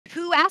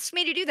asked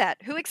me to do that?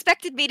 Who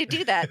expected me to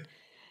do that?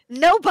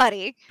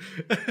 Nobody.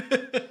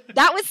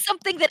 That was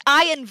something that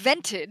I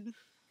invented.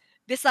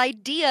 This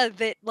idea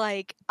that,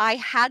 like, I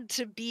had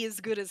to be as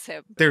good as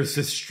him. There's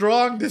a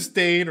strong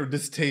disdain or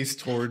distaste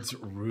towards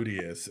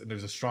Rudeus, and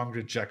there's a strong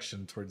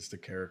rejection towards the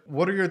character.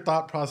 What are your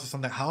thought process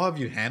on that? How have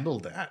you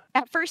handled that?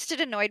 At first,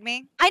 it annoyed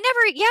me. I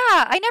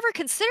never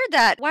considered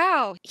that.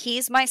 Wow,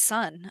 he's my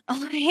son.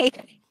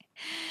 Like,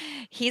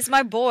 he's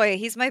my boy.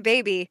 He's my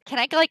baby. Can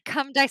I, like,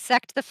 come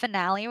dissect the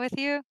finale with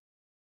you?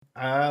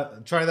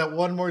 Try that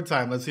one more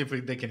time. Let's see if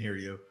they can hear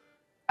you.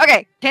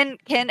 Okay, can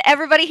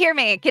everybody hear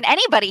me? Can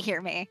anybody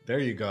hear me? There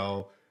you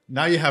go.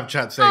 Now you have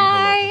chat saying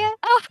Hi.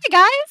 Oh,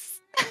 hi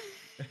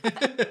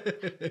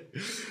hello.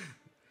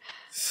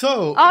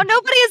 So. Oh,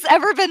 nobody has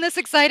ever been this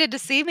excited to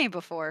see me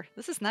before.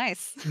 This is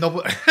nice.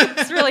 No,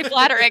 it's really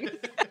flattering.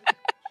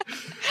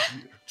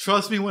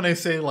 Trust me when I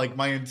say, like,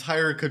 my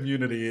entire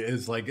community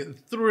is, like,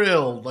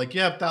 thrilled. Like, you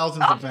have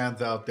thousands of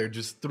fans out there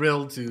just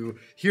thrilled to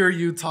hear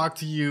you, talk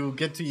to you,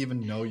 get to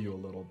even know you a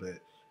little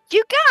bit.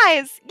 You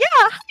guys. Yeah,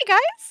 hi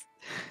guys.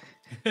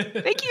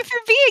 Thank you for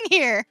being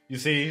here. You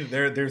see,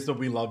 there's the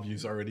we love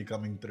yous already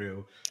coming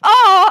through.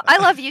 Oh, I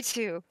love you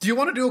too. Do you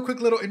want to do a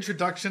quick little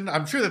introduction?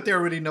 I'm sure that they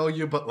already know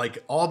you, but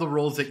like all the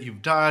roles that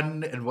you've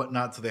done and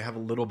whatnot, so they have a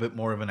little bit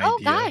more of an idea. Oh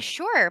gosh,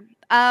 sure.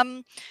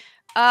 Hi,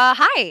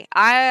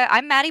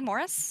 I'm Maddie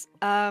Morris.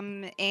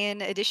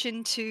 In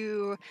addition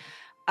to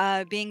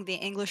being the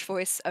English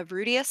voice of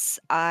Rudeus,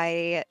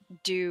 I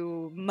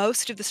do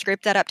most of the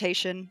script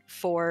adaptation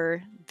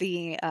for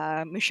the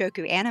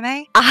Mushoku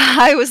anime.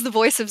 I was the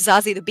voice of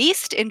Zazie the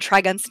Beast in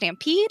Trigun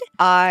Stampede.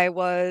 I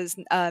was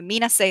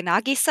Minase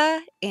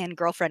Nagisa in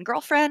Girlfriend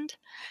Girlfriend.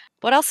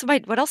 What else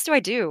do I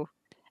do?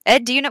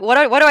 Ed, do you know what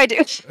do I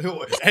do?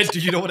 Ed, do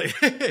you know what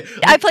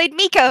I played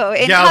Miko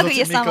in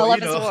Kaguya-sama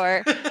Love is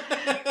War.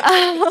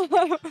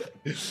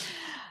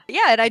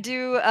 Yeah, and I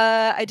do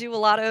a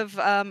lot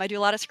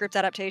of script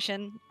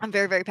adaptation. I'm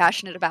very, very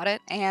passionate about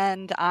it,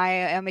 and I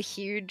am a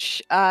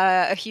huge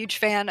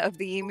fan of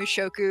the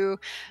Mushoku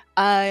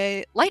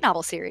light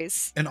novel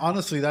series. And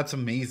honestly, that's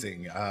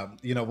amazing.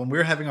 You know, when we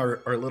were having our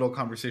little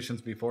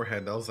conversations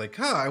beforehand, I was like,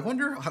 I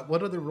wonder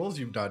what other roles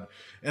you've done.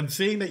 And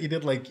seeing that you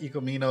did like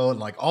Ikomino and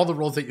like all the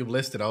roles that you've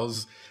listed, I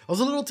was a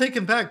little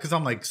taken back because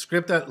I'm like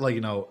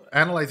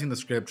analyzing the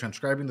script,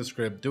 transcribing the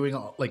script, doing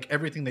like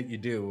everything that you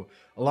do,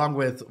 along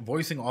with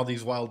voicing all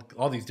these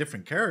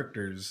different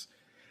characters.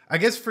 I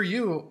guess for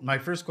you, my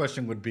first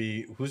question would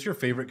be, who's your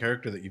favorite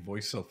character that you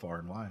voiced so far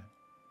and why?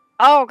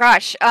 Oh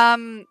gosh.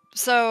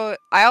 So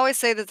I always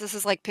say that this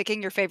is like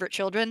picking your favorite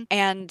children,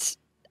 and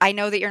I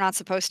know that you're not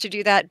supposed to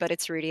do that, but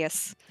it's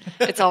Rudeus.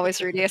 It's always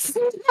Rudeus.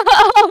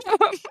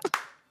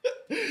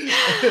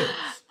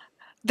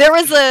 There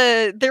was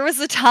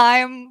a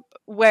time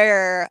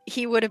where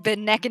he would have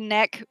been neck and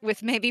neck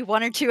with maybe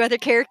one or two other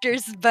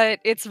characters, but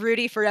it's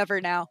Rudy forever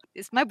now.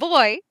 It's my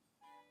boy.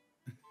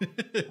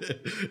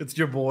 It's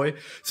your boy.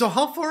 So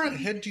how far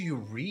ahead do you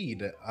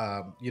read?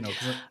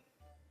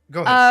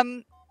 Go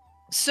ahead.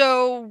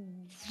 So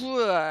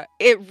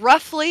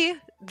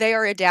they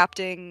are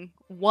adapting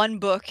one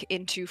book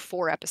into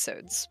 4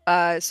 episodes.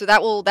 So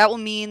that will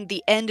mean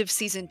the end of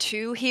season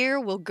 2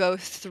 here will go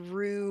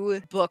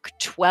through book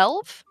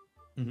 12.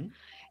 Mm-hmm.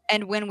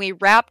 And when we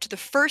wrapped the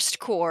first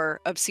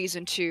core of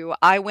season 2,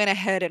 I went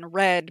ahead and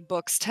read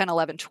books 10,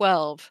 11,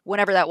 12,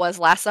 whenever that was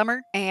last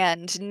summer.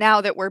 And now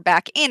that we're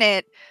back in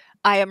it,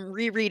 I am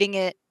rereading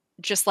it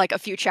just like a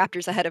few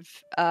chapters ahead of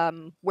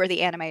where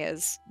the anime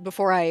is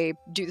before I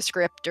do the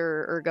script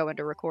or go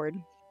into record.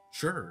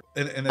 Sure.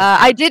 And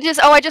I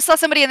just saw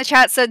somebody in the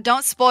chat said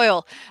don't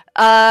spoil.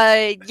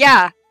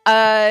 Yeah.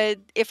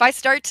 If I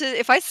start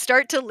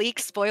to leak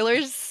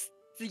spoilers,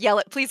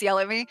 please yell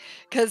at me,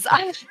 because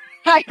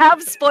I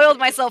have spoiled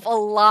myself a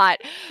lot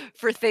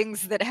for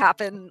things that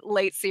happen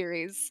late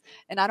series,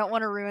 and I don't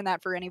want to ruin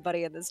that for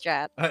anybody in this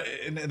chat.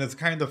 And it's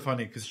kind of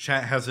funny because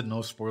chat has a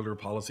no spoiler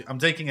policy. I'm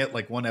taking it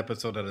like one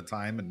episode at a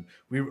time, and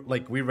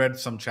we read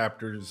some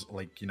chapters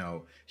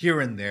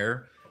here and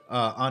there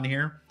on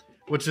here,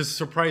 which is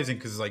surprising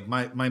because like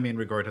my main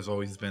regard has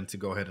always been to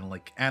go ahead and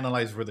like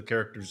analyze where the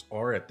characters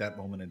are at that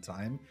moment in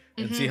time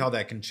and see how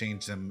that can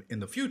change them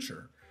in the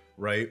future,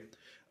 right?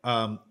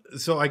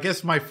 So I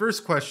guess my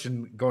first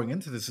question going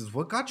into this is,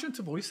 what got you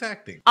into voice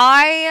acting?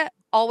 I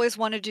always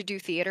wanted to do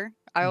theater.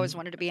 I always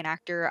wanted to be an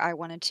actor. I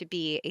wanted to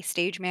be a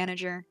stage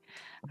manager.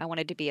 I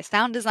wanted to be a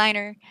sound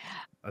designer.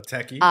 A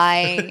techie?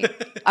 I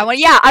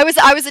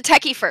was a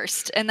techie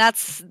first, and that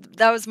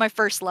was my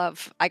first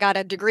love. I got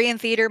a degree in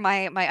theater.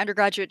 My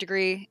undergraduate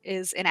degree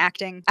is in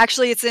acting.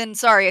 Actually, it's in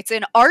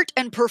art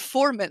and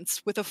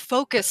performance with a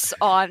focus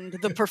on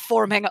the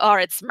performing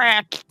arts.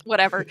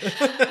 Whatever.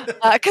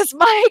 Because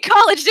my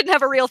college didn't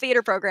have a real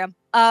theater program.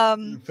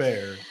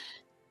 Fair.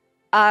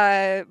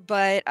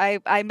 But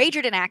I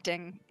majored in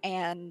acting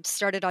and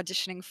started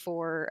auditioning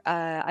for,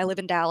 I live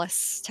in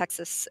Dallas,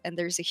 Texas, and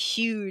there's a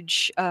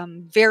huge,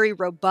 very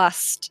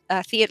robust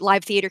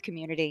live theater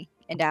community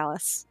in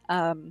Dallas.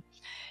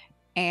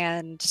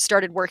 and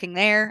started working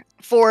there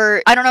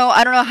for I don't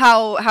know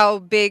how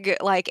big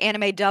like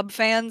anime dub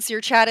fans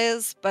your chat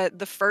is, but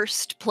the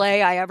first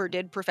play I ever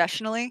did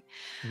professionally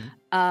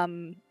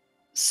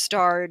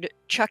starred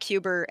Chuck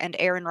Huber and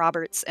Aaron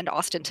Roberts and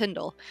Austin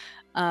Tyndall,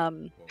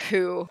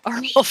 who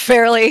are all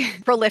fairly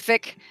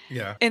prolific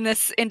in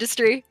this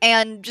industry.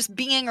 And just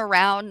being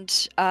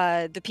around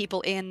the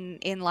people in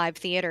live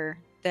theater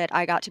that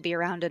I got to be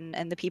around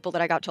and the people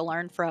that I got to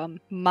learn from,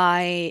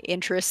 my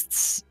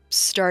interests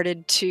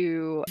started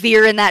to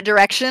veer in that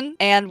direction.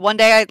 And one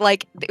day I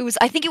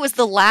think it was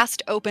the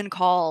last open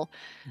call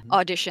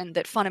audition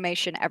that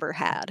Funimation ever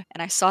had.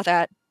 And I saw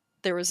that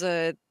there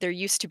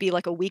used to be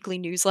like a weekly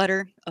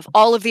newsletter of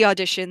all of the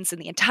auditions in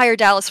the entire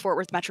Dallas-Fort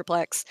Worth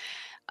Metroplex.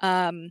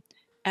 And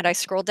I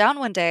scrolled down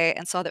one day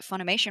and saw that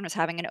Funimation was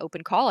having an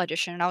open call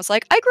audition. And I was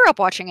like, I grew up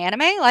watching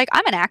anime. Like,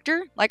 I'm an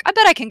actor. Like, I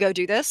bet I can go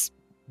do this.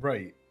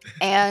 Right.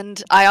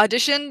 And I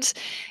auditioned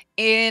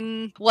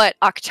in,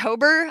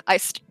 October? I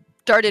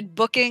started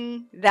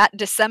booking that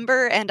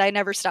December, and I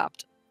never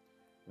stopped.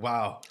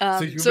 Wow. So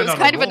it was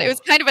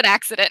kind of an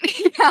accident.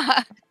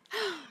 Yeah.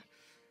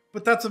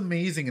 But that's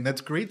amazing, and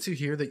that's great to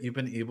hear that you've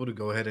been able to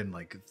go ahead and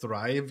like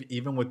thrive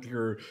even with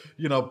your,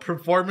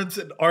 performance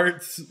and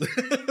arts.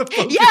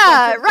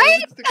 Yeah,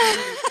 right?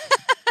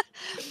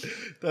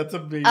 That's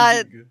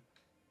amazing.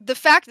 The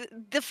fact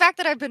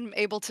that I've been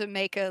able to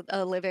make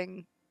a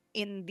living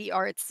in the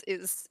arts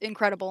is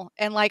incredible.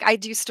 And like I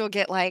do still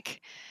get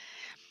like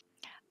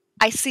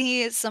I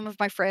see some of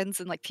my friends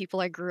and like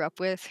people I grew up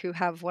with who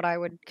have what I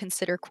would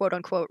consider quote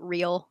unquote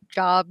real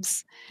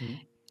jobs.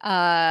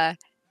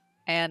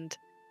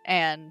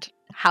 And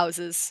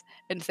houses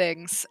and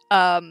things.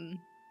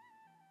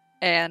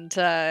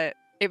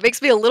 It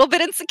makes me a little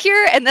bit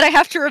insecure, and then I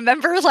have to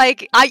remember,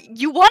 like,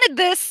 you wanted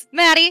this,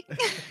 Maddie.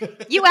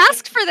 You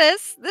asked for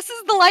this. This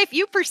is the life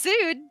you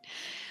pursued.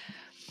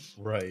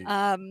 Right.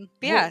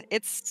 Yeah,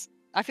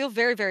 I feel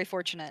very, very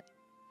fortunate.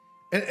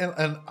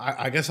 And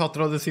I guess I'll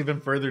throw this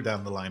even further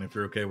down the line if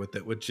you're okay with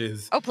it, which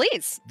is... Oh,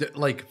 please.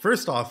 Like,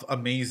 first off,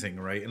 amazing,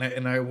 right?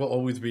 And I will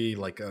always be,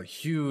 like, a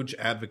huge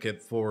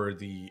advocate for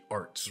the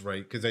arts,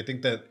 right? Because I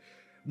think that,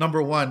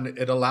 number one,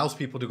 it allows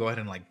people to go ahead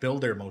and, like,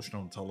 build their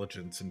emotional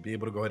intelligence and be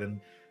able to go ahead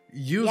and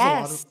use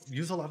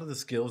a lot of the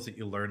skills that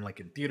you learn, like,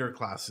 in theater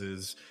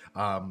classes,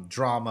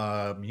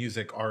 drama,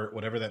 music, art,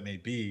 whatever that may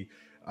be,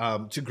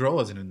 to grow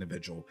as an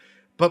individual.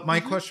 But my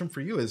question for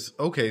you is,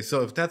 okay,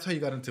 so if that's how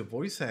you got into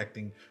voice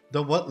acting,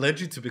 then what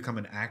led you to become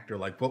an actor?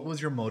 Like, what was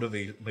your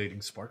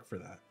motivating spark for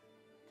that?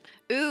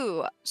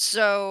 Ooh,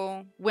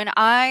 so when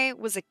I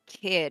was a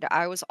kid,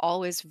 I was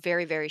always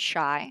very, very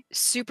shy,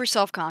 super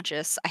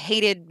self-conscious. I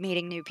hated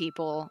meeting new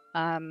people.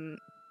 I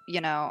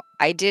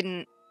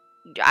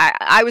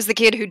was the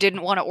kid who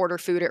didn't want to order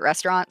food at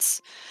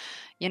restaurants.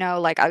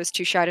 Like I was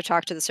too shy to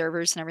talk to the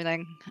servers and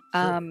everything.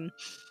 Sure.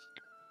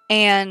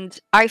 And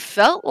I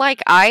felt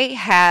like I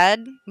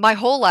had my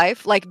whole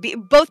life, like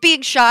both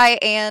being shy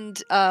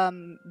and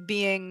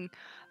being,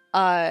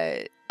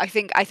 I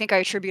think I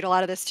attribute a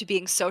lot of this to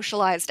being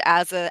socialized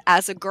as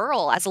a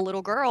girl, as a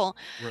little girl,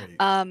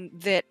 Right.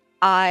 that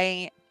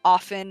I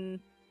often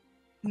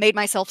made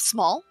myself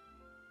small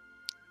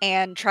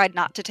and tried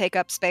not to take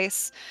up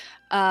space,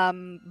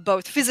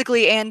 both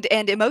physically and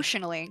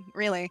emotionally.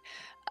 Really,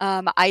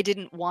 I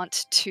didn't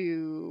want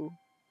to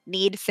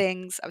need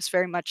things. I was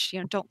very much,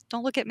 don't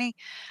look at me.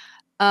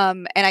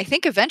 And I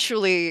think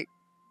eventually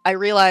I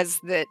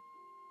realized that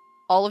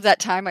all of that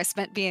time I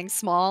spent being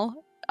small,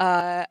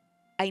 I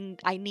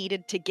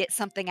needed to get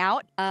something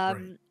out.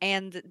 Right.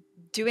 And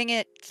doing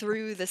it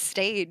through the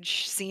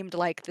stage seemed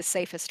like the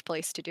safest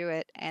place to do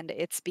it. And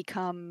that's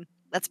become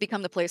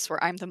the place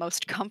where I'm the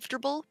most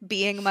comfortable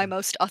being my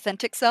most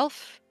authentic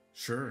self.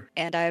 Sure.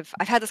 And I've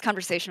had this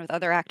conversation with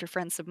other actor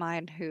friends of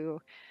mine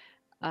who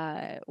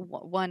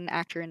one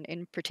actor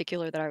in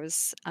particular that I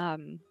was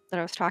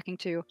talking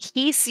to,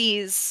 he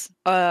sees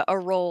a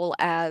role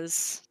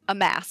as a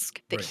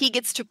mask that he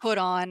gets to put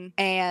on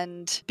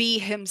and be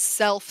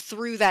himself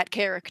through that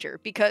character,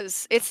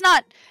 because it's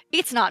not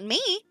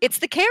me, it's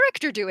the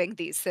character doing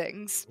these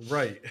things.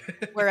 Right.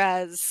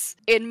 Whereas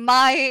in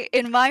my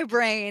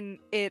brain,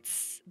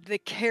 it's the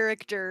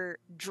character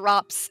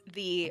drops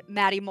the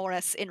Maddie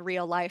Morris in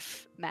real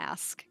life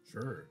mask.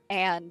 Sure.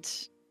 And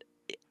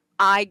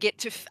I get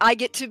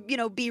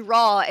to, be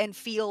raw and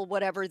feel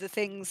whatever the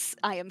things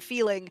I am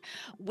feeling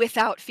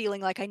without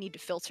feeling like I need to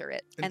filter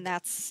it. And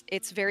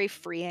it's very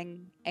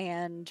freeing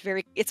and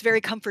it's very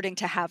comforting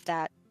to have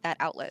that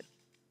outlet.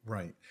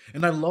 Right.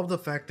 And I love the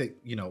fact that,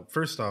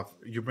 first off,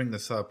 you bring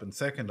this up, and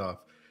second off,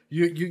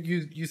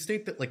 you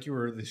state that like you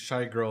were this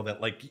shy girl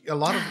that like a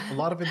lot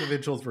of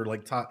individuals were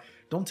like taught,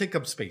 don't take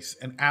up space.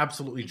 And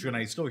absolutely true. And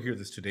I still hear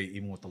this today,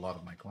 even with a lot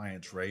of my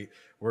clients, right?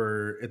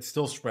 Where it's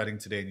still spreading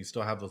today, and you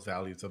still have those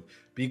values of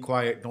be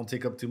quiet, don't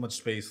take up too much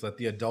space, let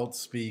the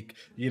adults speak,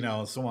 so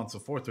on and so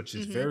forth, which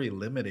is very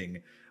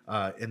limiting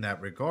in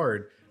that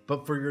regard.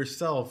 but for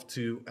yourself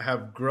to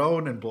have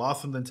grown and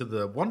blossomed into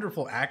the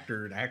wonderful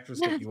actor and actress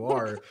that you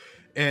are,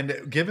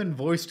 and given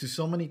voice to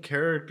so many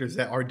characters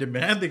that are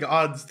demanding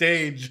on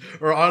stage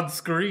or on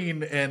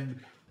screen.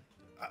 And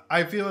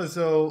I feel as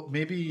though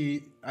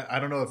maybe, I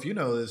don't know if you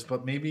know this,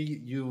 but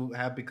maybe you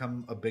have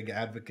become a big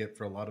advocate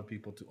for a lot of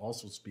people to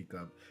also speak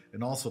up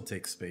and also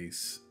take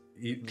space.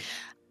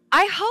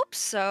 I hope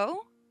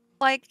so.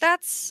 Like,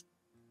 that's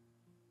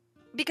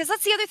because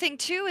that's the other thing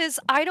too, is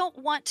I don't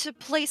want to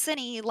place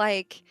any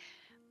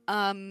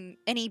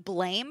any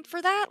blame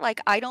for that. Like,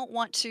 I don't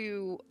want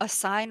to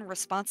assign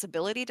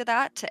responsibility to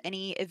that to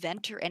any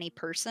event or any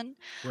person.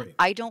 Right.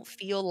 I don't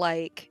feel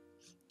like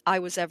I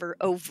was ever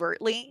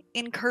overtly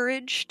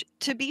encouraged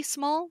to be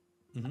small.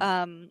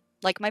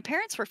 Like, my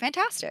parents were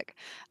fantastic.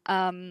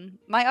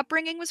 My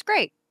upbringing was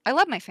great. I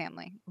love my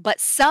family. But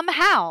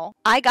somehow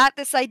I got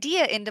this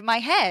idea into my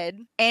head,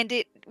 and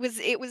it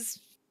was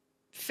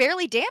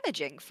fairly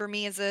damaging for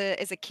me as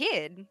a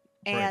kid.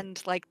 Right.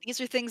 And like, these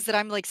are things that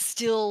I'm like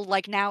still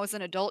like now as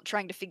an adult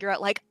trying to figure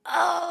out, like,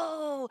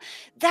 oh,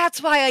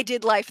 that's why I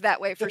did life that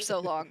way for so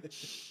long.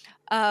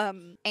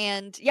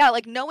 And yeah,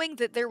 like, knowing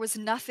that there was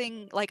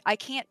nothing, like, I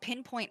can't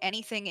pinpoint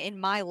anything in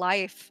my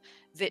life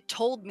that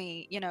told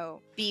me,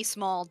 be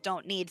small,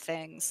 don't need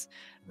things.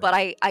 But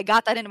Right. I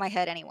got that into my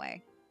head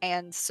anyway.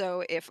 And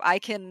so if I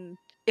can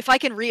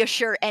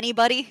reassure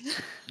anybody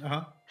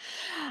Uh-huh.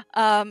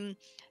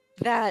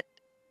 that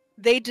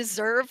they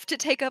deserve to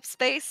take up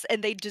space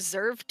and they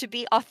deserve to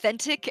be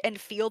authentic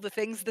and feel the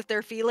things that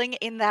they're feeling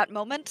in that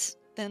moment,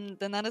 then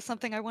that is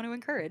something I want to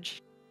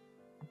encourage.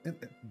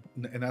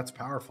 And that's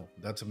powerful.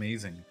 That's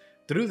amazing.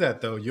 Through that,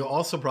 though, you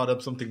also brought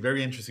up something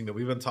very interesting that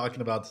we've been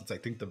talking about since I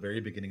think the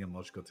very beginning of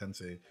Moshiko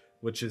Tensei,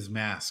 which is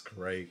mask,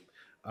 right?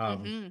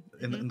 Mhm.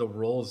 In Mhm. the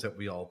roles that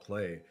we all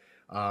play.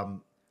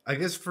 I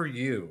guess for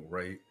you,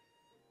 right?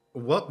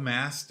 What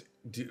mask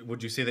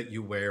would you say that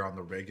you wear on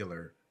the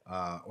regular,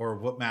 or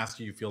what mask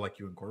do you feel like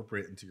you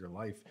incorporate into your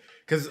life?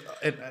 Because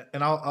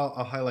and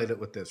I'll highlight it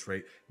with this,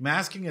 right?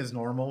 Masking is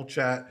normal,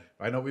 chat.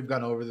 I know we've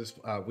gone over this.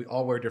 We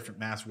all wear different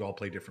masks. We all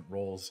play different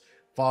roles.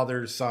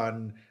 Father,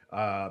 son,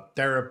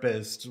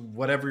 therapist,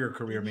 whatever your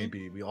career may Mhm.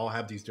 be. We all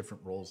have these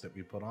different roles that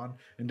we put on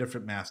and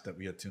different masks that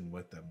we attune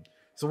with them.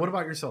 So, what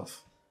about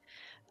yourself?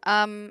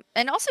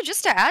 And also,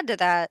 just to add to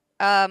that,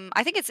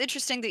 I think it's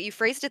interesting that you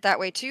phrased it that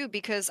way too,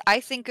 because I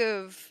think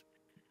of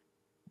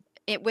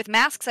it with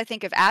masks. I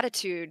think of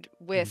attitude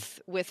Mhm.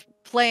 with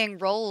playing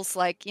roles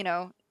like,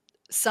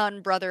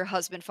 son, brother,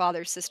 husband,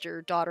 father,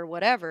 sister, daughter,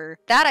 whatever.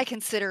 That I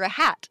consider a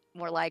hat,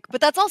 more like. But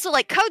that's also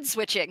like code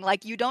switching.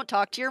 Like, you don't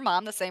talk to your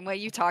mom the same way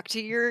you talk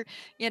to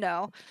you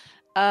know,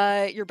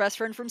 your best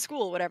friend from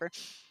school, whatever.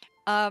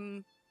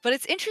 But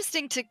it's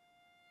interesting to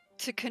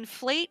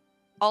conflate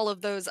all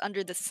of those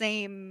under the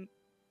same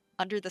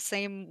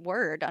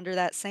word, under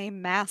that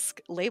same mask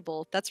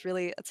label. That's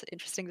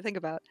interesting to think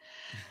about.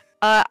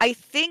 I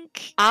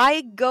think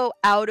I go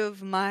out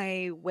of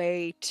my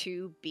way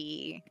to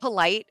be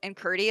polite and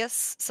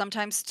courteous,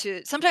 sometimes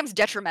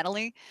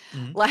detrimentally.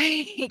 Mhm.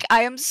 Like,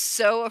 I am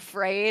so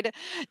afraid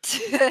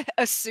to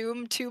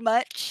assume too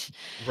much.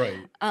 Right.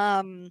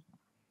 Um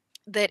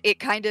that it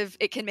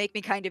can make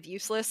me kind of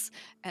useless.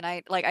 And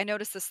I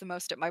noticed this the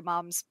most at my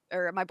mom's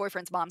or at my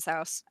boyfriend's mom's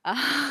house,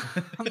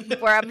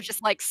 where I'm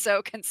just like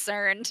so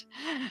concerned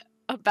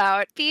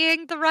about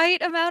being the right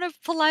amount of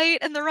polite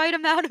and the right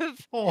amount of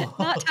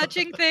not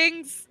touching Oh.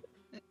 things.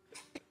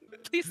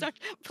 Please don't,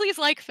 please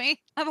like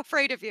me. I'm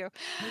afraid of you.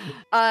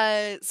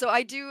 So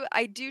I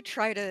do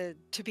try to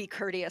be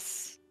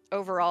courteous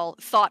overall,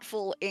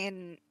 thoughtful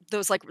in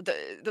those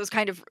those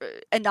kind of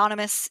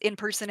anonymous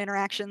in-person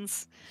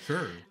interactions,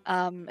 Sure.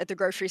 at the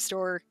grocery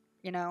store,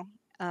 you know.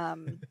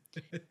 Um,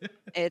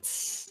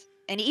 it's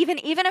and even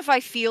if I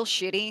feel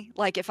shitty,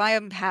 like if I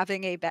am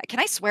having a bad, can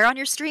I swear on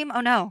your stream?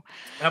 Oh no.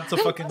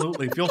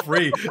 Absolutely. Feel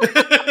free.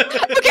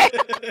 Okay,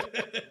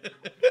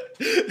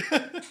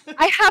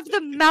 I have the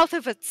mouth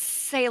of a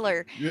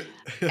sailor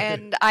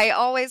and I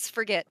always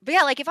forget. But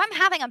yeah, like if I'm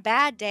having a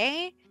bad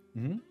day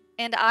Mhm.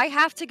 and I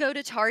have to go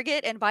to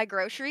Target and buy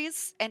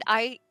groceries and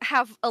I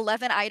have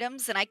 11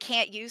 items and I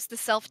can't use the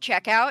self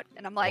checkout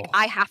and I'm like,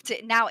 I Oh. have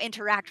to now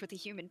interact with a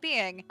human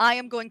being, I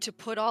am going to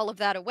put all of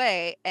that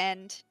away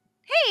and,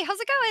 hey, how's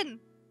it going?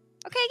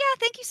 Okay, yeah,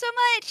 thank you so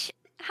much.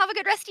 Have a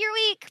good rest of your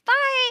week.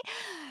 Bye.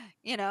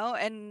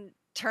 And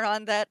turn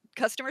on that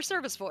customer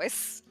service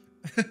voice.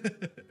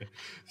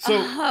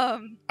 So,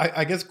 Um,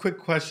 I guess quick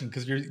question,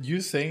 because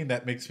you saying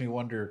that makes me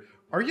wonder: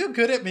 are you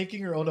good at making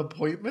your own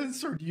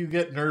appointments, or do you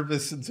get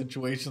nervous in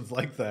situations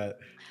like that?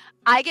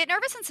 I get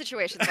nervous in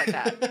situations like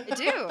that. I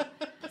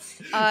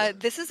do.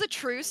 This is a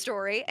true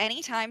story.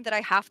 Anytime that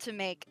I have to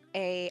make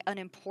an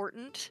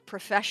important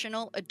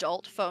professional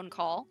adult phone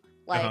call,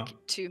 Uh-huh.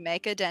 like to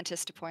make a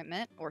dentist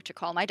appointment or to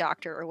call my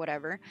doctor or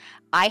whatever,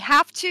 I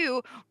have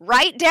to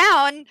write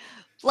down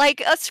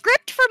like a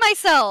script for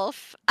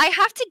myself. I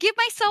have to give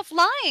myself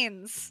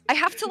lines. I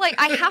have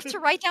to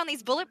write down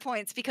these bullet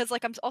points because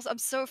like I'm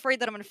so afraid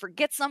that I'm going to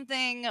forget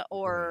something Right.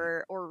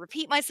 or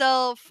repeat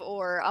myself,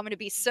 or I'm going to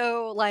be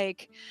so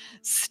like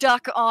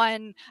stuck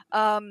on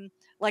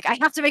like I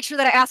have to make sure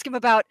that I ask him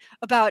about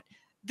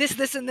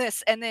this and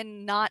this, and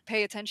then not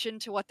pay attention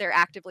to what they're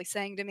actively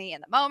saying to me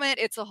in the moment.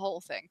 It's a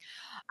whole thing.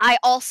 I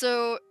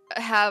also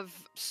have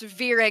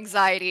severe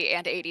anxiety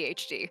and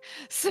ADHD.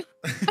 So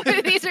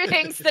these are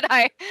things that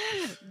I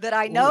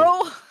Ooh.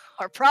 know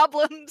are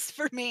problems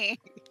for me.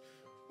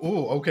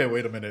 Ooh, okay,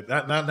 wait a minute.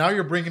 Now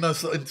you're bringing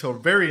us into a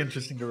very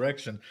interesting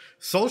direction.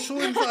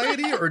 Social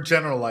anxiety or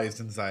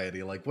generalized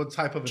anxiety? Like what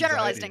type of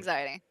Generalized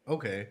anxiety? anxiety.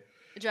 Okay.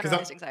 Because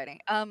Generalized anxiety.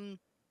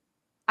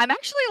 I'm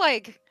actually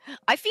like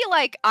I feel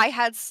like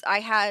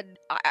I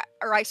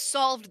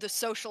solved the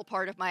social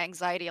part of my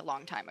anxiety a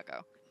long time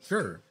ago.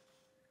 sure.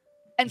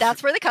 And Sure.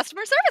 that's where the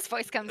customer service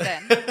voice comes in.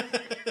 Have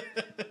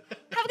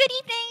a good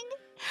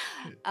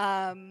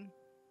evening.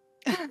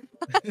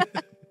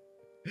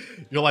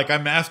 You're like, I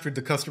mastered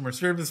the customer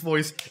service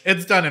voice.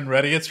 It's done and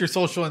ready. It's your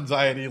social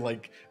anxiety,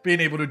 like being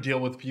able to deal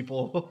with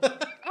people.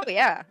 Oh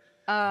yeah.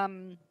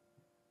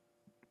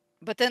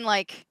 But then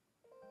like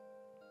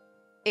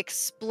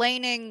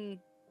explaining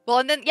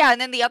and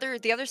then the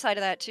other side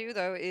of that too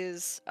though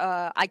is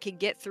I can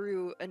get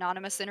through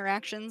anonymous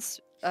interactions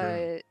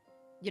Sure.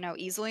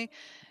 easily,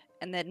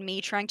 and then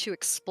me trying to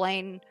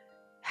explain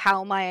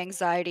how my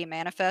anxiety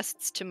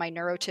manifests to my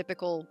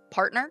neurotypical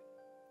partner.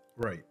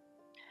 Right.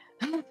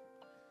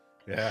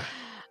 Yeah.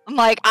 I'm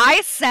like,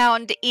 I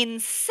sound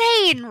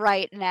insane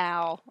right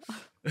now.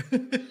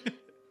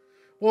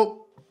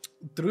 Well,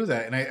 through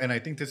that, and I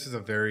think this is a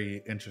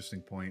very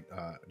interesting point,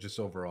 just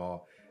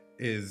overall,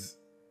 is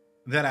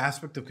that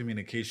aspect of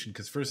communication.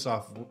 Because first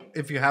off,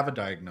 if you have a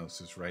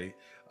diagnosis, right?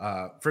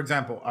 For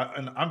example,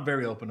 and I'm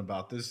very open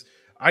about this.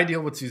 I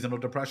deal with seasonal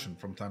depression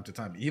from time to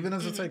time. Even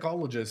as a Mhm.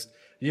 psychologist,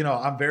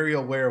 I'm very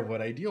aware of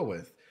what I deal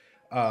with,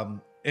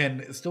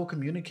 and still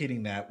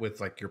communicating that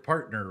with like your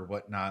partner or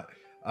whatnot.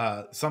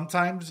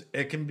 Sometimes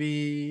it can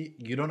be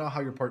you don't know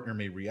how your partner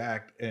may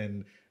react,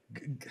 and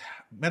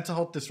mental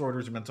health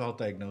disorders or mental health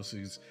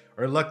diagnoses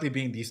are luckily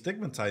being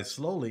destigmatized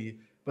slowly,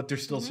 but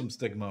there's still Mhm. some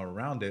stigma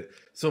around it.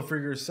 So for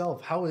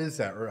yourself, how is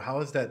that, or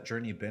how has that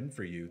journey been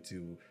for you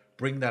to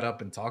bring that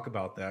up and talk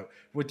about that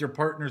with your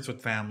partners,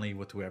 with family,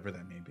 with whoever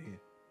that may be?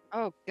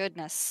 Oh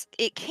goodness.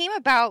 It came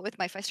about with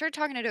I started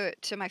talking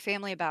to my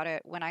family about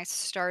it when I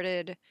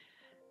started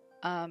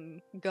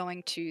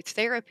going to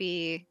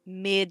therapy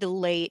mid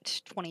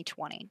late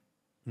 2020,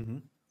 Mm-hmm.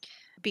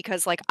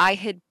 because like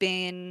I'd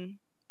been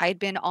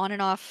on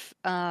and off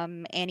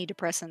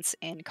antidepressants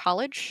in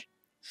college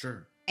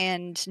Sure.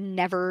 and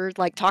never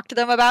like talked to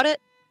them about it.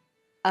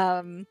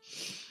 Um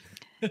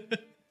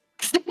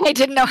I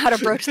didn't know how to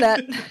broach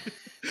that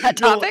You'll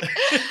topic.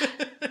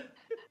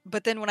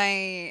 But then when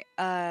I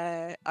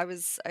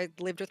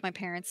lived with my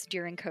parents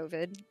during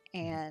COVID,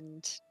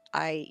 and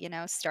I,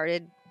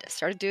 started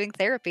doing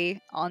therapy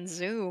on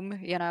Zoom,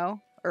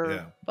 or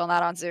yeah. well,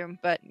 not on Zoom,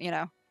 but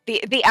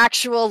the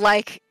actual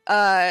like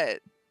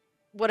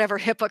whatever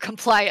HIPAA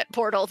compliant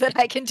portal that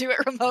I can do it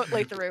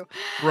remotely through.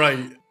 Right.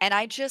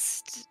 And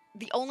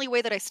the only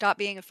way that I stopped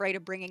being afraid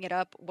of bringing it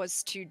up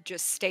was to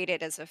just state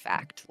it as a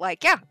fact.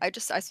 Like, yeah,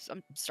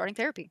 I'm starting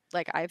therapy.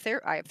 Like, I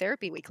have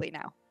therapy weekly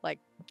now. Like,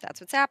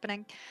 that's what's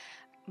happening.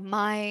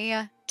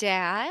 My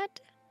dad,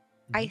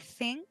 I Mhm.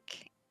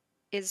 think,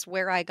 is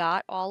where I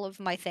got all of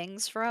my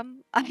things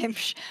from.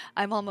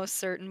 I'm almost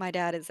certain my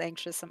dad is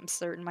anxious. I'm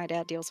certain my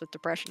dad deals with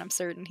depression. I'm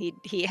certain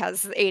he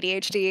has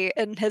ADHD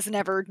and has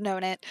never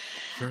known it.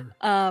 Sure.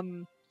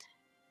 Um,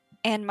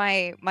 and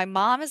my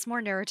mom is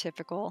more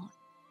neurotypical,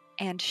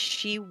 and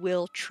she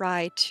will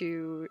try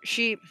to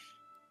she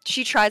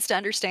tries to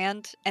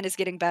understand and is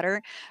getting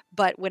better,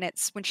 but when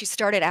she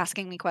started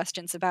asking me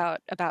questions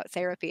about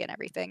therapy and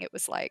everything, it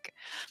was like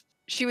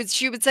she would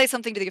say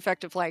something to the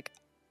effect of like,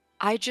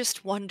 I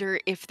just wonder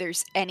if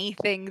there's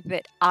anything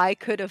that I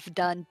could have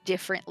done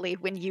differently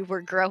when you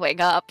were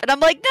growing up. And I'm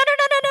like, no, no,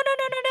 no, no, no,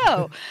 no, no,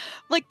 no, no.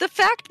 Like the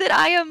fact that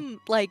I am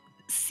like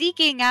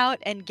seeking out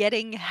and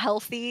getting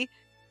healthy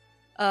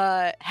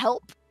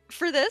help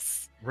for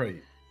this.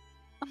 Right.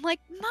 I'm like,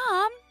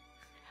 Mom,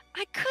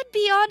 I could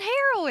be on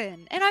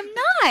heroin and I'm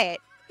not.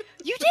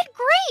 You did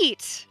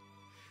great.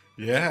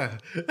 Yeah.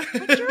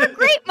 Like you're a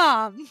great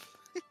mom.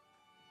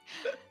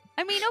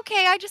 I mean,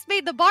 okay, I just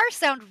made the bar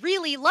sound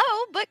really low,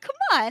 but come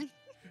on.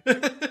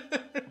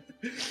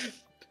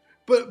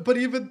 but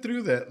even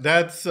through that,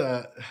 that's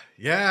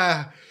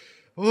yeah.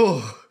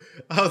 Oh,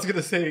 I was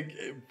gonna say,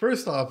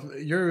 first off,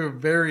 you're a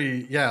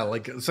very,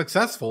 like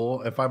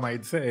successful, if I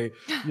might say,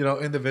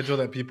 individual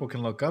that people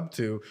can look up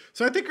to.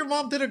 So I think your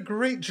mom did a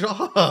great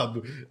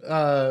job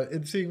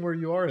in seeing where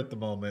you are at the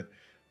moment.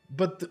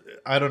 But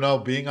I don't know.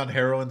 Being on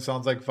heroin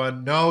sounds like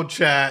fun. No,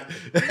 chat.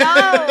 No,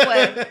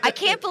 I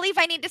can't believe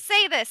I need to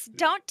say this.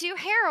 Don't do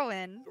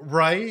heroin.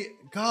 Right?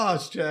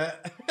 Gosh,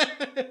 chat.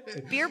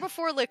 Beer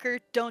before liquor,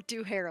 don't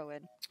do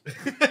heroin.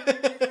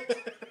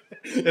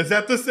 Is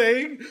that the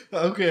saying?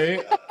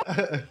 Okay.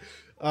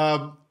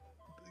 um,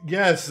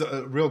 yes,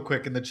 real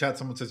quick in the chat,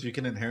 someone says you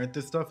can inherit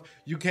this stuff.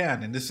 You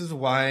can, and this is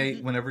why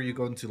whenever you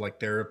go into like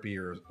therapy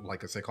or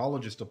like a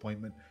psychologist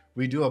appointment,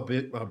 we do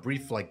a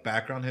brief like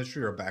background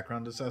history or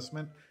background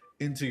assessment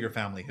into your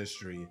family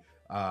history.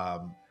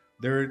 Um,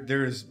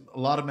 there's a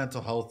lot of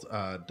mental health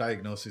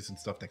diagnoses and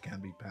stuff that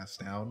can be passed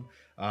down,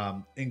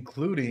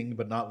 including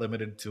but not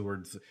limited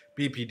towards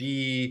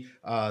BPD.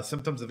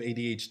 Symptoms of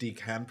ADHD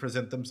can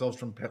present themselves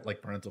from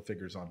like parental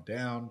figures on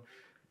down.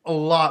 A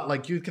lot,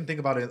 like you can think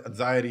about it,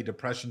 anxiety,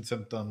 depression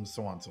symptoms,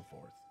 so on and so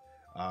forth.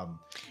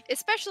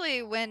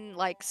 Especially when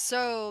like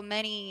so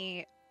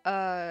many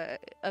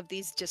of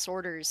these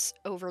disorders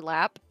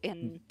overlap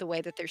in the way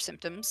that their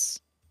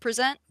symptoms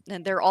present,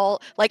 and they're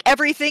all like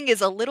everything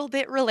is a little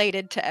bit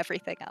related to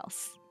everything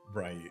else.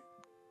 Right.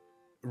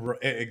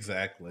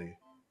 Exactly.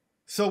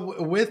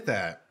 So with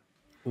that,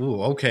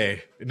 ooh,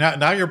 okay.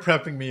 Now you're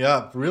prepping me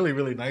up really,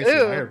 really nicely.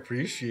 I Ooh.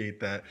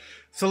 appreciate that.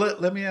 So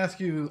let me ask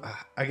you,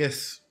 I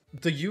guess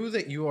the you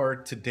that you are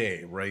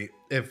today, right?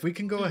 If we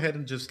can go ahead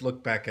and just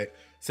look back at,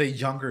 say,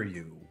 younger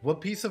you,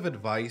 what piece of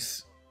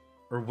advice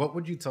or what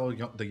would you tell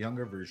the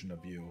younger version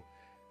of you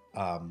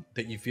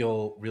that you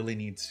feel really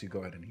needs to go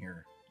ahead and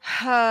hear?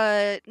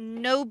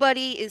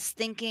 Nobody is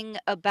thinking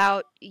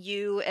about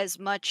you as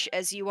much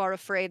as you are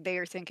afraid they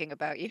are thinking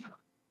about you.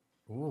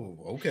 Ooh,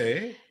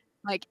 okay.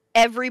 Like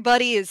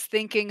everybody is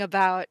thinking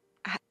about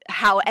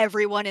how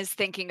everyone is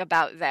thinking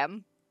about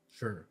them.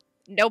 Sure.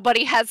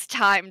 Nobody has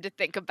time to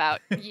think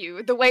about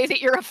you the way that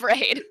you're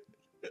afraid.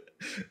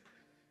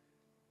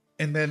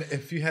 And then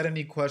if you had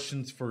any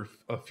questions for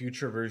a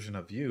future version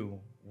of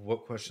you,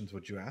 what questions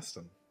would you ask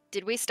them?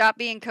 Did we stop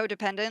being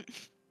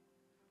codependent?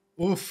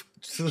 Oof,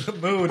 to the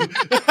mood.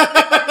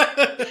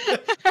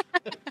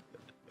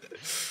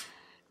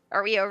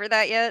 Are we over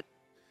that yet?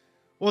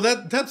 Well,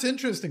 that's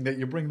interesting that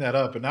you bring that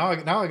up, and now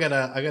I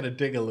gotta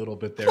dig a little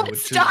bit there. What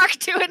stock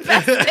to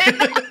invest in?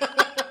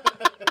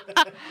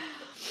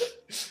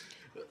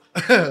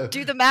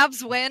 Do the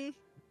Mavs win?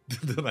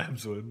 The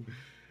Mavs win.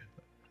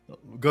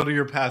 Go to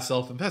your past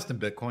self, invest in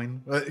Bitcoin.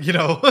 You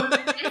know.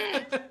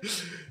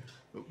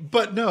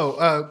 But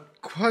no.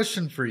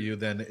 Question for you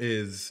then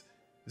is,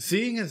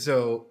 seeing as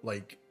though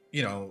like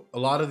a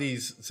lot of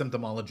these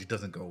symptomology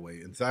doesn't go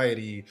away,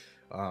 anxiety.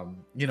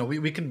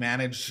 We can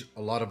manage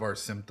a lot of our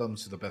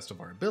symptoms to the best of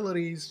our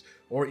abilities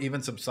or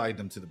even subside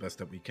them to the best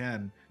that we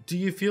can. Do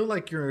you feel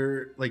like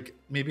you're like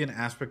maybe an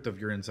aspect of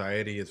your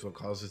anxiety is what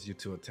causes you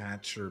to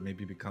attach or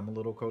maybe become a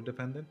little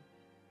codependent?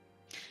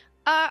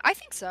 I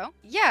think so.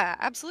 Yeah,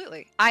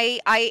 absolutely.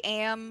 I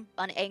am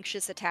an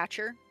anxious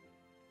attacher.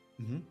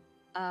 Mm-hmm.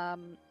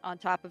 On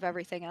top of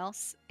everything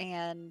else,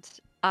 and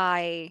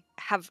I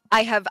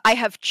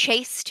have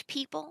chased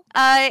people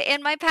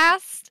in my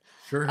past.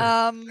 Sure.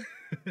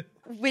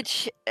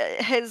 Which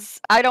has,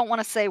 I don't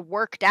want to say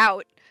worked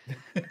out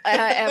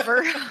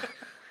ever.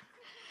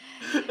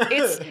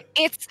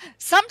 It's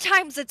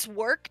sometimes it's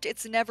worked,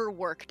 it's never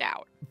worked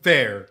out.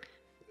 Fair.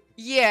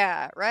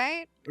 Yeah,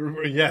 right?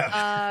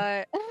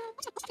 Yeah.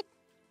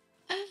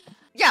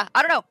 Yeah,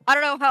 I don't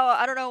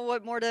know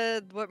what more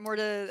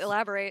to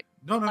elaborate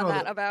on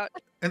that about.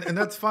 And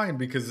that's fine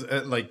because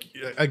like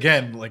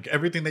again, like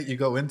everything that you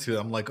go into,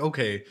 I'm like,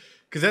 okay,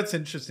 because that's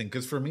interesting.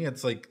 Because for me,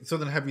 it's like, so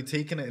then have you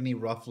taken any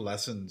rough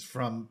lessons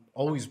from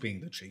always being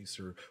the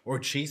chaser or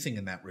chasing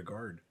in that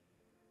regard?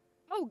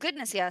 Oh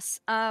goodness, yes.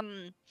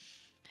 I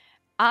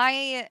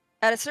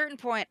at a certain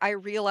point I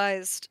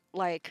realized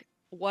like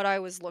what I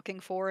was looking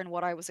for and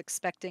what I was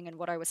expecting and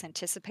what I was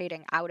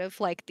anticipating out of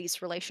like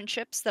these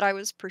relationships that I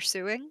was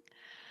pursuing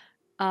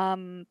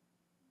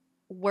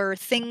were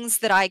things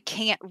that I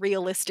can't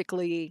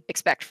realistically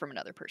expect from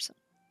another person.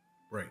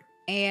 Right.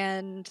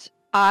 And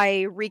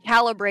I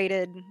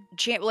recalibrated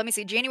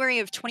January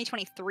of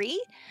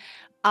 2023.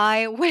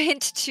 I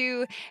went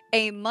to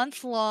a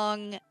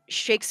month-long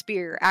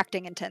Shakespeare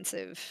acting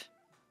intensive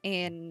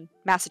in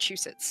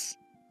Massachusetts.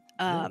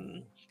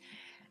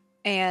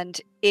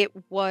 And it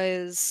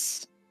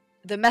was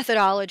the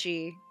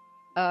methodology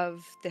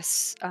of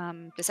this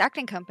this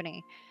acting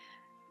company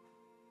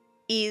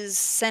is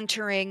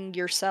centering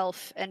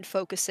yourself and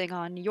focusing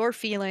on your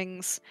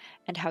feelings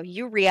and how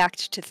you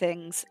react to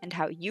things and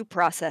how you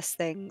process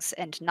things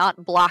and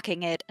not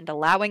blocking it and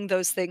allowing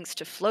those things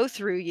to flow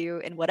through you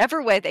in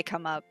whatever way they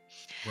come up.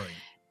 Right.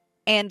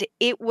 And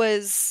it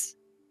was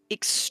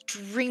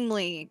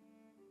extremely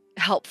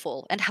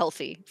helpful and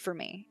healthy for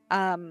me.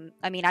 I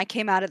mean, I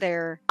came out of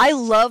there. I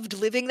loved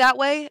living that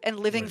way and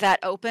living that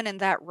open and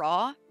that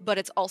raw, but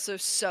it's also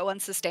so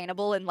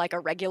unsustainable in like a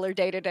regular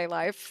day-to-day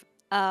life.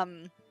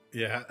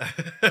 Yeah.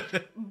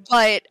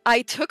 But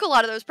I took a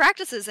lot of those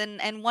practices,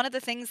 and one of the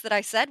things that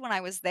I said when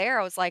I was there,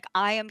 I was like,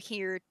 I am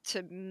here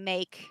to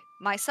make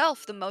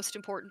myself the most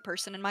important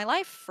person in my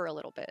life for a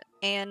little bit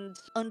and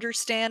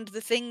understand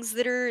the things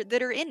that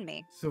are in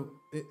me. So,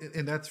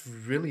 and that's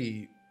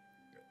really,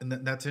 and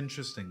that's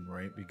interesting,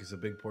 right? Because a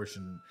big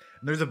portion,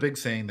 and there's a big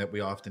saying that we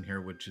often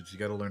hear, which is you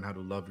got to learn how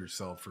to love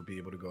yourself or be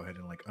able to go ahead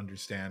and like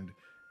understand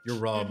your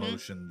raw Mhm.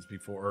 emotions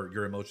before, or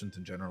your emotions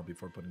in general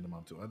before putting them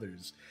onto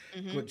others.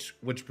 Mhm.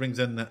 Which brings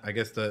in, I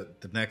guess, the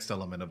next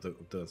element of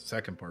the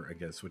second part, I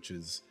guess, which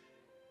is,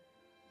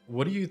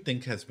 what do you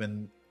think has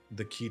been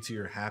the key to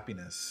your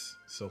happiness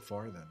so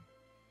far? Then,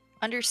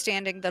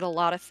 Understanding that a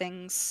lot of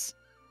things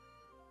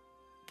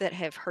that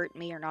have hurt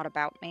me are not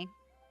about me.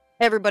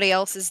 Everybody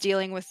else is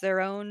dealing with their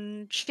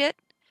own shit,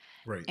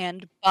 right?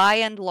 and by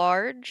and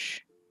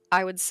large,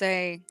 I would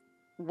say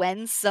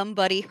when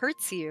somebody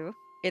hurts you,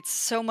 it's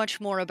so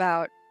much more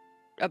about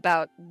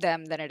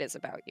them than it is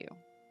about you.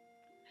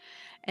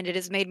 And it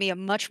has made me a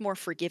much more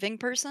forgiving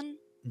person.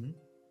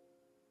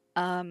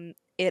 Hmm.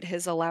 It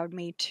has allowed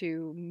me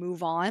to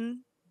move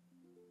on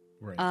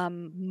Right,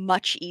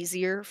 much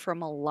easier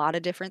from a lot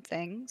of different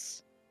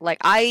things. Like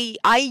I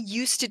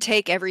used to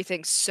take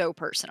everything so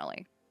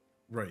personally.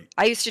 right.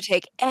 I used to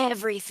take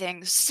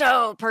everything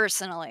so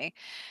personally.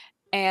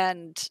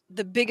 And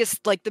the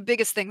biggest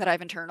thing that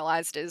I've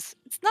internalized is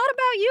it's not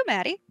about you,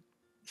 Maddie.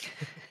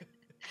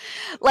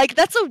 Like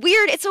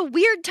it's a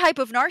weird type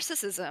of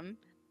narcissism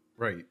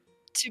Right.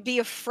 to be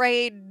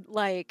afraid,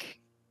 like,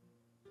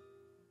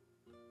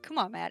 come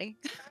on, Maddie.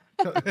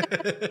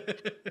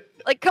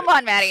 Like, come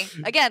on, Maddie.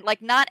 Again,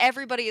 like, not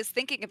everybody is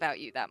thinking about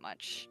you that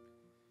much.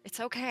 It's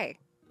okay.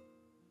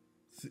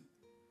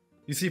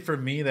 You see, for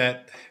me,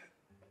 that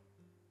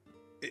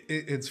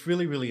it's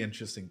really, really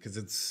interesting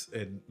because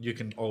and you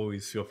can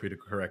always feel free to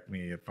correct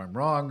me if I'm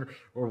wrong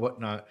or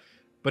whatnot.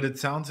 But it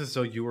sounds as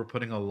though you were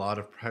putting a lot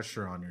of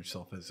pressure on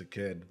yourself as a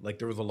kid. Like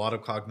there was a lot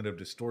of cognitive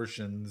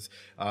distortions,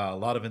 a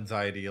lot of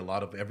anxiety, a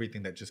lot of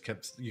everything that just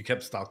kept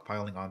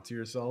stockpiling onto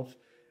yourself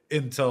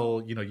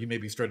until you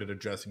maybe started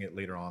addressing it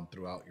later on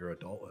throughout your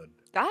adulthood.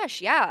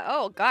 Gosh, yeah.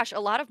 Oh, gosh. A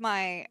lot of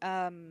my,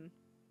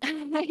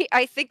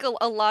 I think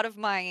a lot of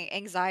my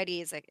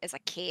anxiety as a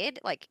kid,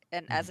 like,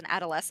 and Mhm. as an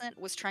adolescent,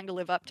 was trying to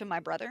live up to my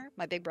brother,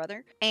 my big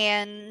brother.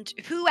 And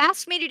who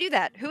asked me to do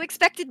that? Who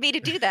expected me to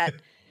do that?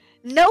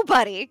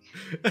 Nobody.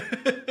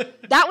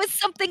 That was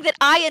something that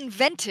I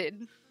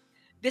invented.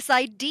 This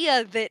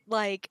idea that,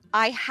 like,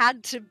 I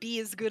had to be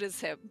as good as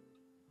him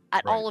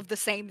at Right, all of the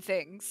same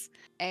things.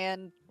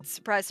 And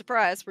surprise,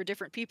 surprise, we're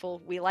different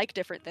people. We like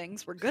different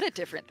things. We're good at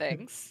different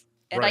things.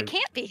 And I right.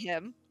 can't be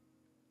him.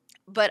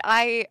 But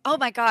oh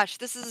my gosh,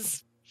 this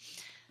is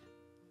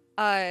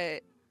uh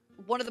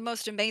one of the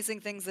most amazing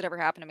things that ever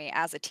happened to me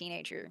as a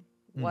teenager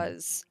Mm.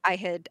 was I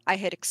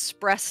had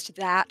expressed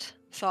that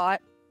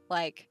thought,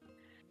 like,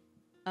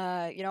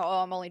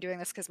 oh, I'm only doing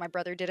this because my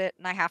brother did it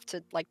and I have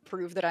to, like,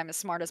 prove that I'm as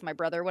smart as my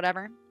brother,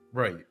 whatever.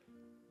 Right.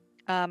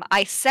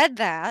 I said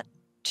that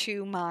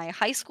to my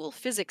high school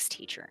physics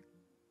teacher,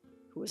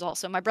 who was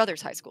also my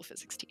brother's high school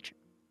physics teacher.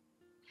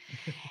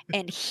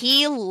 And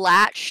he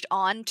latched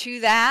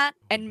onto that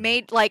Oh, and no.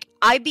 made, like,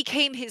 I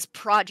became his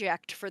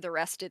project for the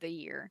rest of the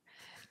year.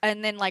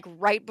 And then, like,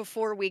 right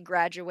before we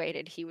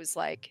graduated, he was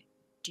like,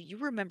 "Do you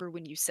remember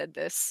when you said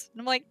this?"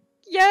 And I'm like,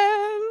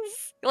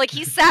 "Yes." Like,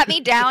 he sat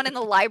me down in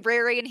the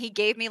library and he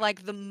gave me,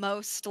 like, the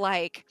most,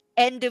 like,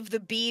 end of the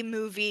B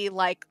movie,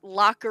 like,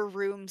 locker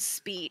room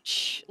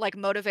speech, like,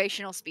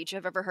 motivational speech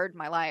I've ever heard in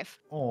my life.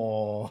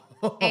 Oh.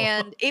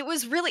 And it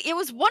was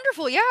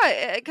wonderful,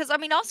 yeah, because I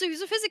mean, also, he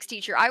was a physics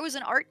teacher, I was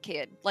an art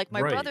kid, like,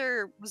 my Right.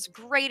 brother was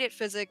great at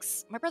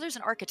physics. My brother's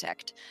an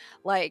architect,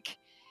 like,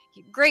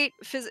 great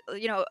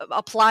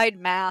applied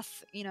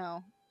math,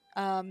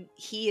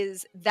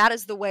 that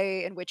is the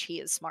way in which he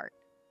is smart.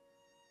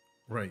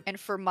 Right. And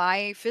for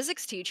my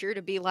physics teacher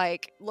to be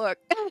like, "Look,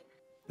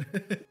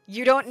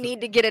 you don't So,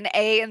 need to get an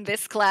A in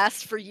this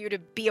class for you to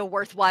be a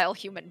worthwhile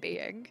human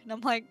being." And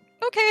I'm like,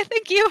 "Okay,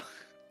 thank you."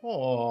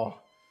 oh,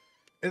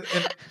 and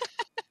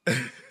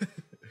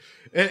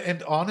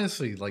and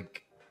honestly,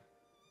 like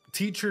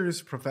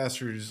teachers,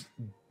 professors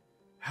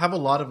have a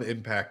lot of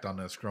impact on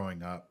us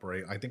growing up,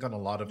 right? I think on a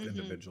lot of Mhm.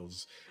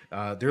 individuals,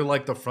 they're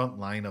like the front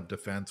line of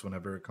defense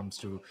whenever it comes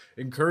to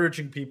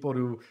encouraging people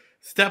to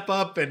step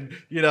up and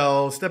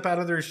step out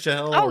of their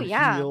shell Oh, or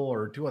yeah. heal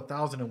or do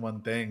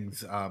 1,001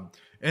 things.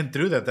 And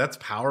through that, that's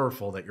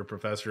powerful that your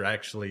professor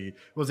actually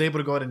was able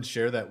to go ahead and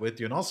share that with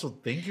you. And also,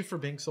 thank you for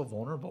being so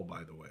vulnerable,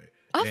 by the way,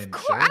 Of and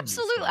course, sharing these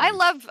absolutely.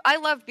 stories. I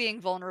love being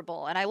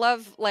vulnerable, and I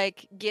love,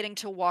 like, getting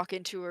to walk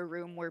into a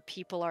room where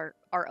people are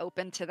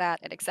open to that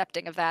and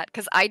accepting of that,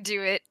 because I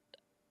do it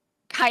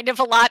kind of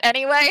a lot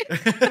anyway.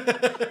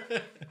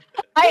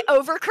 I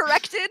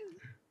overcorrected.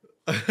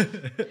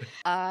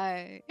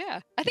 Yeah,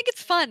 I think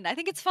it's fun. I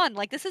think it's fun.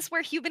 Like, this is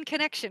where human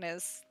connection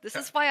is. This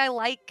is why I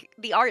like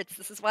the arts.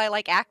 This is why I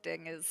like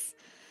acting. Is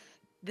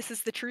this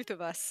is the truth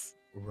of us.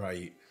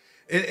 Right.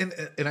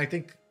 And I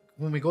think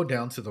when we go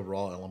down to the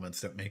raw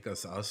elements that make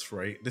us us,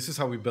 right? This is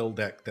how we build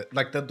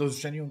those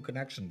genuine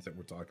connections that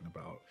we're talking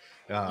about.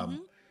 Hmm.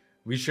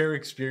 We share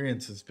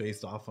experiences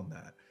based off on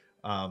that.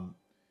 Um,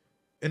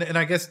 And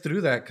I guess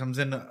through that comes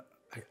in,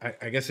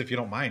 I guess if you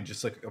don't mind,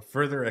 just like a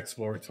further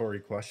exploratory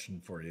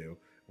question for you,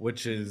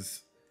 which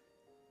is,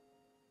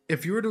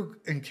 if you were to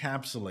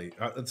encapsulate,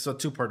 it's a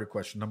two-parter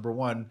question. Number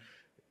one,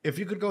 if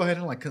you could go ahead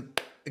and like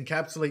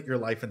encapsulate your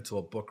life into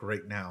a book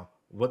right now,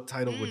 what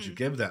title would you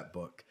give that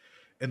book?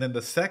 And then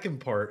the second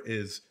part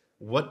is,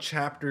 what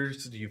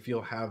chapters do you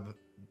feel have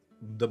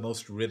the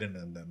most written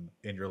in them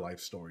in your life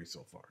story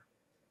so far?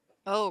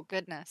 Oh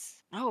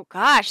goodness. Oh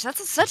gosh,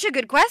 that's such a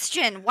good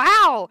question.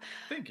 Wow.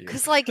 Thank you.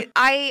 Cuz like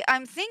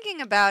I'm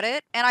thinking about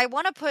it and I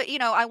want to put,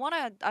 I want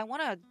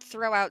to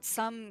throw out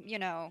some,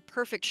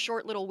 perfect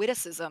short little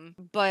witticism,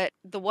 but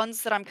the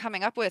ones that I'm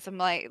coming up with I'm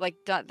like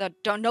that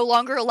don't no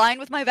longer align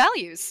with my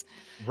values.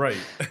 Right.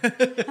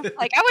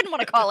 Like I wouldn't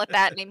want to call it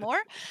that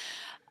anymore.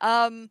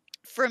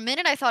 For a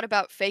minute I thought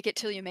about fake it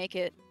till you make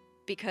it,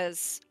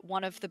 because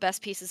one of the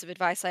best pieces of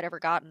advice I'd ever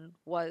gotten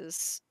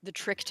was the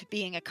trick to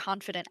being a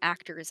confident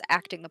actor is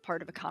acting the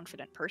part of a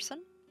confident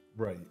person.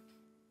 Right.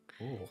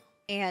 Ooh.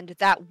 And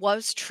that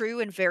was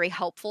true and very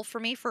helpful for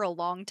me for a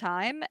long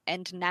time,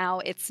 and now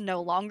it's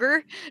no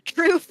longer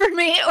true for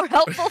me or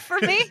helpful for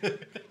me. But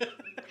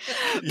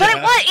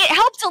it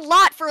helped a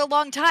lot for a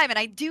long time, and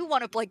I do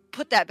want to like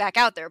put that back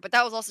out there, but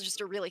that was also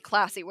just a really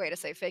classy way to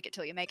say fake it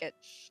till you make it.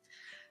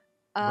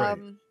 Right.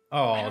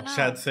 Oh,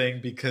 Chad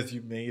saying because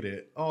you made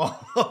it. Oh,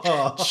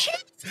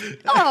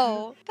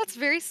 oh, that's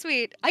very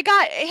sweet.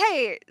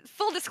 Hey,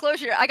 full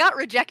disclosure, I got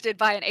rejected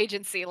by an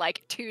agency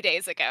like 2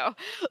 days ago.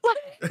 Oh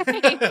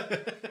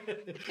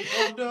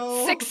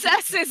no.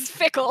 Success is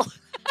fickle.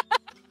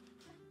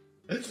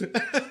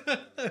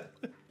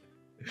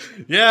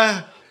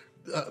 Yeah,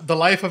 the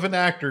life of an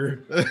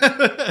actor.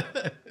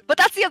 But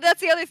that's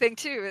the other thing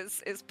too,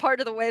 is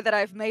part of the way that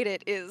I've made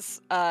it is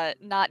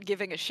not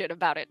giving a shit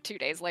about it 2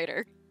 days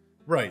later.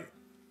 Right.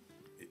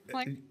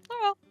 Like, oh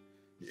well.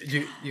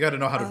 You got to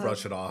know how to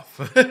brush it off.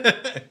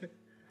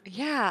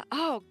 Yeah.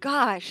 Oh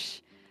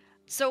gosh.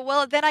 So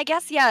well then I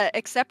guess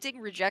accepting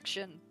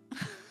rejection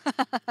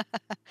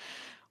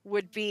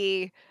would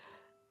be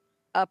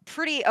a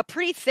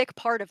pretty thick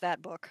part of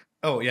that book.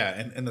 Oh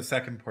yeah, and the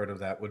second part of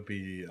that would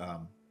be,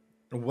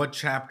 what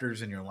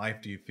chapters in your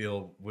life do you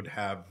feel would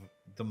have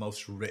the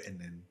most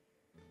written in?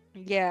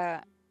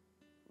 Yeah.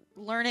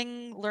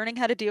 Learning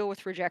how to deal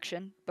with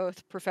rejection,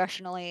 both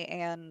professionally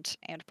and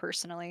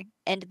personally.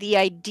 And the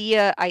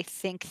idea, I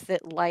think,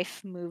 that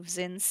life moves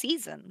in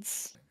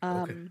seasons.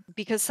 Okay.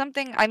 Because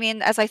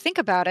as I think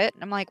about it,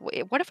 I'm like,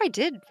 what if I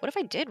did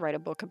write a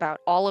book about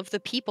all of the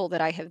people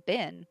that I have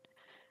been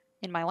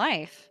in my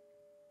life?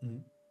 Mm-hmm.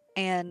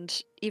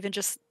 And even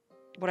just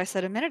what I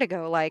said a minute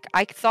ago, like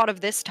I thought of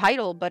this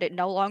title, but it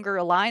no longer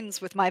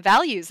aligns with my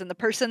values and the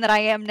person that I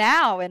am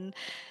now. And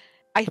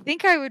I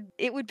think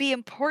it would be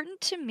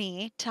important to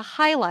me to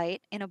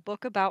highlight in a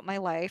book about my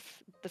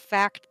life the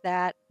fact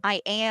that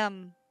I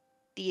am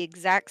the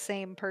exact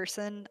same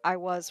person I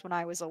was when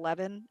I was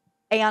 11,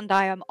 and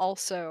I am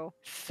also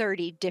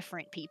 30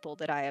 different people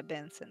that I have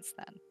been since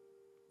then.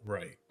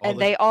 Right.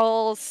 They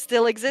all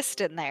still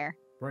exist in there.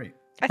 Right.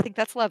 I think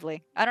that's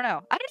lovely. I don't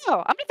know. I'm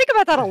going to think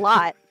about that a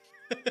lot.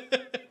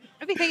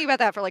 I'll be thinking about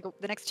that for like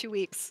the next 2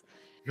 weeks.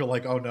 You're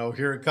like, oh no,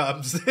 here it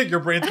comes. Your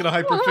brain's going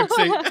to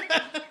hyperfixate.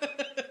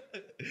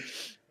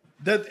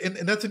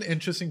 That's an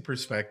interesting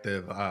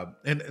perspective.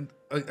 And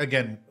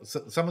again,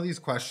 some of these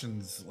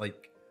questions,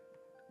 like,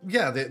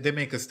 yeah, they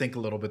make us think a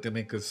little bit. They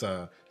make us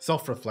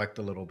self-reflect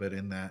a little bit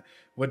in that,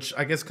 which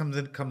I guess comes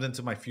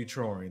into my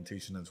future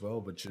orientation as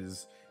well, which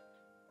is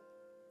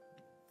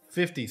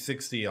 50,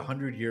 60,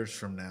 100 years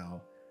from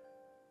now.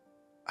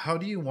 How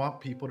do you want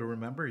people to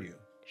remember you?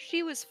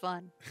 She was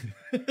fun.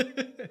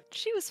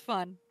 She was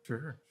fun.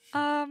 Sure.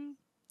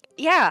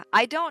 Yeah,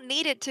 I don't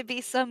need it to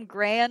be some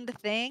grand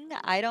thing.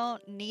 I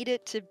don't need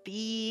to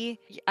be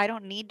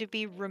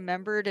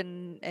remembered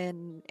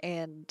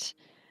and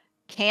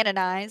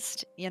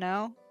canonized,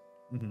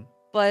 Mm-hmm.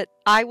 But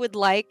I would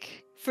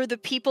like for the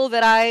people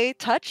that I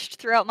touched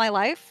throughout my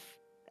life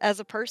as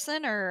a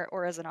person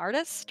or as an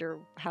artist or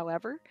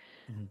however,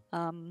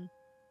 Mm-hmm.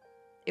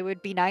 It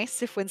would be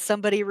nice if when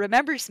somebody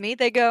remembers me,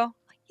 they go,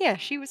 yeah,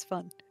 she was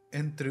fun.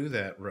 And through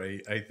that,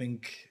 right, I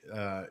think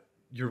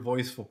your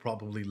voice will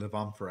probably live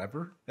on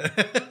forever.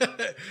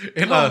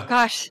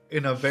 Gosh.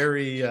 In a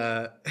very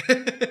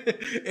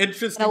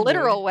interesting In a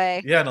literal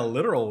way. Yeah, in a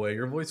literal way.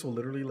 Your voice will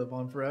literally live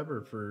on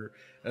forever for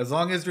as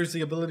long as there's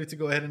the ability to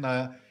go ahead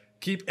and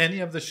keep any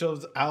of the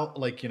shows out,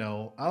 like,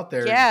 out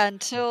there. Yeah,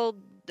 until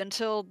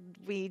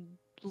we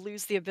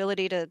lose the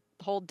ability to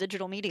hold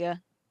digital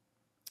media.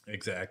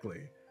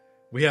 Exactly.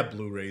 We have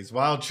Blu-rays.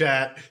 Wild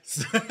chat.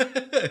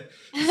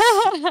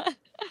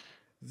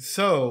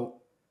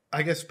 So,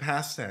 I guess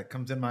past that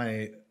comes in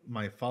my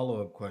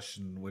follow-up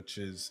question, which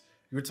is,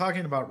 you were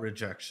talking about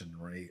rejection,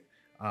 right?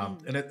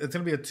 And it's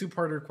going to be a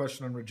two-parter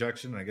question on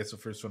rejection. And I guess the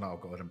first one, I'll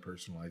go ahead and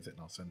personalize it and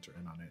I'll center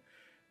in on it,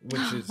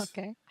 which is,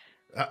 okay.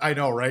 I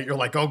know, right? You're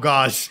like, oh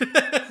gosh.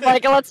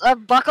 Like, let's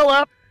buckle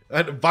up.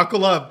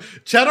 Buckle up.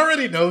 Chet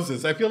already knows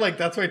this. I feel like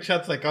that's why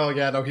Chet's like, oh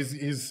yeah, no,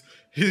 he's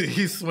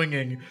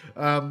swinging.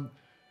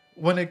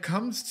 When it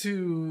comes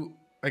to,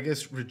 I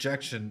guess,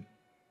 rejection,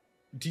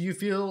 do you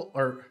feel,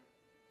 or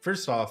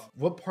first off,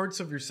 what parts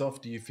of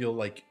yourself do you feel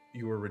like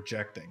you were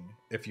rejecting,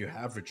 if you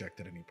have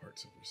rejected any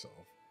parts of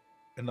yourself?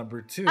 And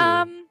number two,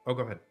 Um, oh,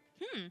 go ahead.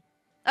 hmm.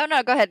 Oh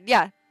no, go ahead.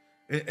 Yeah.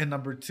 And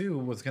number two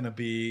was going to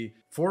be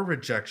for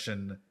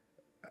rejection.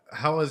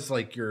 How has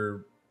like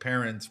your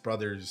parents,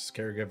 brothers,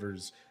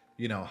 caregivers,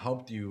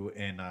 helped you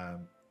in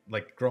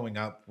like growing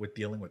up with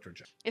dealing with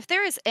rejection? If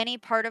there is any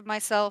part of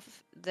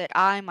myself that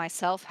I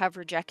myself have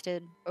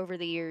rejected over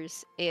the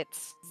years,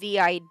 it's the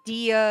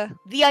idea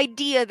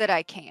that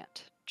I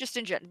can't. Just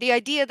in general, the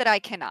idea that I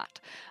cannot.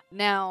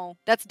 Now,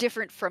 that's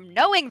different from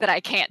knowing that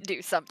I can't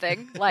do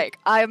something. Like,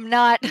 I'm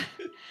not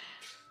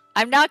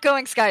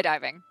going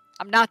skydiving.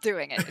 I'm not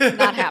doing it. It's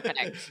not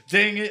happening.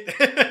 Dang it.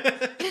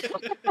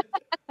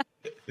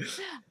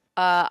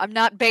 I'm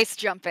not base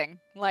jumping.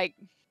 Like,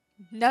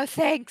 no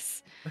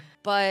thanks.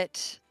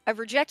 But I've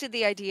rejected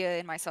the idea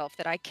in myself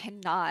that I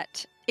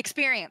cannot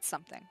experience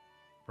something.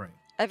 Right.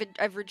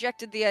 I've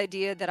rejected the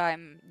idea that I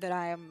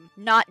am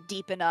not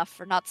deep enough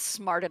or not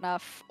smart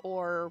enough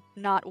or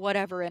not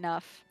whatever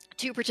enough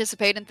to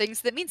participate in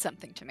things that mean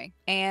something to me.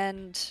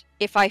 And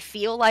if I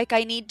feel like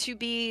I need to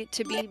be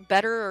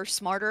better or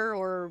smarter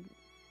or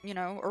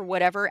or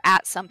whatever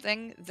at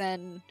something,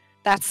 then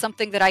that's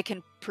something that I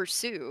can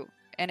pursue,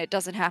 and it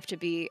doesn't have to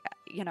be,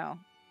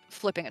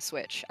 flipping a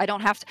switch. I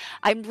don't have to.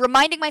 I'm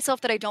reminding myself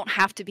that I don't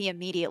have to be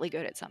immediately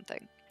good at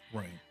something.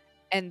 Right.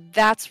 And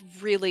that's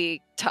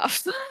really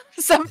tough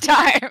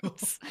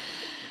sometimes.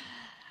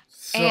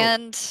 So,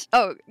 and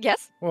oh,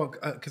 yes. Well,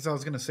 because I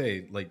was gonna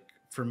say, like,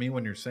 for me,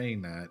 when you're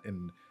saying that,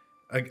 and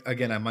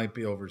again, I might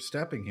be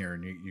overstepping here,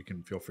 and you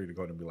can feel free to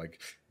go ahead and be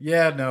like,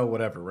 yeah, no,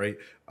 whatever, right?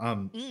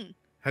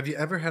 Have you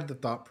ever had the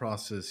thought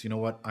process, you know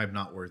what, I'm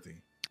not worthy?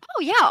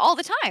 Oh yeah, all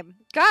the time.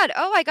 God,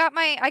 I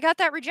got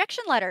that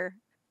rejection letter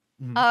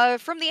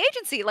from the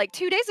agency like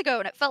 2 days ago,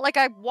 and it felt like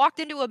I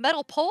walked into a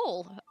metal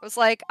pole. It was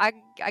like I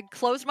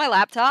closed my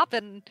laptop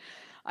and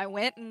I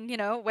went and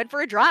went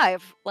for a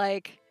drive.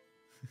 Like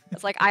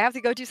it's like I have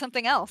to go do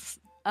something else.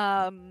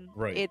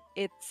 Right.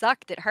 It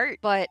sucked, it hurt,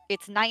 but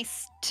it's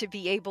nice to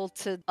be able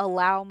to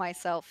allow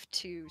myself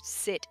to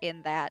sit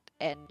in that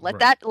and let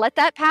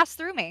that pass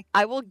through me.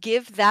 I will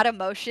give that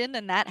emotion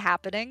and that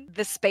happening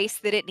the space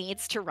that it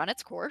needs to run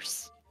its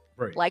course.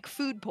 Right. Like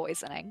food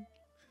poisoning.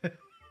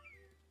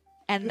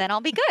 And then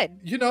I'll be good.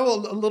 A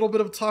little bit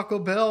of Taco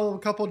Bell, a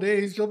couple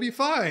days, you'll be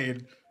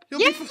fine. You'll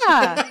be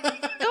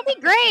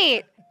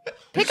great.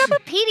 Pick up a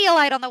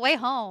Pedialyte on the way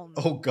home.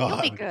 Oh God,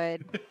 you'll be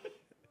good.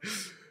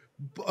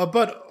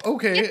 But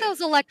okay, get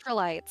those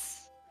electrolytes.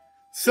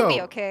 So you'll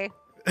be okay.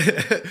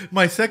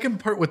 My second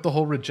part with the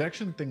whole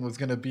rejection thing was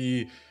going to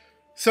be,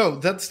 so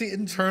that's the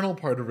internal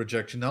part of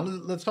rejection. Now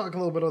let's talk a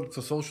little bit about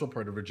the social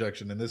part of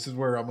rejection, and this is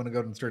where I'm going to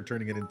go and start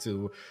turning it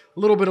into a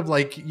little bit of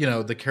like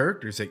the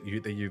characters that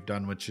you've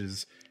done, which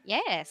is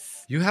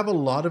yes, you have a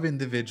lot of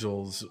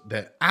individuals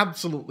that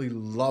absolutely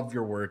love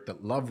your work,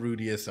 that love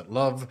Rudeus, that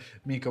love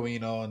Miko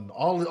Ino, and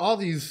all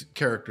these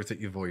characters that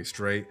you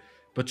voiced, right?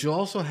 But you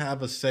also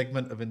have a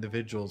segment of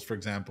individuals, for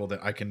example, that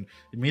I can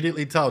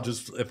immediately tell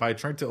just if I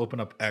tried to open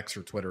up X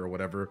or Twitter or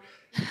whatever,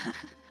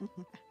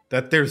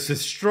 that there's a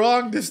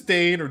strong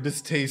disdain or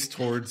distaste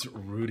towards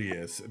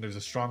Rudeus, and there's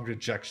a strong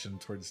rejection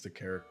towards the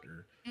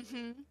character.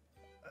 Mm-hmm.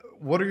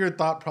 What are your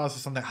thought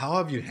process on that? How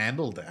have you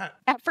handled that?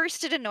 At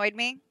first, it annoyed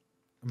me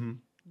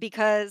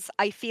because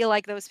I feel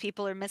like those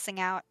people are missing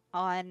out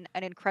on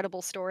an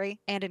incredible story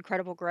and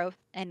incredible growth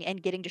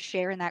and getting to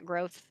share in that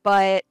growth.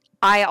 But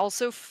I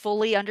also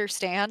fully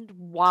understand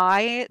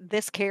why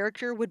this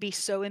character would be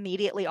so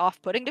immediately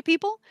off-putting to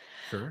people.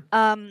 Sure.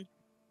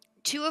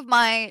 Two of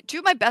my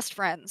best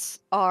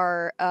friends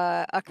are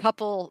a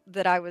couple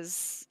that I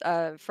was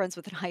friends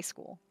with in high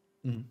school.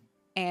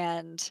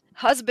 And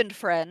husband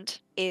friend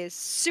is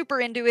super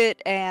into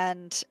it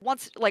and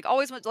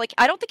always wants, like,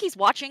 I don't think he's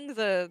watching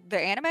the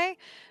anime,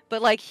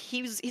 but like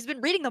he's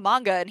been reading the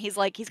manga, and he's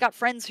got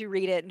friends who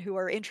read it and who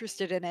are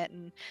interested in it,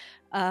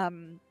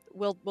 and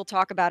we'll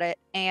talk about it.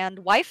 And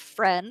wife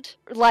friend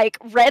like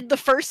read the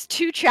first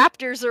 2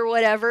 chapters or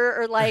whatever,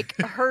 or like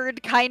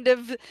heard kind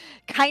of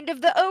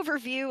the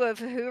overview of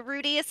who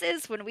Rudeus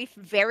is when we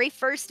very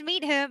first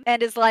meet him,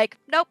 and is like,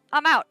 nope,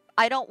 I'm out.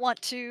 I don't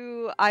want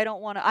to. I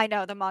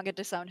know the manga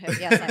disowned him.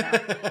 Yes, I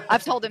know.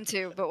 I've told him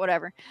to, but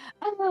whatever.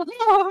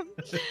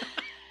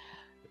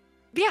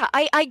 Yeah,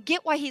 I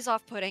get why he's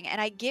off-putting,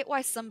 and I get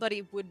why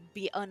somebody would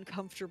be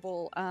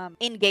uncomfortable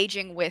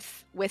engaging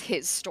with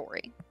his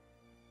story.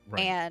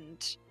 Right.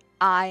 And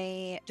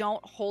I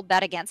don't hold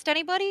that against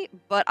anybody,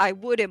 but I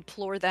would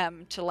implore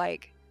them to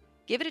like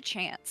give it a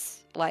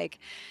chance. Like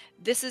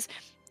this is,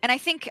 and I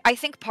think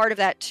part of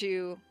that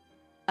too.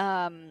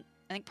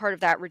 I think part of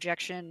that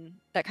rejection,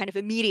 that kind of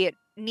immediate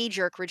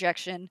knee-jerk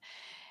rejection,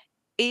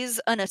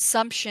 is an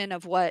assumption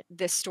of what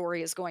this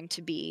story is going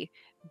to be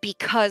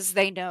because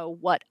they know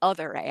what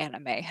other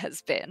anime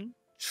has been.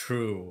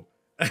 True.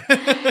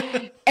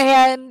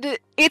 And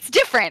it's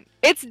different.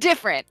 It's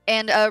different.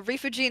 And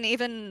Rifujin,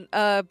 even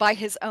by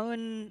his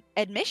own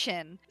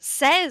admission,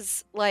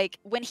 says, like,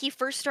 when he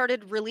first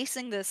started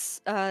releasing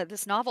this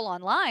this novel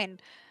online,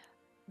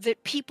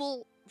 that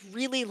people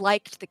really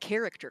liked the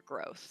character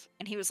growth.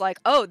 And he was like,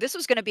 "Oh, this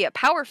was going to be a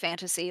power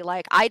fantasy.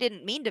 Like, I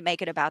didn't mean to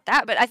make it about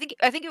that." But I think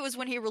it was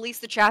when he released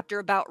the chapter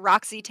about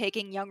Roxy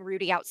taking young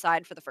Rudy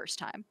outside for the first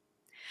time.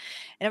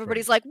 And Right.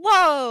 everybody's like,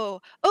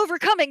 "Whoa,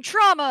 overcoming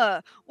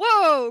trauma.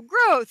 Whoa,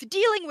 growth,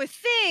 dealing with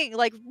thing.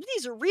 Like,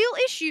 these are real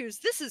issues.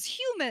 This is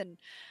human."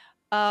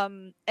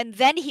 And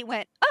then he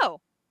went,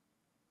 "Oh,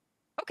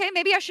 okay,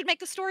 maybe I should make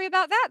the story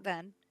about that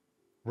then."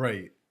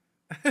 Right.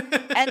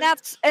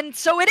 And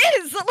so it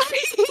is.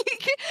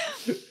 Like,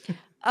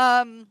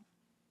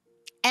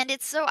 and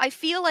it's so, I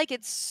feel like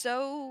it's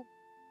so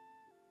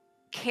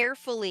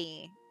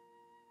carefully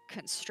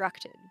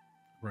constructed,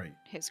 Right.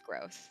 his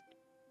growth.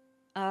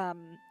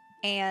 And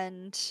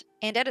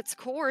at its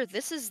core,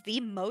 this is the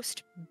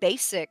most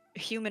basic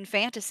human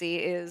fantasy: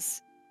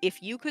 is,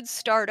 if you could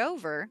start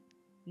over,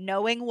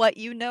 knowing what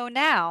you know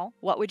now,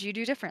 what would you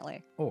do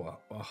differently? Oh,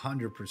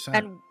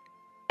 100%.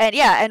 And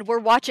yeah, and we're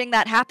watching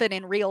that happen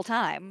in real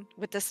time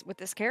with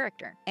this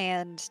character,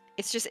 and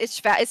it's just it's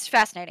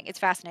fascinating. It's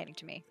fascinating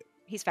to me.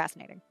 He's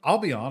fascinating. I'll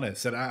be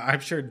honest, and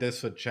I've shared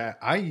this with chat.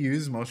 I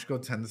use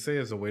Moshiko Tensei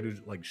as a way to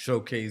like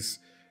showcase,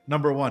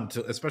 number one,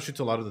 to especially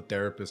to a lot of the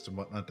therapists and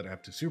whatnot that I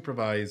have to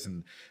supervise,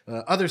 and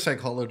other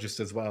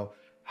psychologists as well,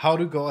 how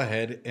to go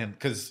ahead and,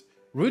 because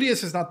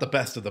Rudeus is not the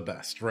best of the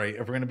best, right?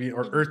 If we're gonna be,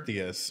 or Earth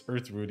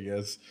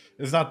Rudeus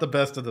is not the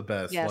best of the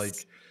best. Yes.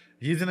 Like,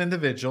 he's an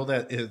individual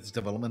that is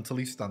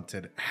developmentally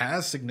stunted,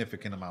 has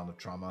significant amount of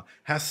trauma,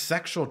 has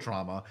sexual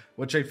trauma,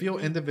 which I feel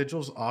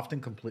individuals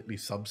often completely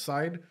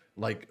subside.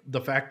 Like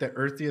the fact that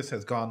Eartheus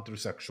has gone through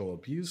sexual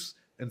abuse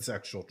and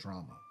sexual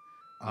trauma.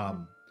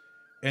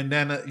 And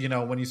then,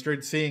 when you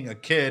start seeing a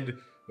kid,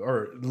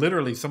 or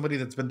literally somebody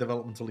that's been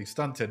developmentally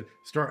stunted,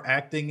 start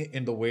acting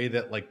in the way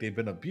that like they've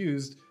been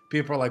abused,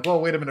 people are like, "Whoa,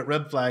 wait a minute,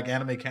 red flag,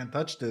 anime can't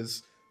touch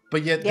this."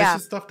 But yet Yeah.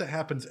 this is stuff that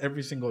happens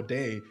every single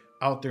day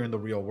out there in the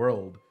real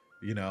world,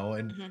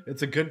 and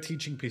it's a good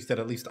teaching piece that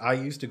at least I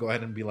used to go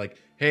ahead and be like,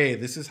 "Hey,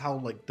 this is how,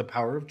 like, the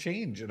power of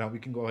change, and how we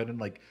can go ahead and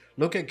like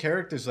look at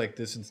characters like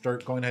this and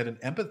start going ahead and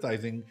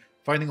empathizing,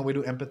 finding a way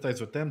to empathize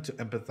with them, to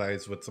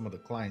empathize with some of the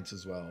clients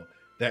as well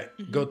that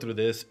go through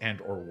this and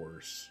or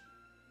worse."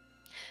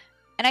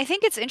 And I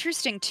think it's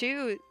interesting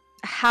too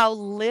how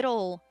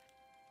little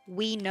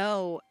we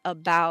know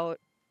about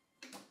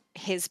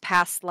his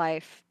past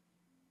life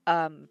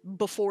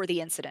before the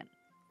incident.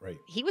 Right.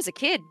 He was a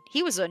kid.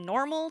 He was a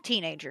normal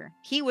teenager.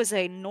 He was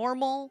a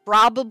normal,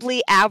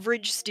 probably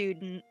average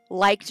student,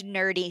 liked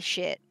nerdy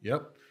shit.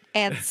 Yep.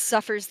 And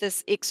suffers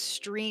this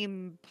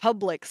extreme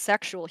public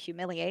sexual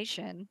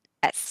humiliation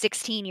at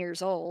 16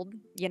 years old.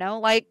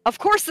 Like, of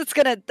course that's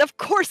gonna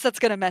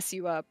mess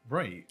you up.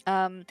 Right.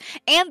 And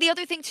the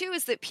other thing too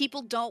is that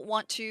people don't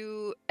want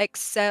to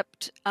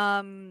accept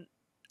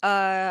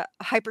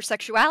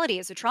hypersexuality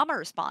as a trauma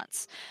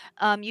response.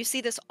 You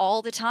see this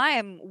all the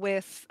time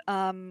with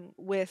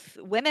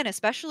women,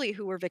 especially,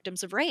 who were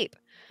victims of rape.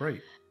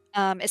 Right.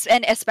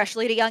 And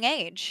especially at a young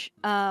age.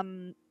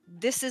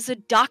 This is a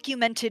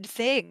documented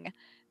thing.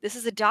 This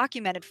is a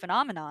documented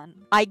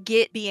phenomenon. I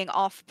get being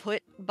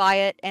off-put by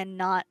it and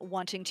not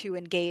wanting to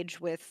engage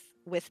with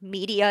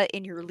media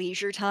in your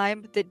leisure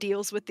time that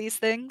deals with these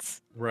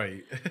things.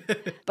 Right.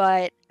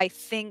 But I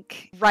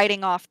think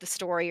writing off the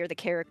story or the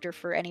character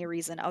for any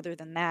reason other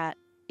than that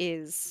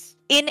is,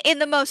 in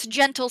the most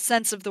gentle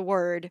sense of the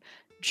word,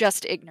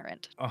 just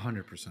ignorant.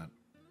 100%.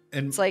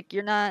 And it's like,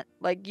 you're not,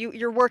 like,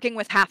 you're working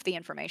with half the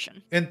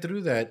information. And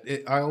through that,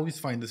 I always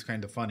find this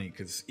kind of funny,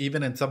 because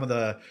even in some of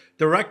the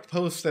direct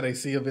posts that I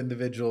see of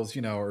individuals,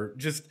 or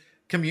just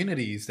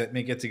communities that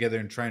may get together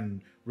and try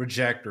and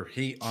reject or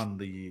hate on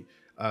the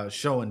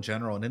show in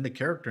general and in the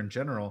character in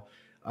general,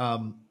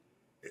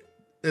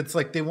 it's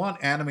like they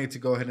want anime to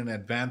go ahead and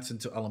advance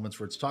into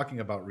elements where it's talking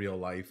about real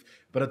life,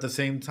 but at the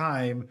same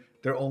time,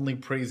 they're only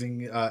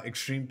praising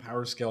extreme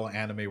power scale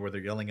anime where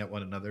they're yelling at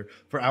one another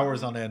for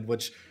hours on end,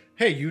 which,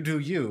 hey, you do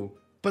you.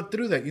 But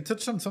through that, you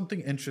touched on something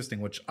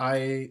interesting, which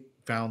I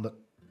found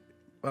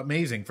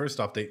amazing. First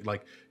off, that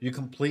like you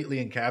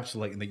completely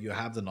encapsulate and that you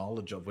have the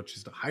knowledge of, which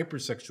is the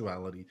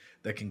hypersexuality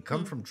that can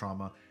come from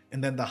trauma,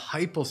 and then the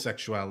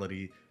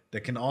hyposexuality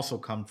that can also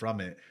come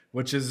from it,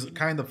 which is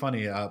kind of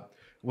funny.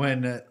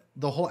 When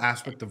the whole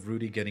aspect of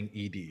Rudy getting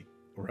ED,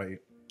 right?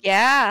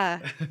 Yeah.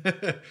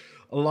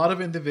 A lot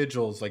of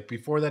individuals, like,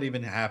 before that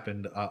even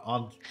happened,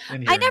 I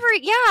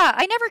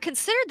never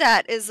considered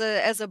that as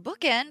a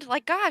bookend.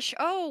 Like, gosh,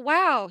 oh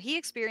wow, he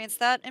experienced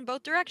that in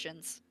both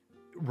directions.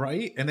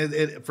 Right? And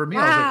it for me,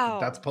 I was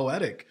like, that's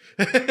poetic.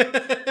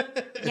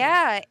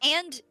 Yeah,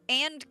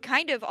 and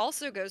kind of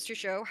also goes to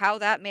show how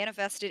that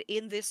manifested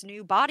in this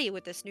new body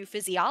with this new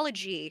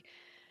physiology.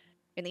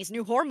 and these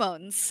new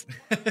hormones.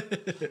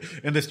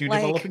 And this new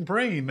Like, developing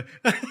brain.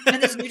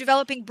 and this new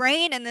developing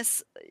brain and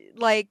this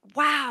like,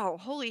 wow,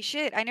 holy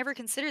shit, I never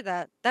considered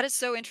that. That is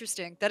so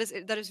interesting. That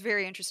is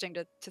very interesting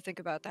to think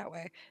about that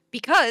way.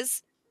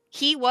 Because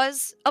he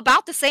was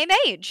about the same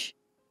age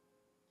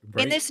in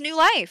Right. this new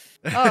life.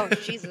 Oh,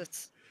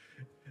 Jesus.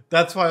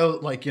 That's why,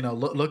 like,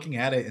 looking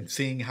at it and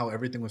seeing how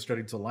everything was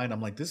starting to align,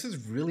 I'm like, this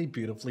is really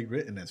beautifully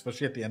written,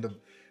 especially at the end of,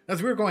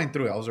 as we were going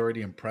through it, I was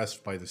already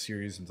impressed by the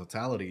series in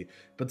totality.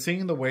 But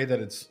seeing the way that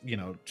it's,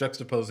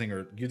 juxtaposing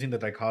or using the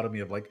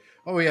dichotomy of like,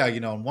 oh yeah,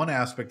 in one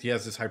aspect, he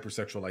has this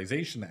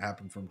hypersexualization that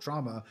happened from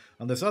trauma.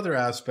 On this other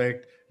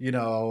aspect,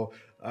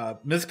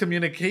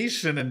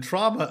 miscommunication and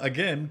trauma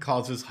again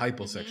causes Hmm.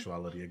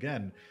 hyposexuality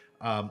again.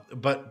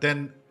 But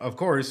then, of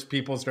course,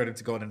 people started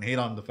to go in and hate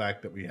on the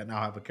fact that we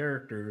now have a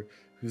character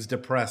who's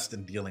depressed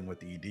and dealing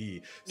with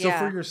ED. So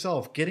for Yeah.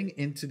 yourself, getting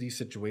into these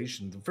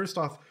situations, first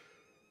off,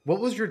 what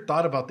was your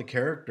thought about the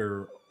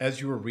character as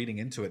you were reading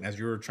into it and as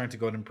you were trying to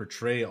go in and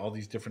portray all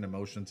these different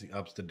emotions, the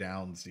ups, the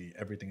downs, the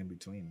everything in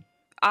between?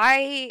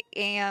 I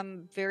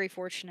am very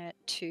fortunate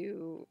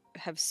to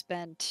have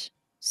spent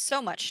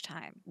so much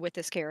time with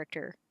this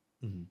character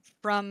Mhm.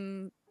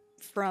 from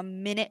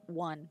minute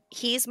one.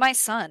 He's my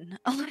son.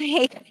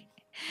 Like,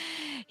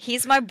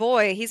 he's my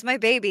boy, he's my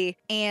baby,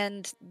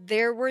 and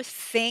there were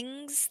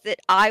things that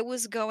I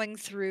was going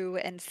through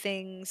and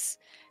things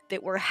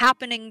that were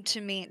happening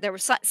to me. There were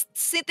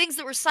things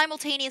that were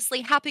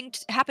simultaneously happening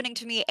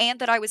to me and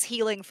that I was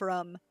healing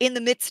from in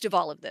the midst of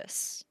all of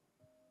this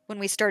when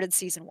we started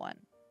season 1.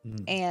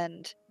 Mhm.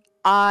 And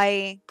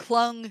I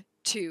clung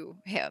to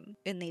him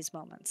in these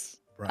moments.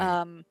 Right.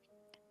 Um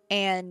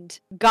and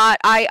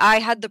I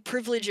had the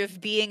privilege of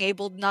being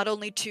able not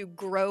only to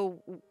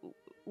grow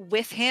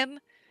with him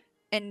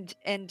and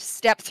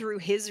step through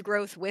his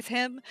growth with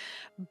him,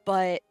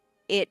 but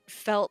it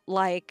felt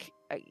like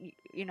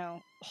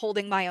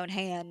holding my own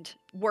hand,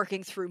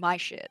 working through my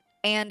shit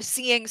and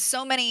seeing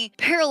so many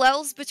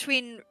parallels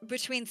between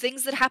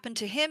things that happen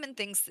to him and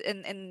things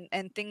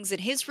and things in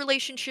his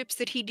relationships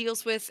that he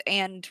deals with,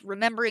 and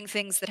remembering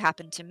things that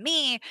happened to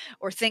me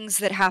or things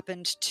that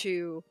happened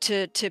to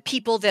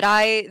people that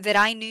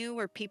I knew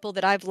or people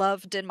that I've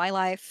loved in my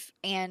life,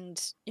 and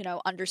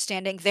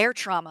understanding their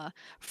trauma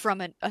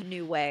from a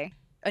new way,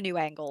 a new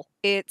angle.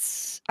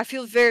 I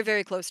feel very,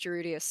 very close to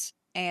Rudeus.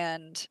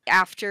 And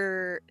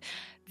after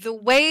the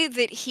way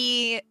that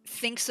he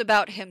thinks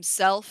about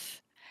himself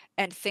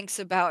and thinks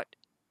about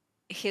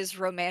his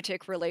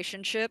romantic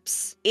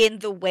relationships in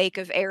the wake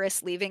of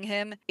Eris leaving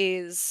him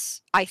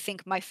is, I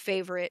think, my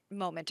favorite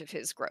moment of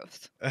his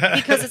growth.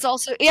 Because it's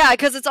also, yeah,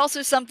 because it's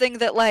also something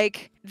that,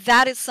 like,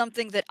 that is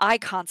something that I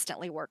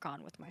constantly work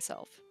on with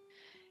myself,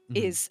 Mhm.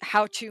 is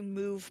how to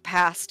move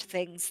past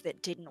things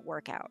that didn't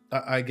work out.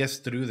 I guess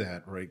through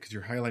that, right? Because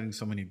you're highlighting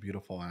so many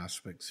beautiful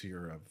aspects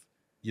here of,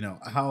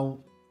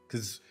 how,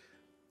 because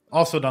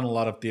also done a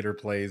lot of theater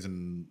plays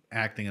and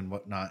acting and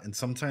whatnot, and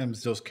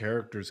sometimes those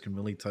characters can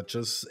really touch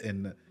us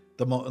in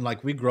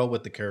like we grow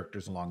with the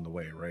characters along the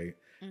way, right?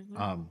 Mhm.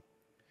 Um,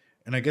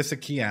 and I guess a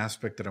key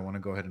aspect that I want to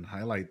go ahead and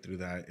highlight through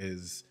that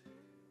is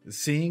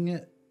seeing.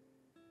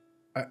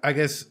 I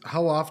guess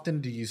how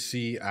often do you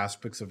see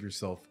aspects of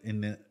yourself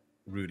in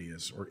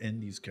Rudeus or in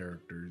these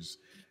characters?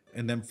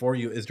 And then for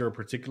you, is there a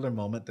particular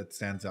moment that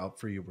stands out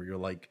for you where you're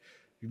like,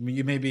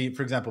 you maybe,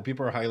 for example,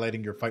 people are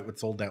highlighting your fight with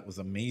Soldat was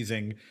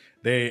amazing.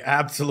 They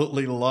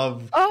absolutely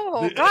love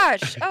Oh the,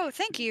 gosh. Oh,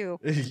 thank you.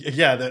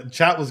 yeah, the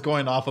chat was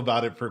going off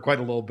about it for quite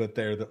a little bit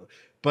there.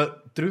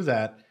 But through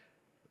that,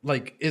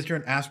 like, is there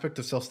an aspect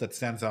of self that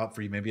stands out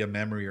for you, maybe a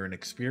memory or an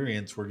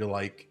experience where you're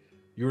like,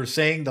 you were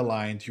saying the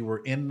lines, you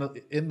were in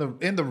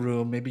the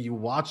room, maybe you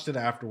watched it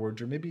afterwards,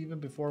 or maybe even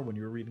before when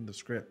you were reading the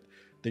script,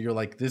 that you're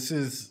like, this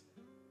is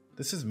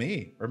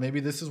me, or maybe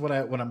this is what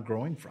I'm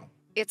growing from.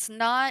 It's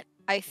not,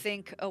 I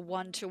think, a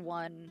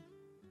one-to-one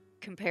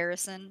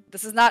comparison.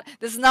 This is not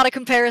a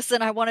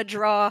comparison I want to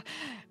draw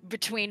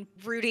between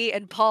Rudy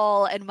and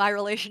Paul and my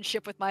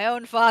relationship with my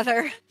own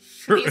father.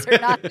 Sure. These are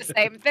not the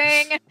same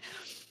thing.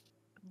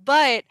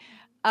 But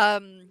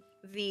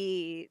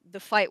the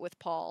fight with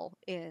Paul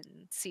in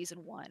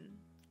season 1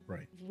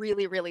 Right.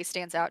 really, really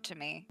stands out to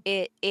me.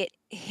 It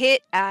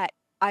hit at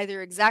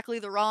either exactly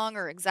the wrong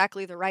or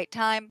exactly the right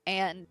time,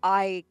 and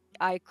I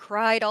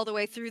cried all the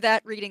way through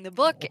that reading the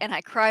book, and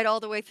I cried all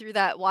the way through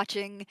that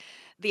watching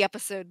the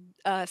episode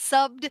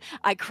subbed.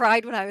 I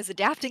cried when I was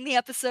adapting the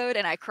episode,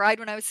 and I cried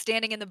when I was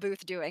standing in the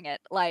booth doing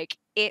it. Like,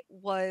 it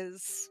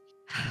was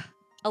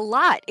a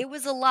lot. It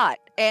was a lot,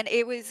 and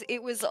it was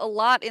a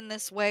lot in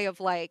this way of,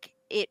 like,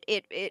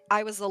 it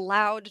I was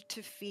allowed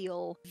to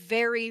feel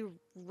very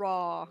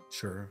raw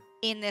Sure.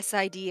 in this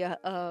idea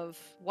of,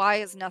 why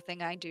is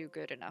nothing I do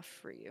good enough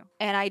for you?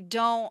 And I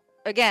don't,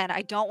 again,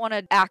 I don't want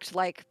to act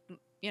like,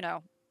 you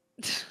know,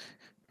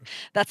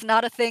 That's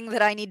not a thing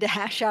that I need to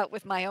hash out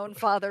with my own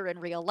father in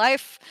real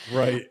life.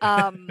 Right.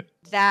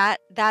 That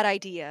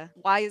idea,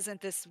 why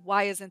isn't this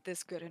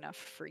good enough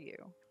for you,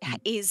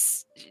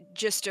 is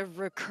just a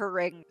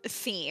recurring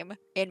theme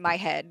in my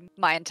head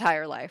my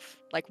entire life.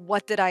 Like,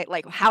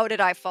 how did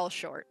I fall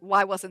short?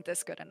 Why wasn't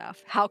this good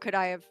enough? How could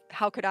I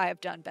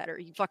have done better?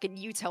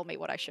 You tell me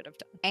what I should have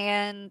done.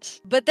 And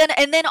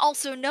then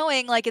also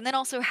knowing, like, and then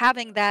also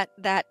having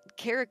that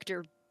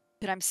character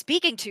that I'm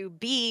speaking to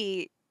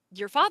be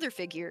your father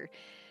figure,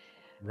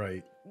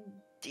 Right.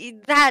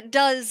 that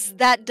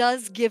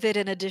does give it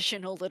an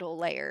additional little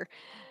layer.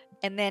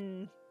 And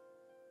then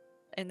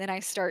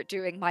I start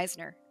doing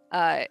Meisner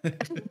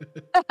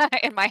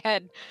in my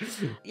head.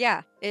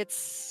 Yeah,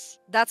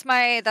 that's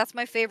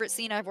my favorite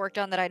scene I've worked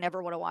on that I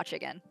never want to watch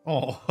again.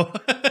 Oh.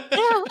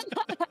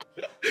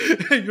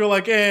 You're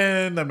like,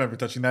 and I'm never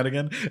touching that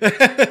again.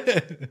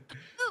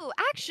 Oh,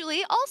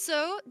 actually,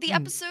 also the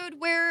episode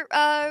where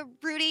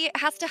Rudy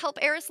has to help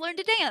Eris learn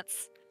to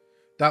dance.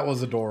 That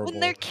was adorable. When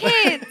they're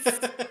kids.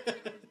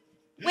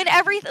 when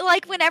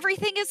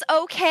everything is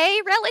okay,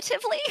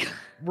 relatively.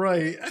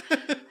 Right.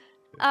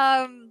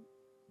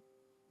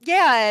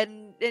 Yeah,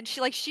 and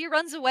she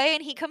runs away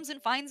and he comes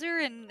and finds her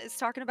and is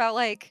talking about,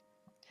 like,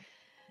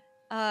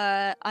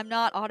 I'm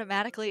not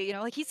automatically,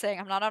 like he's saying,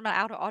 I'm not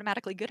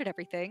automatically good at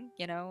everything,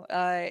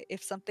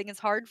 if something is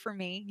hard for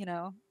me,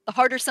 the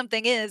harder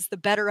something is, the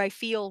better I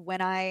feel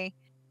when I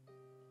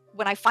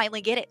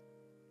finally get it.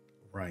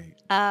 Right.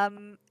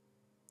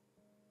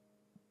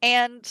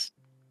 And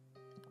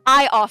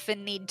I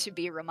often need to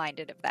be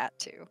reminded of that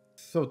too.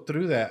 So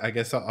through that, I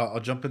guess I'll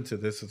jump into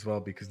this as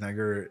well, because now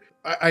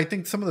I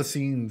think some of the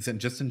scenes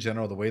and just in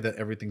general, the way that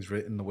everything's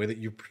written, the way that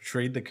you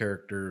portrayed the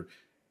character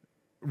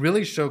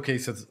really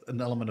showcases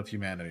an element of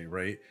humanity,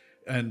 right?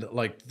 And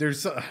like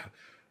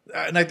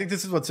and I think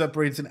this is what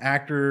separates an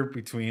actor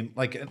between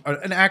like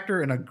an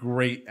actor and a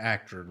great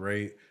actor,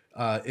 right?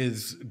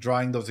 Is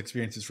drawing those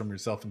experiences from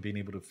yourself and being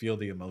able to feel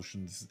the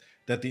emotions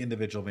that the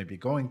individual may be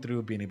going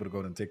through, being able to go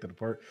and take that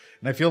apart.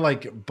 And I feel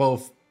like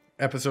both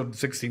episode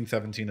 16,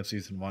 17 of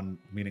season 1,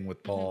 meeting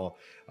with Paul,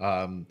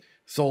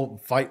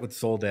 fight with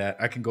Soul Dad,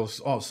 I can go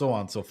so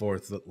on and so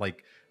forth. That,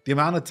 like, the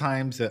amount of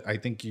times that I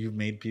think you've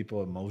made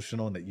people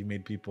emotional and that you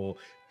made people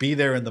be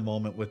there in the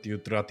moment with you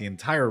throughout the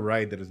entire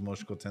ride that is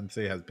Moshiko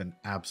Tensei has been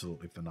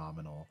absolutely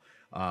phenomenal.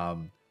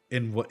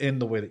 In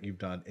the way that you've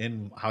done,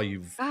 in how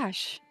you've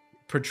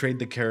portrayed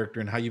the character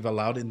and how you've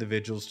allowed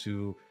individuals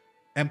to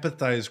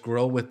empathize,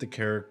 grow with the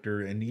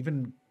character, and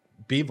even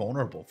be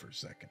vulnerable for a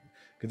second.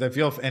 Because I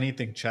feel, if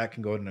anything, chat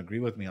can go ahead and agree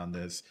with me on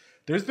this.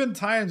 There's been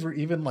times where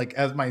even like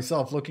as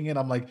myself looking at,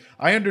 I'm like,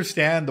 I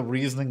understand the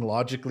reasoning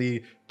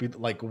logically,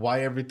 like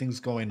why everything's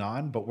going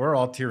on, but we're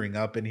all tearing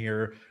up in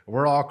here.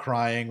 We're all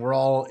crying. We're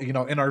all,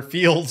 in our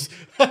feels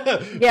for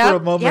a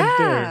moment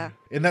there.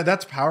 And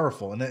that's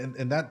powerful. And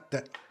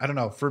that I don't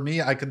know, for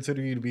me, I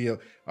consider you to be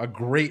a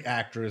great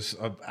actress,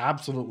 an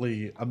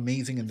absolutely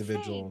amazing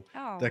individual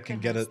that can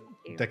get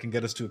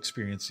us to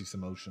experience these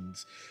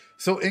emotions.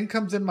 So in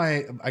comes in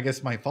my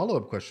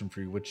follow-up question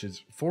for you, which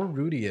is for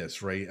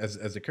Rudeus, right?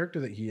 As a character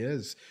that he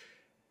is,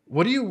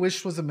 what do you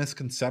wish was a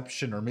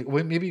misconception, or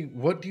maybe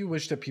what do you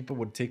wish that people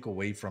would take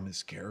away from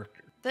his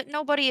character? That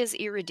nobody is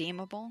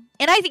irredeemable.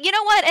 And you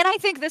know what? And I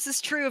think this is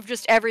true of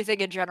just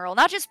everything in general,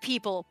 not just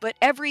people, but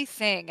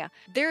everything.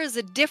 There is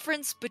a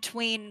difference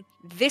between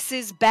this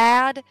is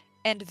bad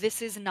and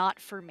this is not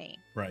for me.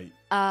 Right.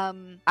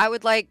 I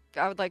would like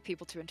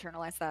people to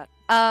internalize that.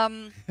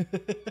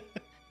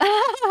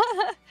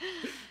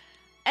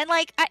 And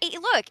like,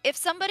 look, if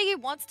somebody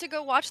wants to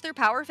go watch their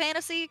power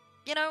fantasy,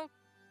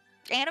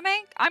 anime,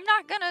 I'm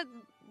not gonna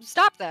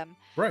stop them.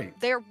 Right.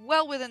 They're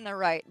well within their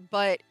right.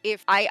 But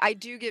if I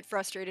do get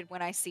frustrated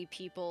when I see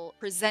people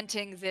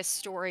presenting this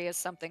story as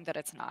something that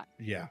it's not.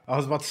 Yeah, I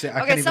was about to say.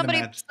 I can't even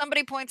imagine.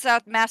 Somebody points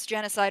out mass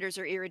genociders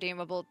are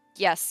irredeemable.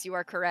 Yes, you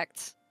are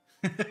correct.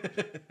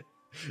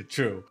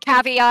 True.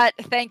 Caveat.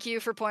 Thank you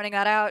for pointing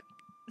that out.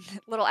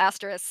 Little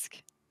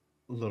asterisk.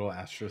 Little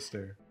asterisk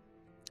there.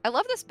 I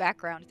love this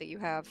background that you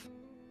have.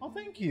 Oh,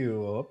 thank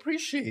you.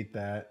 Appreciate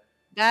that.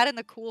 That and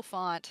the cool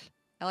font.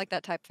 I like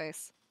that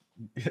typeface.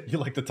 You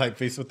like the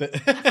typeface with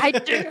it? I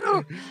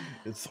do.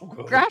 It's so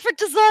good. Graphic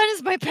design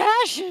is my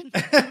passion.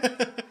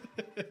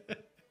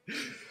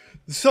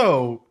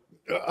 So,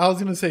 I was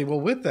going to say,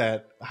 well, with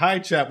that, hi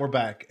chat, we're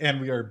back.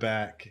 And we are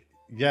back.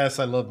 Yes,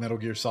 I love Metal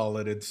Gear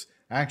Solid. It's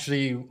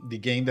actually the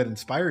game that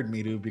inspired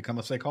me to become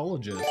a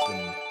psychologist.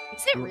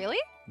 Is it really?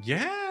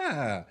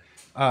 Yeah.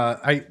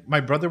 My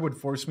brother would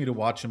force me to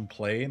watch him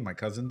play, and my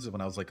cousins, when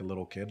I was like a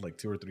little kid, like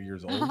 2 or 3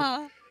 years old.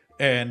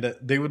 And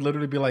they would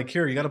literally be like,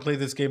 here, you got to play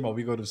this game while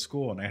we go to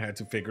school. And I had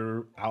to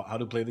figure out how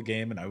to play the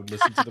game, and I would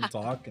listen to them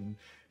talk. And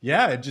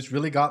yeah, it just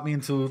really got me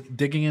into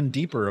digging in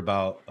deeper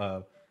about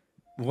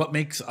what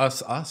makes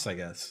us us, I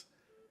guess.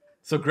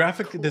 So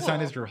graphic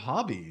design is your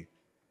hobby.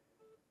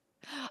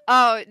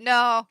 Oh,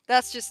 no,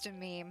 that's just a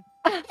meme.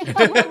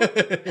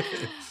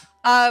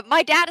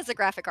 My dad is a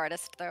graphic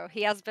artist, though.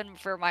 He has been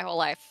for my whole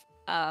life.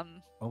 Oh,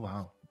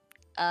 wow.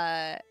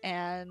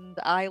 and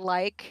I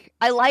like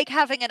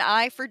having an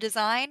eye for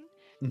design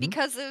Hmm.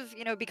 because of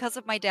because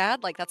of my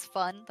dad. Like that's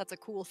fun. That's a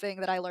cool thing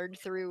that I learned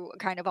through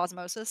kind of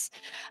osmosis.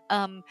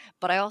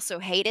 But I also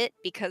hate it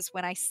because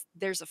when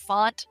there's a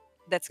font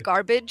that's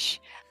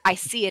garbage, I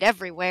see it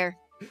everywhere.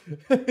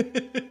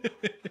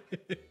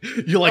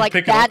 You Or like like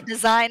pick it up? bad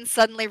design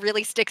suddenly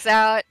really sticks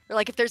out. Or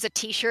like if there's a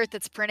T-shirt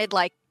that's printed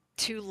like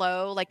too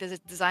low, like the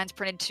design's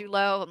printed too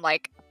low, I'm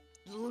like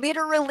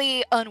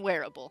literally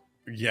unwearable.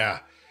 Yeah.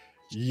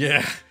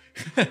 Yeah.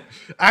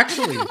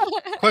 Actually,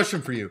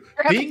 question for you.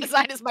 Graphic Being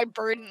design is my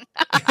burden.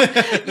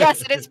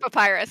 Yes, it is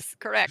papyrus.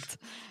 Correct.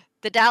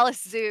 The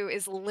Dallas Zoo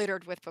is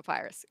littered with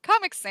papyrus.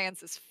 Comic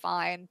Sans is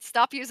fine.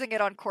 Stop using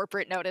it on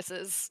corporate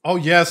notices. Oh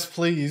yes,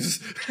 please.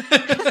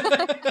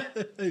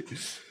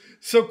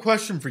 So,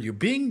 question for you: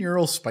 being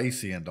neural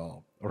spicy and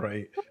all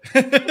right?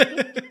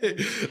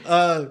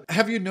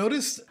 Have you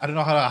noticed? I don't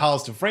know how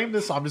else to frame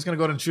this, so I'm just gonna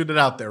go ahead and shoot it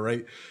out there,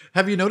 right?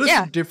 Have you noticed a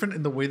Yeah. different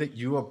in the way that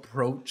you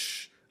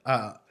approach,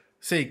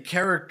 say,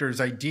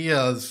 characters,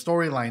 ideas,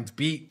 storylines,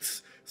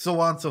 beats, so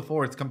on and so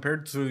forth,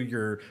 compared to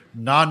your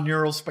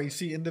non-neural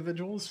spicy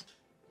individuals?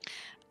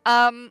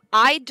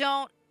 I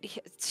don't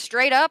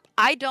straight up,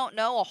 I don't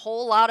know a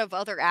whole lot of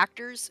other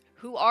actors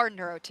who are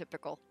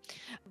neurotypical.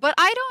 But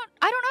I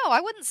don't know.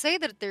 I wouldn't say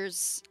that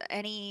there's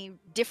any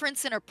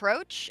difference in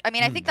approach. I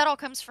mean, I think Hmm. that all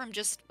comes from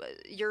just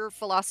your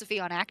philosophy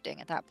on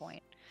acting at that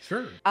point.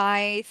 Sure.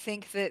 I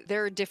think that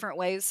there are different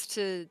ways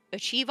to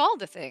achieve all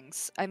the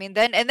things. I mean,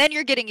 then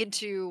you're getting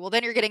into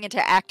then you're getting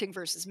into acting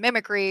versus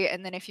mimicry,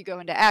 and then if you go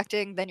into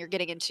acting, then you're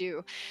getting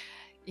into,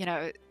 you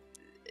know,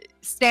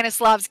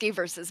 Stanislavski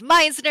versus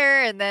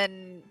Meisner, and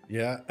then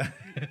Yeah.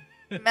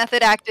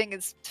 method acting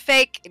is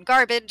fake and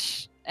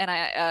garbage, and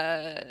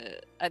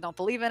I don't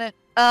believe in it.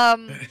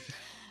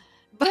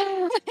 But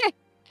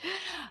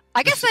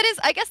I guess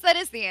that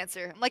is the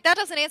answer. I'm like, that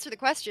doesn't answer the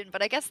question,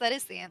 but I guess that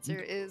is the answer.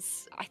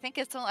 Is I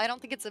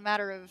don't think it's a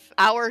matter of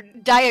our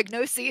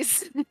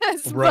diagnoses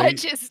as Right.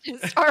 much as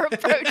just our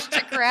approach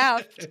to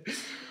craft.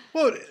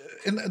 Well,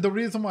 and the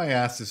reason why I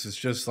ask this is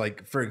just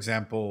like, for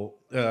example,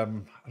 I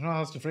don't know how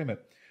else to frame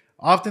it.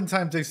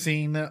 Oftentimes, I've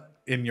seen,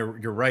 and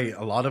you're right,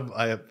 a lot of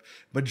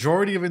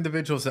majority of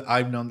individuals that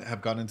I've known that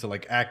have gone into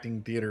like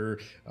acting, theater,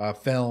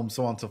 film,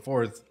 so on and so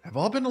forth, have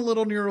all been a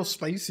little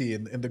neurospicy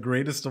in the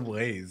greatest of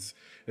ways.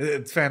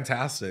 It's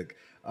fantastic.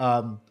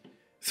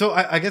 So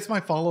I guess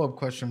my follow up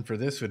question for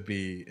this would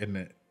be,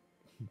 and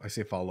I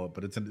say follow up,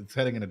 but it's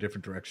heading in a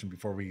different direction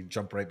before we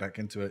jump right back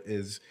into it.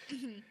 Is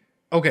Mhm.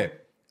 okay.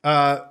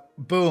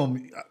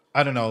 Boom.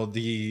 I don't know.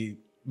 The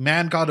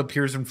man god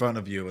appears in front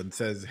of you and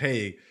says,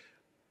 "Hey,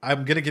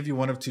 I'm gonna give you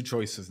one of two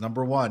choices.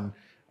 Number one,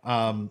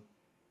 um,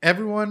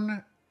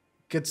 everyone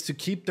gets to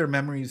keep their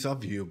memories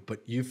of you,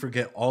 but you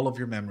forget all of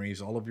your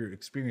memories, all of your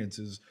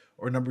experiences.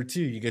 Or number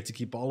two, you get to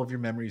keep all of your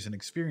memories and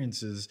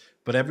experiences,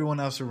 but everyone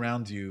else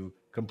around you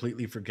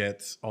completely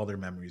forgets all their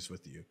memories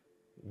with you.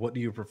 What do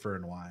you prefer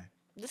and why?"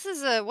 This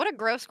is what a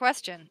gross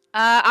question.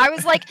 I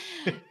was like,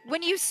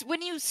 when you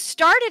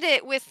started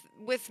it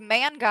with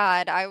Man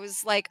God, I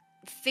was like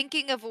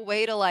thinking of a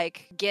way to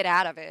like get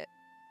out of it,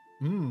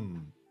 Hmm.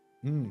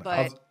 Hmm.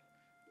 but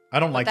I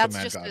don't but like the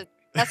man god.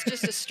 that's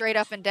just a straight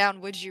up and down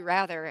would you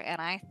rather, and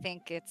I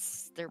think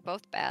they're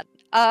both bad.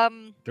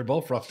 They're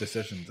both rough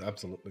decisions.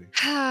 Absolutely.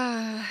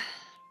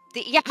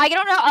 Yeah, I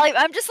don't know.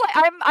 I'm just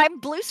like I'm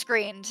blue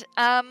screened.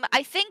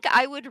 I think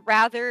I would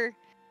rather.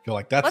 Feel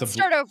like that's a Let's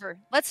start over.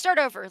 Let's start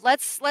over.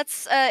 Let's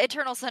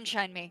Eternal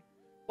Sunshine me.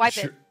 Wipe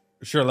it. sure.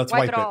 Sure. Let's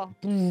Wipe it wipe it. all.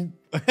 Boom.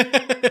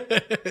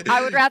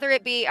 I would rather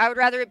it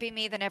be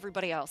me than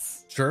everybody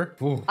else. Sure.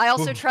 Ooh, I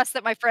also ooh. trust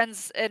that my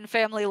friends and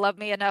family love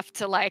me enough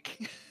to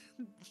like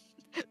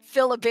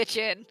fill a bitch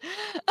in.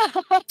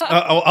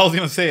 I was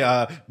gonna say,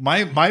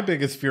 my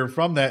biggest fear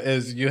from that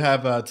is you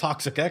have a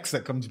toxic ex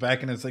that comes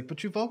back and it's like,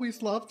 but you've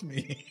always loved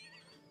me.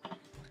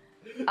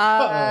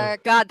 Oh,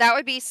 God, that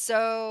would be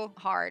so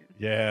hard.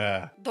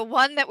 yeah. The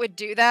one that would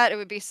do that, it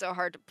would be so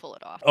hard to pull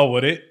it off. Oh,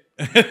 would it?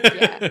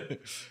 Yeah. I'm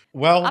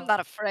Well, not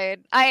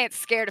afraid. I ain't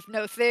scared of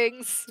no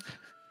things.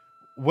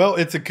 well,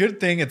 it's a good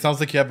thing. It sounds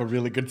like you have a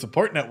really good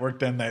support network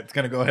then that's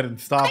gonna go ahead and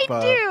stop.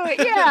 I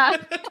do, yeah.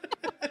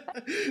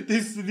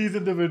 These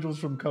individuals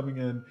from coming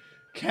in.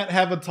 Can't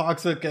have a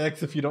toxic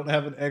ex if you don't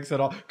have an ex at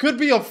all. Could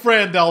be a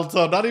friend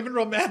also, not even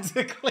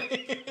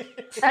romantically.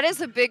 That is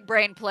a big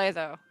brain play,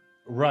 though.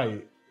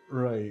 Right,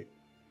 right.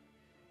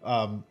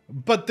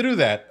 But through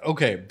that,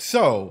 okay,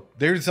 so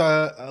there's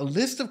a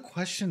list of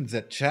questions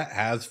that chat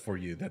has for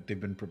you that they've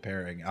been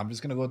preparing. I'm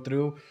just gonna go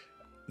through,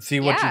 see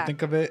what you Yeah.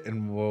 think of it,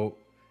 and we'll.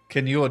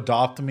 Can you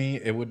adopt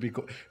me? It would be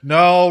cool.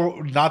 No,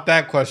 not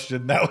that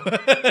question. That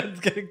it's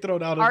getting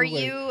thrown out of the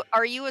way.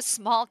 Are you a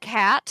small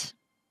cat?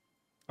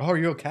 Oh, are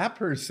you a cat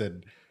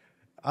person?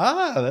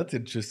 Ah, that's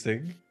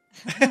interesting.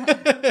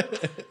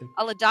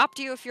 I'll adopt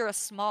you if you're a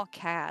small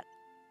cat.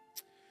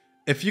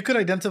 If you could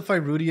identify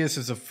Rudeus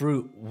as a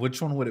fruit,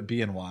 which one would it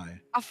be and why?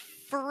 A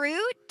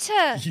fruit?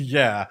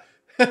 Yeah.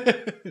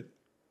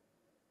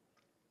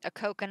 A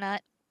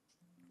coconut.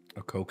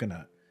 A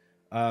coconut.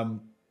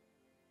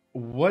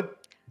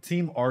 What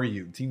team are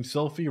you? Team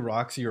Sylphie,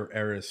 Roxy, or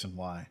Eris, and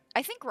why?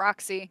 I think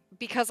Roxy,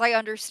 because I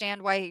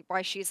understand why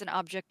she's an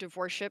object of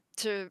worship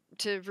to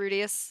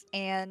Rudeus,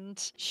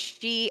 and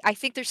I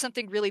think there's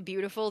something really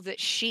beautiful that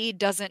she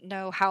doesn't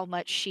know how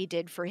much she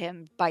did for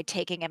him by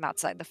taking him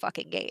outside the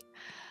fucking gate.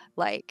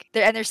 Like,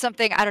 there's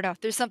something, I don't know,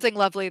 there's something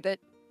lovely that,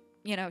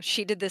 you know,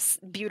 she did this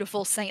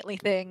beautiful saintly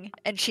thing,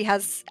 and she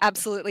has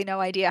absolutely no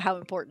idea how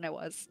important it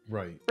was.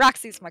 Right.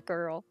 Roxy's my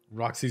girl.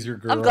 Roxy's your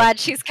girl. I'm glad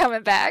she's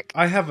coming back.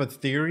 I have a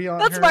theory on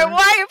That's her. my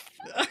wife!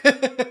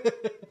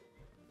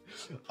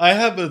 I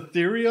have a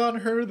theory on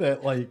her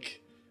that,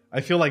 like,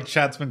 I feel like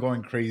chat's been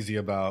going crazy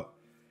about.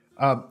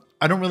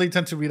 I don't really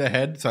tend to read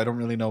ahead, so I don't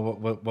really know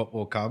what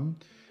will come.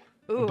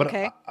 Ooh, but,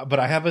 okay. But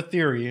I have a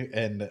theory,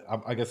 and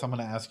I guess I'm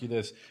going to ask you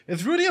this: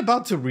 is Rudy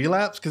about to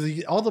relapse?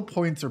 Because all the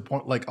points are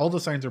all the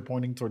signs are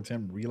pointing towards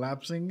him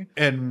relapsing,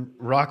 and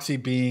Roxy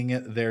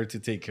being there to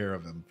take care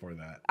of him for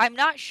that. I'm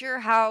not sure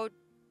how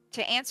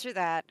to answer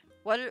that.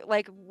 What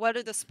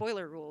are the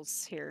spoiler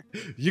rules here?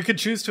 You could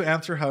choose to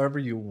answer however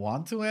you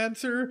want to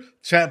answer.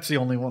 Chat's the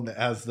only one that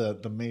has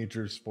the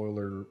major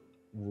spoiler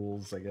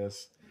rules, I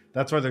guess.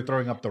 That's why they're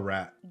throwing up the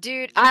rat.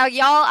 Dude, y'all,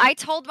 I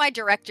told my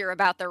director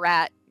about the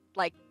rat,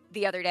 like,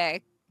 the other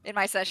day, in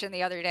my session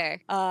the other day.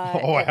 I have a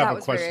question. That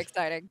was very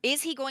exciting.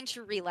 Is he going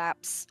to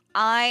relapse?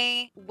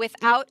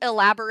 Without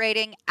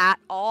elaborating at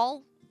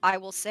all, I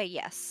will say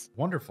yes.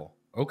 Wonderful.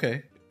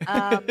 Okay.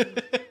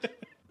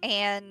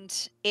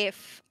 And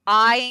if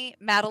I,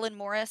 Madeleine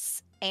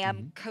Morris,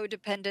 am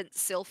codependent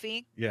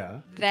Sylphie,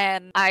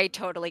 then I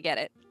totally get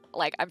it.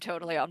 Like, I'm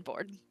totally on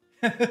board.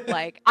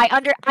 Like,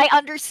 I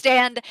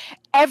understand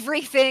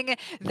everything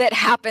that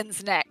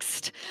happens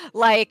next.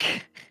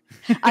 Like,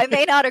 I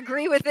may not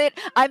agree with it,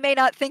 I may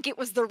not think it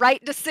was the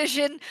right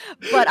decision,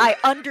 but I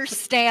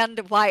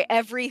understand why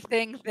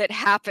everything that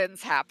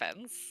happens.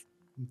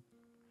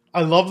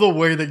 I love the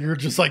way that you're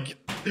just like,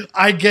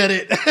 I get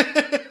it.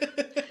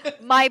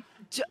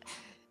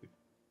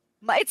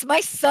 It's my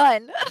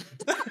son.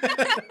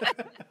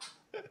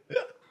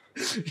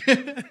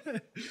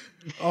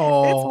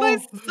 Oh,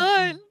 it's my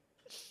son.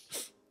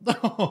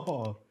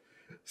 Oh.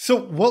 So,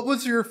 what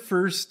was your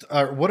first?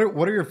 What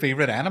are your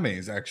favorite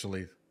animes?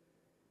 Actually,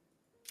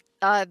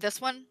 this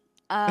one.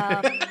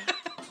 Yeah.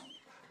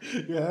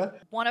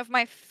 One of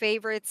my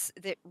favorites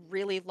that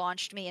really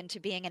launched me into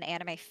being an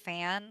anime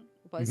fan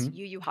was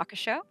Yu Yu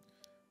Hakusho.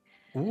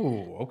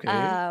 Ooh, okay.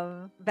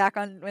 Back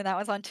on when that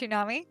was on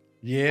Toonami.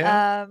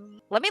 Yeah.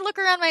 Let me look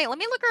around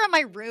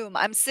my room.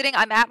 I'm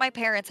at my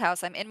parents'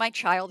 house. I'm in my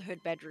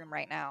childhood bedroom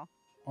right now.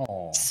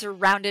 Oh.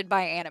 Surrounded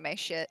by anime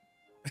shit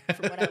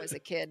from when I was a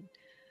kid.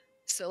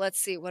 So let's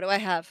see, what do I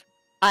have?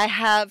 I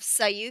have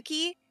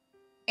Sayuki,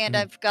 and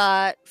I've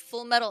got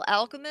Full Metal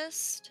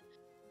Alchemist,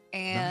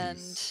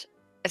 and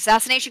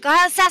Assassination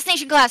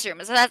Classroom.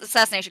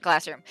 Assassination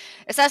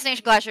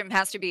Classroom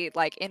has to be,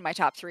 like, in my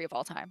top 3 of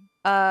all time.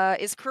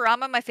 Is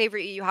Kurama my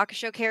favorite Yu Yu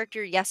Hakusho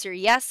character? Yes or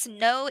yes?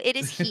 No, it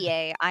is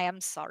Hiei. I am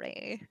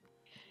sorry.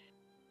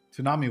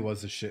 Toonami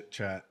was a shit,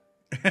 chat.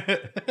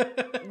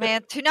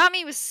 Man,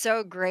 Toonami was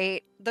so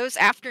great. Those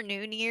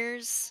afternoon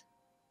years.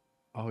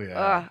 Oh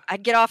yeah.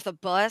 I'd get off the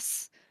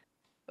bus.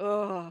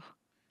 Ugh.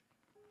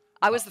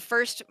 I was the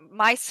first,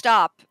 my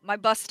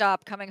bus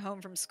stop coming home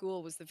from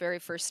school was the very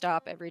first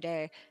stop every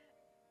day. It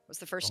was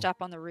the first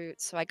stop on the route.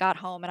 So I got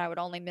home and I would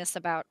only miss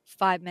about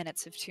 5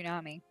 minutes of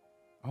Toonami.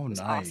 Oh, nice.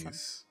 Awesome.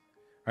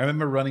 I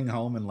remember running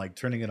home and, like,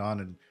 turning it on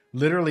and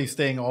literally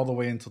staying all the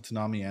way until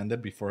Toonami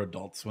ended before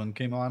Adult Swim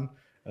came on.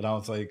 And I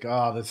was like,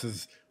 oh, this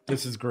is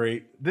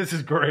great. This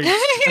is great.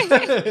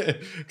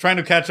 Trying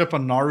to catch up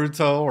on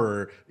Naruto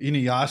or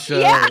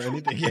Inuyasha or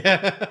anything.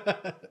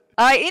 Yeah.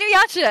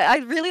 Inuyasha. I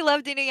really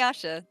loved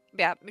Inuyasha.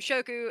 Yeah,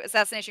 Mushoku,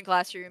 Assassination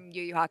Classroom,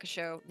 Yu Yu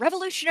Hakusho,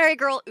 Revolutionary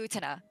Girl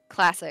Utena.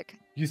 Classic.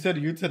 You said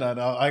Utena.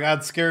 Now, I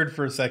got scared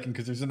for a second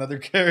because there's another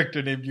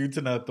character named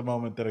Utena at the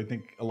moment that I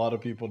think a lot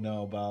of people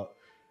know about.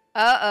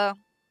 Uh-oh.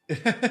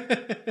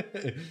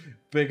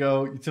 Big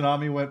O.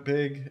 Toonami went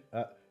big.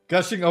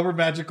 Gushing over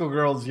magical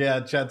girls.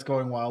 Yeah, chat's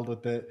going wild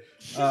with it.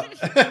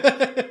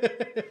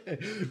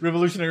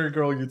 Revolutionary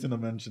Girl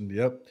Utena mentioned.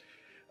 Yep.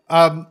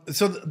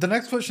 So the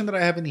next question that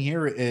I have in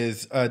here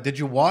is, did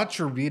you watch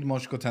or read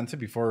Moshiko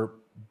Tensei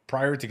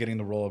prior to getting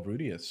the role of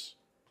Rudeus?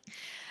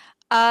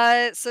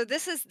 So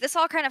this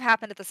all kind of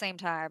happened at the same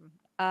time.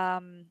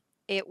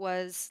 It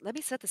was, let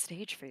me set the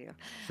stage for you.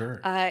 Sure.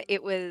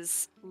 It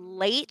was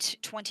late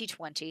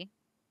 2020.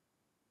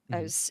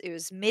 It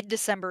was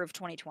mid-December of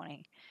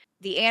 2020.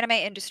 The anime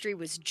industry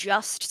was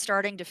just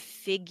starting to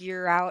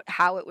figure out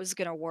how it was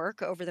going to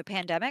work over the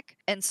pandemic.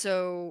 And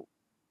so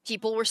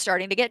people were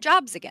starting to get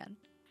jobs again.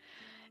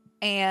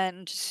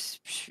 And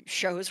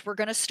shows were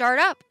going to start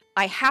up.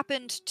 I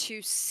happened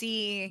to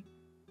see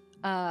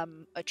a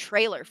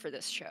trailer for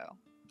this show.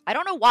 I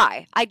don't know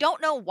why. I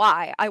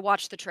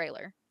watched the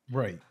trailer.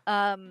 Right.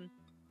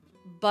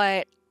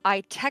 But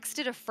I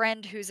texted a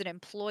friend who's an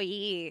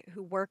employee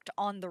who worked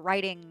on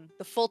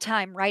the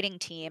full-time writing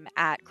team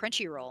at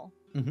Crunchyroll,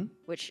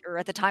 or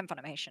at the time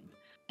Funimation.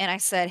 and I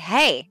said,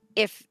 hey,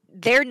 if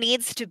there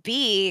needs to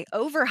be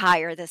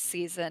overhire this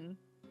season,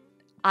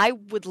 I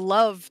would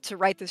love to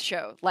write this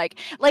show. Like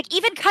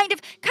even kind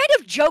of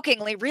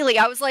jokingly, really.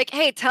 I was like,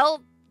 hey,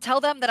 tell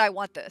them that I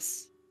want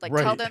this. Like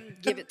tell Right. them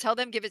give it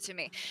to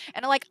me.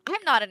 And I'm like,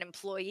 I'm not an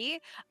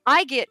employee.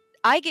 I get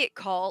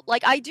called,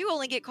 like I do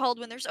only get called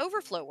when there's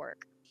overflow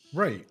work.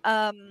 Right.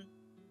 And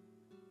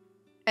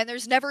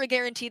there's never a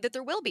guarantee that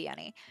there will be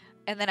any.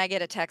 And then I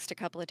get a text a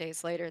couple of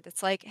days later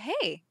that's like,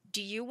 hey,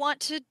 do you want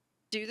to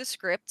do the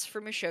scripts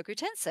for Mushoku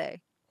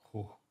Tensei?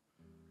 Oh.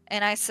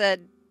 And I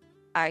said,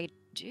 I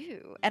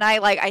do. And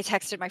I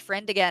texted my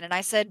friend again and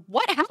I said,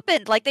 what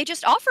happened? Like they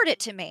just offered it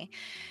to me.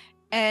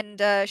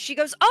 And she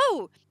goes,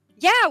 oh,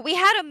 yeah, we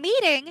had a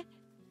meeting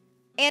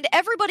and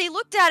everybody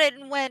looked at it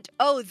and went,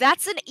 oh,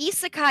 that's an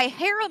isekai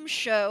harem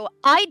show.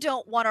 I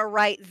don't want to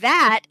write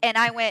that. And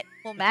I went,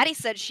 well, Maddie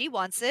said she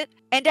wants it.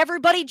 And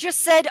everybody just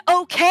said,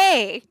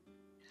 okay.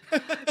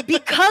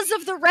 Because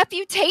of the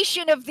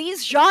reputation of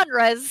these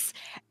genres,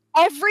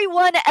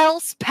 everyone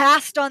else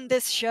passed on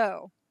this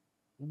show.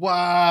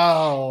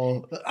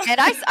 Wow. And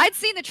I'd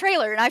seen the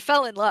trailer and I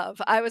fell in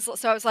love. I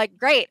was like,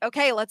 great,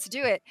 okay, let's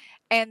do it.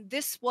 And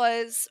this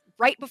was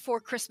right before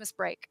Christmas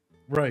break.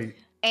 Right.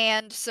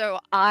 And so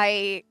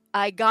I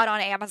got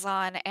on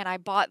Amazon and I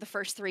bought the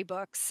first 3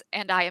 books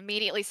and I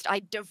immediately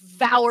I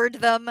devoured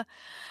them.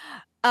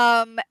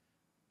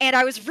 And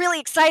I was really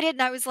excited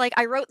and I was like,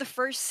 I wrote the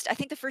first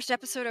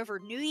episode over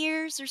New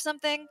Year's or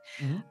something.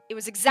 Mm-hmm. It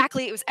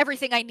was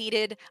everything I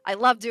needed. I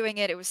loved doing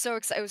it. It was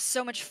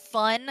so much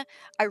fun.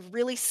 I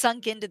really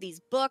sunk into these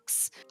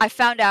books. I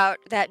found out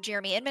that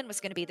Jeremy Inman was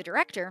going to be the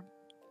director.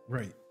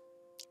 Right.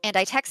 And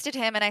I texted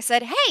him and I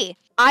said, hey,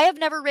 I have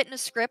never written a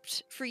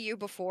script for you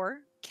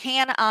before.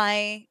 Can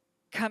I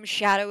come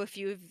shadow a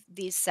few of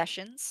these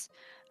sessions?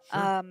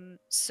 Sure.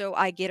 So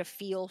I get a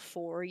feel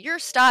for your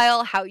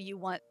style, how you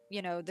want,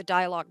 the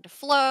dialogue to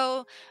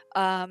flow,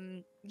 I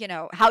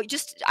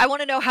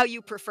want to know how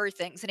you prefer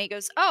things. And he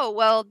goes, oh,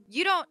 well,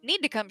 you don't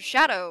need to come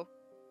shadow,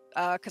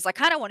 because I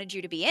kind of wanted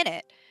you to be in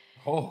it.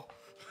 Oh.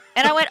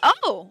 And I went,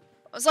 oh.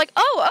 I was like,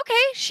 oh, okay,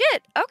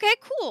 shit, okay,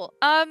 cool,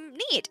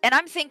 neat. And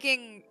I'm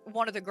thinking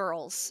one of the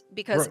girls,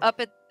 because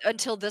Right.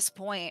 until this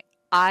point,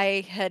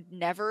 I had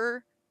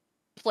never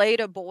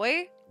played a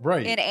boy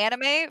Right. in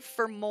anime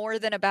for more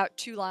than about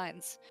 2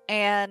 lines.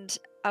 And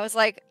I was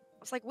like,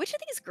 which of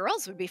these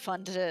girls would be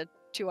fun to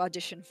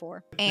audition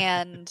for?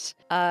 And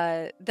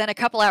then a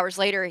couple hours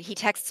later, he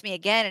texts me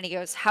again and he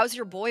goes, how's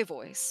your boy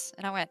voice?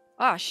 And I went,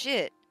 oh,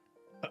 shit.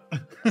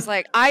 It's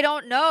like, I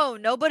don't know.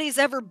 Nobody's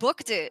ever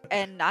booked it.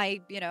 And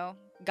I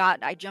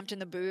jumped in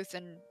the booth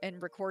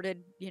and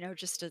recorded,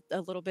 just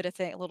a little bit of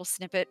a little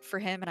snippet for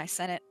him. And I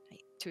sent it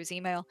to his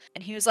email.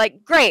 And he was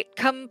like, great,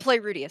 come play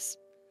Rudeus.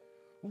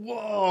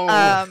 Whoa.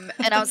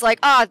 And I was like,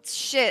 oh,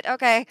 shit,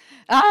 okay.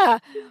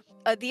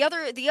 The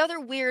other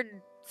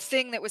weird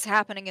thing that was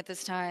happening at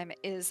this time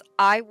is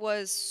I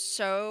was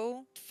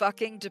so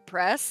fucking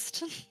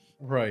depressed.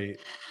 Right.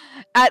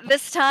 At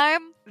this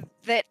time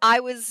that I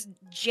was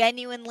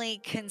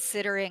genuinely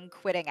considering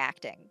quitting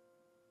acting.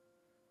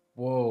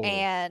 Whoa.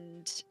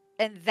 And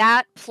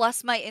that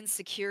plus my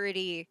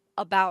insecurity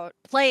about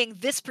playing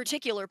this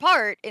particular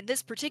part in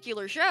this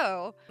particular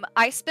show,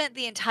 I spent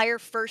the entire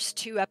first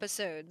 2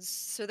 episodes.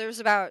 So there's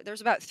about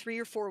 3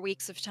 or 4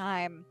 weeks of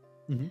time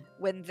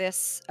when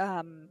this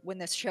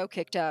show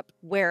kicked up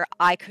where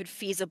I could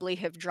feasibly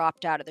have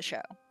dropped out of the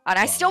show. And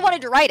I still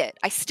wanted to write it.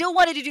 I still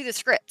wanted to do the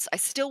scripts. I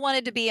still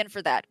wanted to be in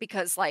for that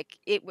because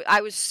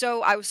I was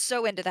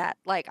so into that.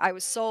 Like I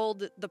was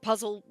sold. The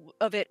puzzle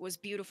of it was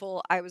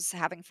beautiful. I was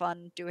having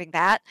fun doing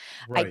that.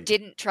 Right. I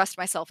didn't trust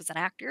myself as an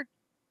actor.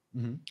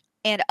 Mm-hmm.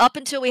 And up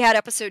until we had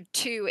episode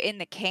 2 in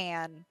the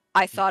can,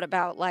 I thought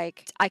about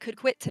like, I could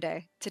quit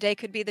today. Today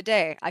could be the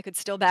day. I could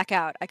still back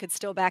out. Like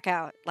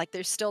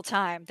there's still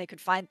time. They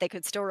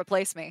could still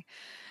replace me.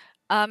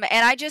 And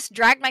I just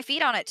dragged my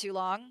feet on it too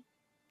long.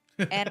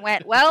 And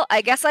went, well,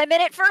 I guess I'm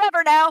in it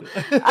forever now.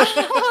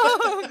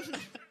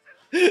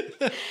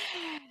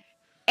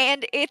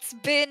 And it's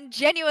been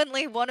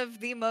genuinely one of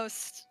the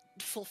most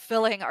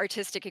fulfilling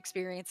artistic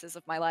experiences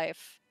of my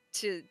life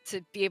to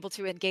be able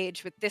to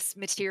engage with this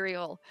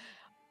material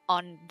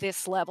on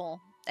this level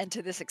and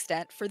to this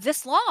extent for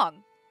this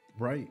long.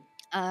 Right.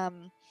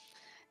 And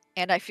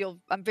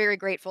I'm very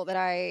grateful that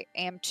I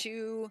am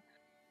too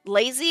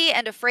lazy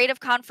and afraid of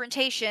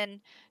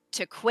confrontation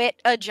to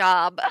quit a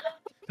job.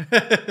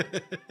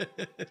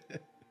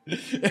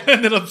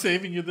 Ended up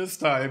saving you this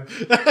time.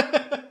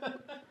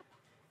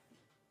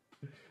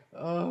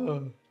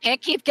 Oh.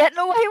 Can't keep getting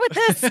away with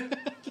this.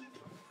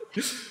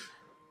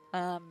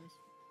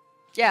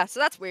 Yeah, so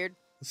that's weird.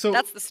 So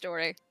that's the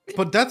story.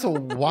 But that's a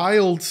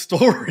wild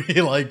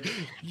story. Like,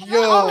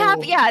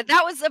 yo. Yeah,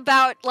 that was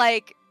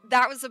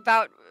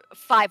about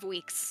 5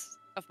 weeks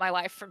of my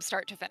life from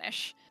start to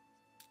finish.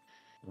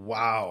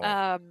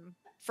 Wow.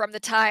 From the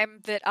time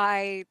that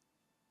I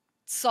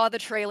saw the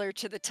trailer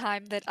to the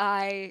time that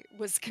I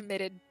was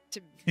committed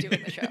to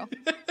doing the show.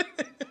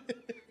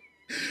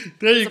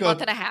 There It you was a go.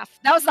 month and a half.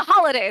 That was the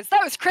holidays.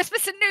 That was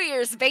Christmas and New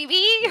Year's,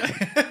 baby.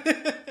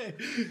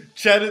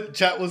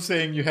 Chat was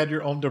saying you had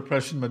your own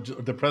depressed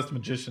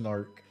magician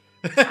arc.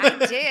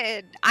 I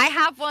did. I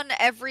have one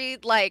every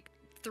like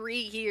 3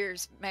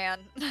 years, man.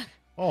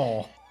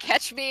 Oh.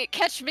 Catch me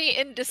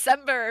in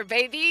December,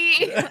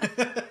 baby.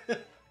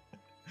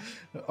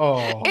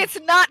 Oh. It's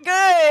not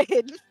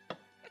good.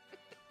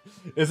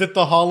 Is it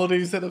the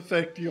holidays that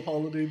affect you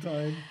holiday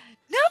time?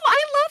 No,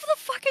 I love the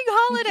fucking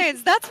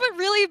holidays. That's what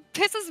really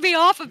pisses me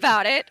off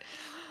about it.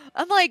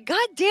 I'm like,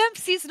 goddamn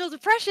seasonal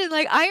depression.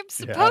 Like, I am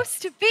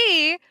supposed to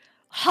be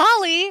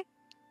holly,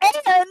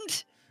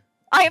 and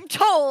I am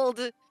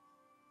told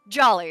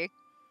jolly.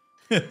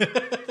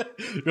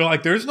 You're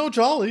like, there's no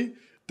jolly.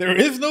 There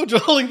is no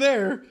jolly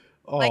there.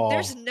 Oh. Like,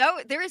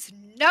 there is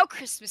no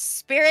Christmas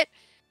spirit.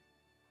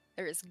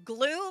 There is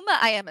gloom.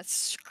 I am a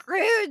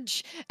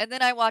Scrooge. And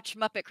then I watch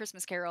Muppet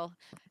Christmas Carol,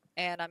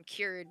 and I'm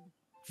cured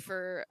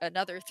for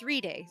another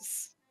 3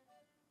 days.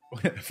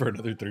 For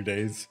another 3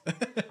 days.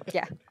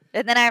 Yeah.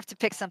 And then I have to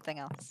pick something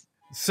else.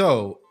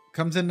 So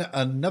comes in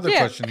another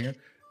question here.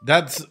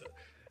 That's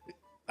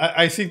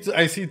I see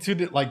two,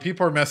 like,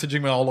 people are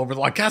messaging me all over,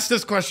 like, ask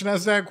this question,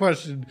 ask that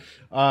question.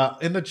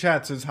 In the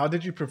chat says, how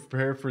did you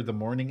prepare for the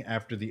morning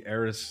after the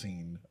Eris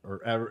scene,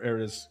 or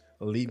Eris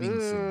leaving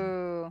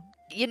scene?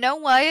 You know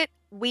what?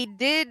 We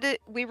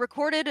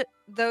recorded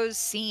those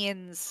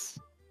scenes.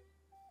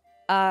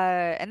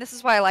 And this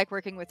is why I like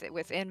working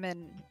with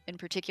Inman in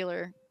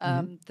particular.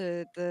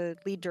 The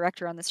lead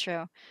director on this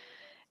show,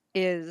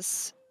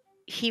 is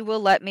he will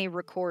let me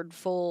record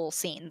full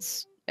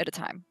scenes at a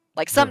time.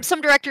 Like some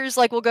directors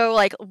like will go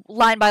like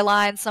line by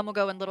line, some will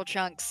go in little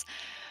chunks.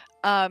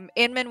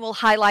 Inman will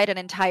highlight an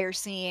entire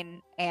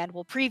scene and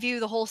we'll preview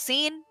the whole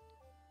scene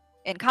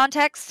in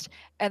context,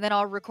 and then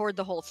I'll record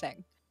the whole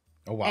thing.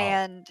 Oh wow.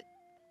 And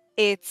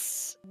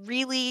it's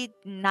really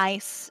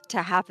nice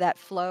to have that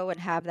flow and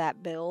have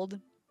that build.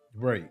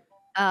 Right.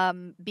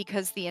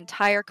 Because the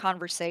entire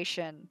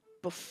conversation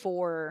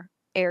before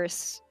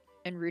Eris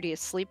and Rudy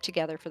sleep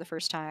together for the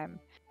first time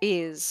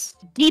is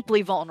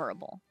deeply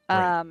vulnerable.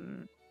 Right.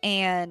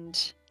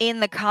 And in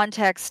the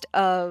context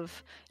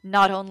of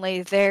not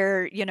only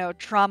their,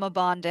 trauma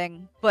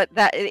bonding, but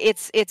that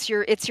it's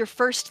your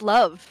first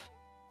love,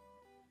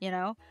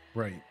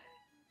 Right.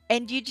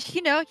 And you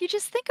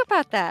just think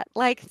about that.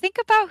 Like, think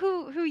about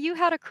who you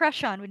had a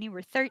crush on when you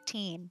were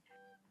 13.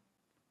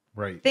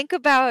 Right. Think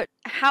about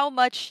how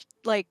much,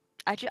 like,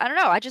 I don't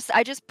know. I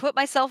just put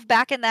myself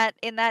back in that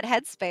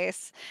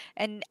headspace,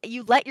 and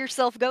you let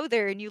yourself go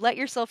there, and you let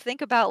yourself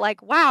think about,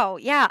 like, wow,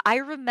 yeah, I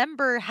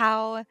remember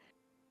how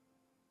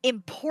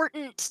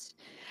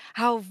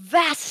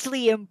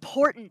vastly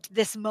important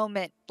this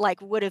moment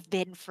like would have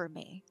been for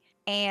me,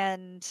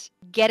 and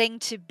getting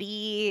to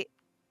be,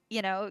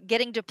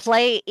 getting to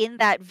play in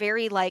that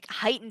very like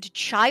heightened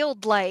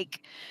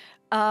childlike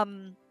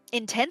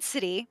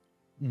intensity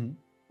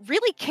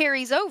really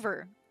carries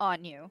over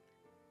on you.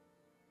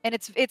 And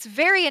it's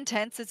very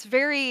intense. It's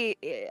very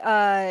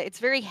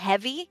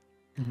heavy.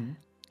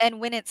 And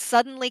when it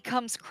suddenly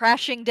comes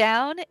crashing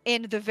down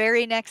in the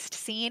very next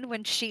scene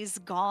when she's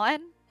gone,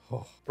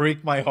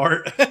 break my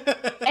heart.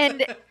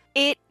 and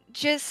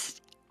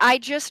I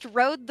just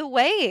rode the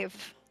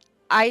wave.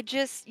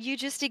 You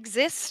just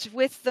exist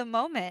with the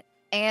moment,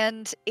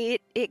 and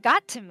it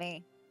got to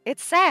me.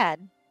 It's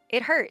sad.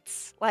 It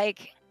hurts.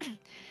 Like,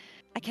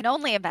 I can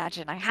only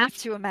imagine. I have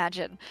to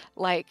imagine,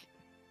 like,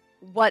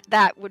 what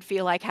that would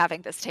feel like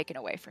having this taken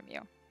away from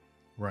you.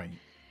 Right.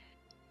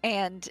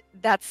 And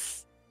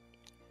that's,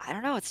 I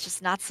don't know, it's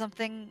just not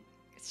something,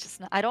 it's just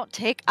not, I don't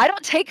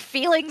take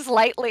feelings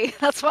lightly.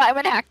 That's why I'm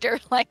an actor.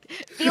 Like,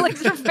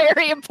 feelings are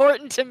very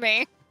important to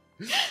me.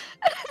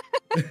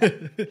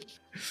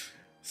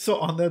 So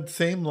on that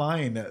same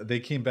line, they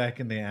came back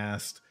and they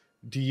asked,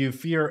 do you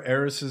fear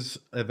Eris's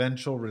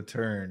eventual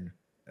return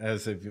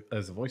as a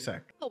voice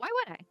actor? Oh, why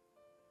would I?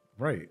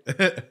 Right.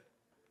 I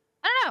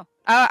don't know.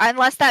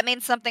 Unless that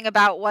means something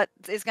about what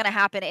is going to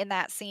happen in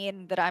that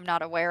scene that I'm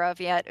not aware of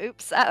yet.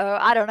 Oops. Uh-oh.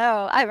 I don't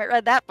know. I haven't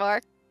read that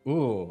far.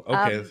 Ooh,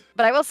 okay.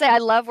 But I will say I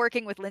love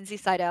working with Lindsay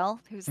Seidel,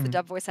 who's the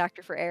dub voice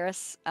actor for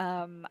Eris.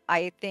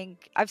 I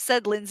think I've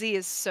said Lindsay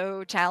is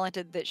so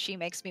talented that she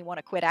makes me want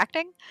to quit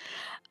acting.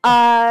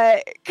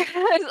 Cause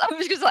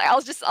I'm just like,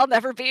 I'll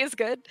never be as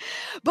good.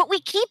 But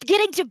we keep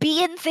getting to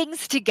be in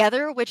things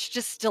together, which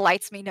just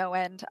delights me no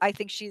end. I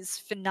think she's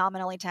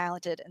phenomenally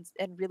talented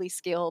and really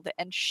skilled,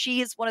 and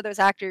she's one of those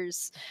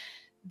actors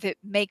that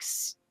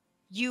makes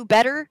you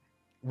better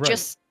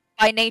just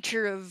by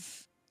nature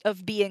of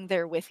being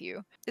there with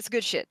you. It's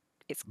good shit.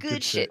 It's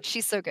good shit.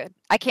 She's so good.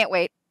 I can't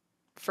wait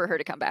for her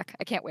to come back.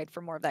 I can't wait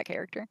for more of that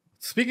character.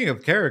 Speaking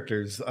of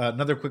characters,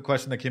 another quick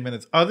question that came in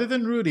is, other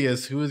than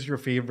Rudeus, who is your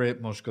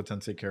favorite Moshiko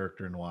Tensei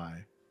character and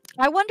why?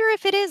 I wonder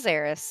if it is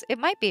Eris. It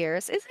might be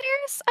Eris. Is it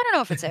Eris? I don't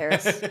know if it's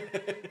Eris.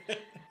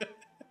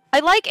 I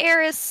like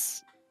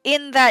Eris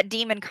in that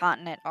Demon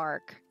Continent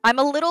arc. I'm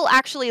a little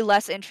actually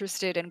less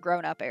interested in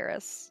grown-up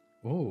Eris.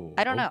 Ooh,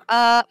 I don't know.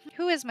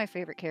 Who is my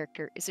favorite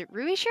character? Is it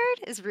Ruishard?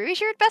 Is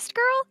Ruishard best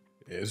girl?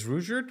 Is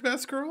Rudyard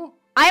best girl?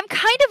 I'm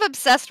kind of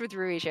obsessed with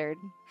Rudy.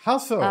 How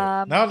so?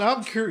 Now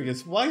I'm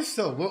curious. Why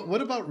so?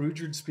 What about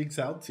Rudyard speaks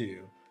out to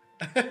you?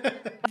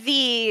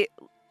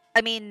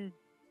 I mean,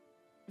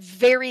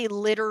 very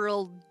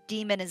literal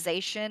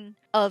demonization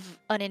of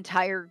an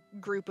entire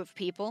group of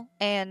people.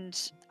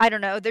 And I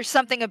don't know, there's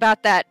something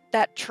about that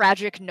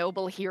tragic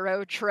noble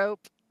hero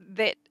trope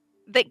that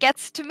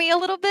gets to me a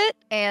little bit.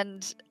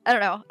 And I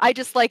don't know, I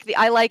just like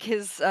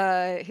his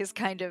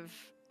kind of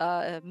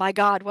my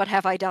god, what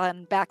have I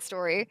done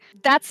backstory.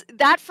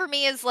 That for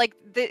me is like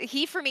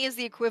he for me is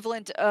the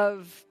equivalent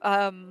of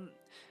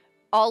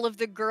all of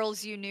the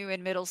girls you knew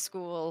in middle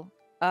school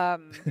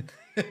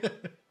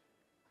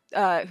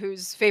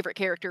whose favorite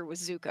character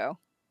was Zuko.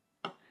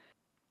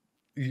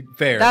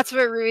 Fair. That's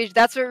what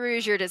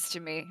Rudyard is to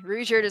me.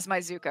 Rudyard is my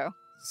Zuko.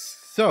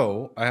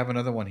 So I have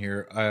another one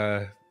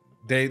here.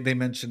 They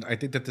mentioned, I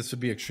think that this would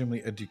be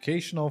extremely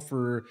educational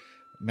for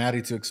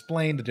Maddie to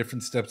explain the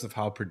different steps of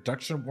how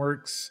production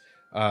works.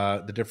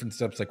 The different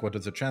steps, like what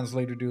does a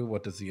translator do?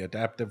 What does the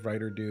adaptive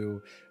writer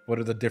do? What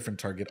are the different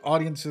target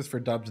audiences for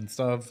dubs and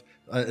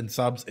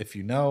subs? If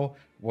you know,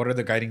 what are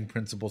the guiding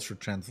principles for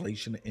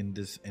translation in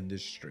this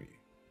industry?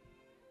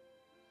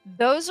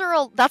 That's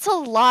a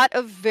lot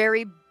of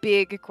very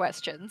big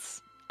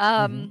questions.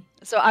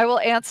 So I will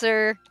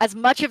answer as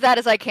much of that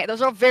as I can.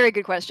 Those are all very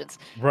good questions.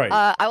 Right.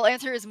 I will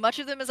answer as much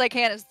of them as I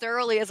can, as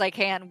thoroughly as I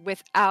can,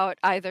 without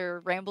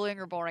either rambling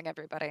or boring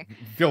everybody.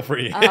 Feel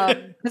free.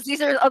 Because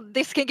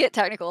this can get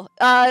technical.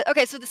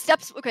 Okay, so the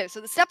steps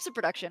of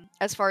production,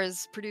 as far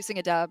as producing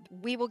a dub,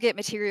 we will get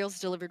materials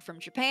delivered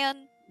from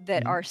Japan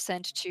that are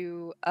sent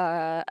to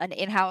an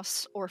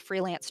in-house or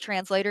freelance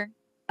translator.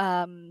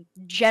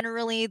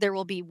 Generally, there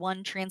will be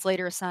one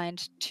translator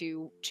assigned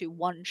to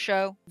one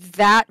show.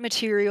 That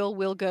material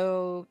will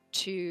go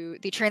to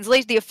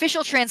the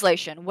official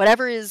translation.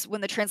 Whatever is,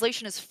 when the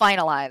translation is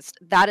finalized,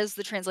 that is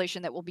the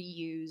translation that will be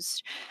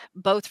used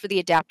both for the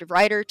adaptive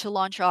writer to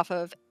launch off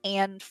of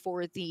and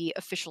for the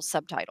official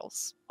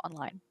subtitles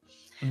online.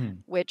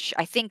 Which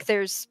I think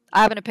I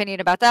have an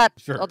opinion about that.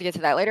 Sure. I'll get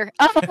to that later.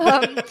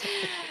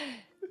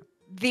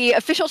 The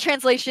official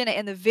translation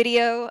and the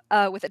video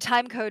with a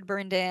time code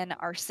burned in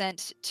are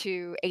sent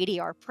to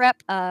ADR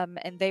Prep,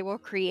 and they will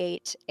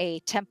create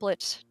a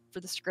template for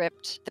the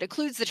script that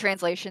includes the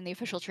translation, the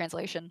official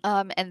translation,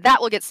 and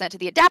that will get sent to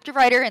the adaptive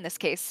writer, in this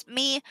case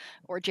me,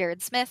 or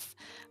Jared Smith.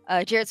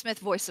 Jared Smith,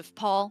 voice of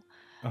Paul,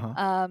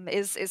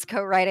 is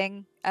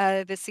co-writing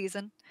this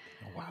season.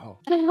 Oh,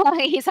 wow.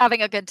 He's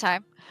having a good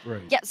time.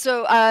 Right. Yeah,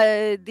 so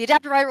the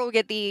adaptive writer will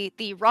get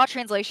the raw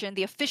translation,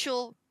 the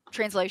official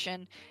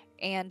translation,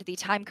 and the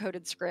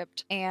time-coded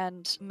script,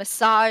 and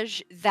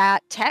massage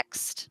that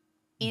text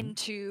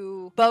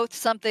into both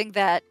something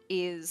that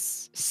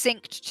is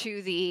synced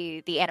to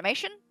the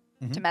animation,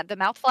 to the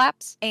mouth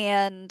flaps,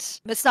 and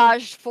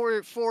massaged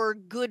for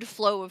good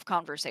flow of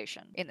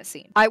conversation in the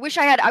scene. I wish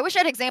I had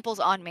examples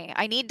on me.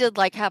 I need to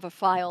have a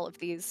file of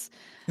these.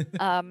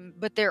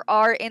 But there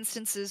are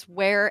instances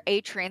where a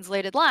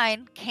translated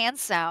line can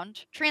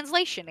sound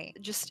translation-y,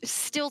 just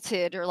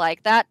stilted, or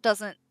that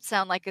doesn't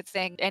sound like a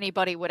thing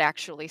anybody would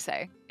actually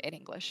say in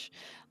English.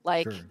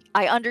 Sure.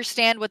 I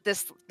understand what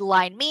this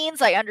line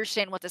means, I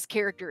understand what this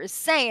character is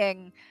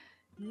saying.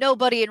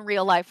 Nobody in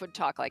real life would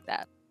talk like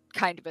that,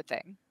 kind of a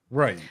thing.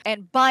 Right.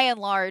 And by and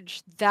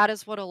large, that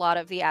is what a lot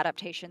of the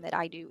adaptation that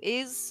I do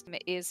is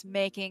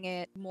making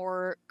it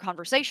more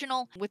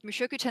conversational. With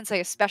Mushoku Tensei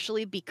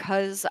especially,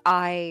 because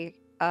I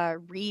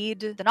read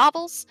the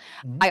novels,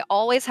 I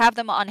always have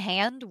them on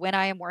hand when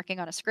I am working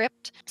on a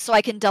script, so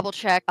I can double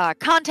check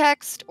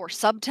context or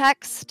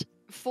subtext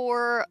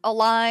for a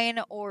line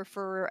or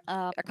for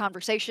a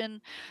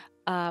conversation.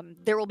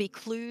 There will be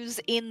clues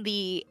in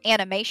the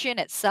animation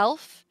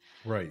itself.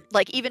 Right.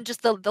 Even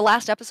just the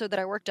last episode that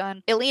I worked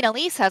on, Elena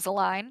Lise has a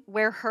line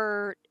where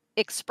her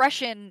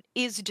expression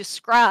is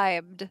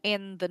described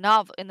in the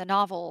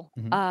novel,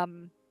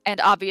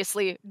 and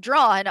obviously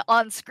drawn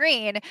on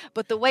screen,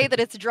 but the way that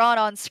it's drawn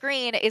on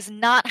screen is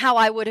not how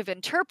I would have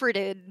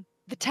interpreted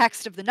the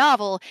text of the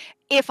novel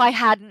if I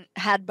hadn't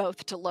had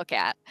both to look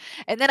at.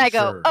 And then I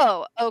go,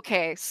 oh,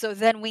 okay, so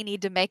then we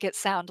need to make it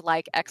sound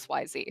like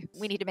XYZ.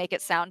 We need to make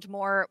it sound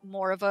more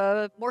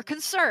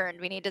concerned.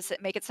 We need to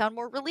make it sound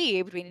more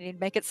relieved. We need to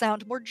make it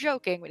sound more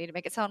joking. We need to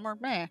make it sound more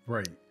meh.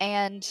 Right.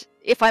 And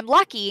if I'm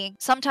lucky,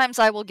 sometimes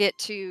I will get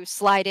to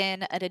slide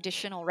in an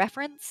additional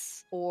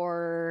reference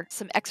or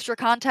some extra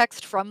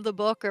context from the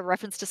book, or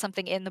reference to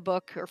something in the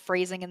book or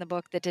phrasing in the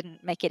book that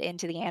didn't make it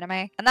into the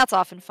anime. And that's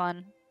often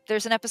fun.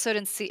 There's an episode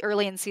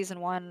early in season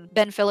 1,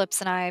 Ben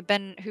Phillips and I,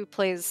 Ben, who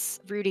plays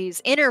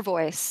Rudy's inner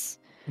voice,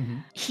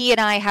 he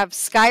and I have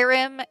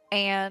Skyrim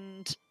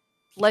and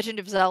Legend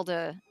of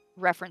Zelda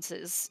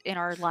references in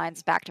our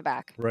lines back to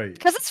back. Right.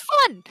 Because it's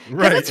fun!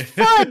 Right. Because it's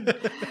fun!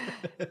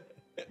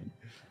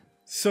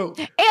 So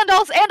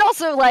And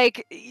also,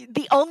 like,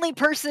 the only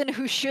person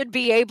who should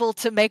be able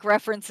to make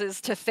references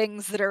to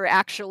things that are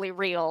actually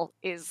real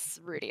is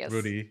Rudeus.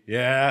 Rudy,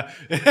 yeah.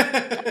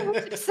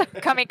 So,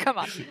 I mean, come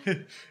on.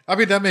 I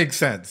mean, that makes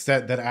sense.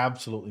 That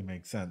absolutely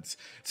makes sense.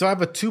 So I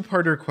have a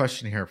two-parter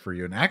question here for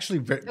you, and actually,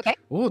 Okay.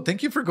 oh,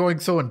 thank you for going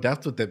so in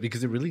depth with it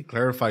because it really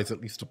clarifies at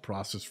least the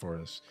process for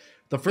us.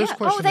 The first Yeah. Oh,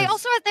 question they is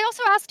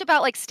also asked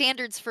about like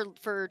standards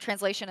for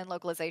translation and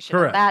localization,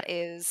 and correct. that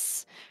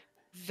is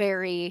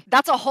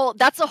that's a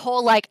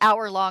whole like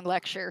hour-long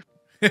lecture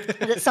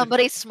that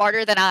somebody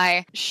smarter than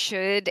I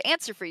should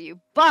answer for you.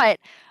 But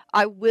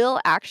I will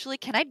actually,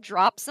 can I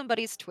drop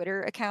somebody's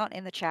Twitter account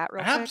in the chat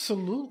real quick?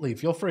 Absolutely,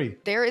 feel free.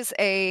 There is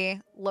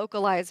a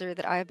localizer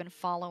that I have been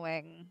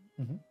following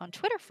Mhm. on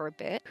Twitter for a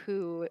bit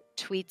who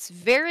tweets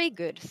very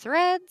good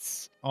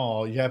threads.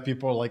 Oh yeah,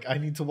 people are like, I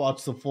need to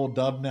watch the full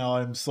dub now.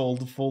 I'm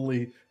sold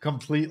fully,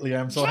 completely.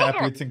 I'm so happy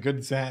Yeah, it's in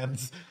good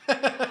hands.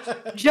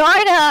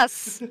 join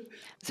us.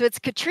 So it's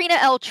Katrina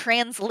L.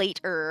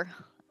 Translator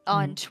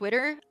on Mhm.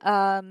 Twitter.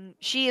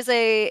 She is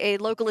a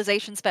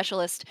localization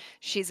specialist.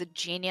 She's a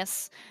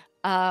genius.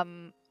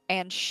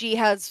 And she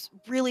has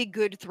really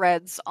good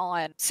threads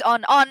on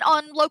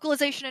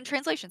localization and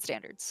translation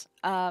standards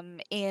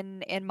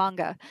in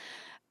manga.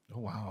 Oh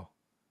wow.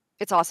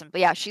 It's awesome.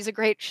 But yeah, she's a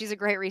great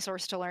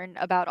resource to learn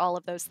about all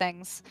of those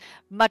things.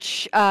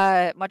 Much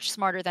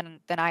smarter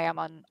than I am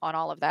on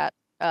all of that.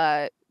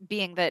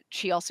 Being that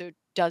she also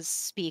does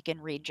speak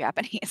and read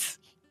Japanese.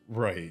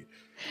 Right.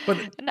 But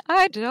And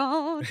I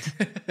don't.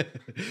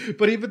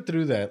 but even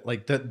through that,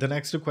 like the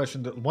next two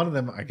questions, one of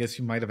them I guess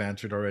you might have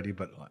answered already,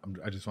 but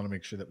I just want to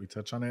make sure that we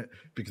touch on it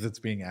because it's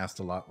being asked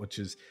a lot, which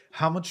is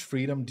how much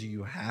freedom do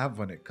you have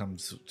when it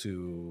comes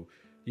to,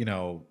 you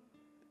know,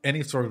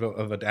 any sort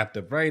of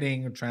adaptive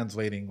writing or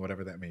translating,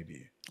 whatever that may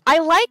be. I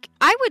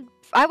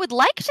would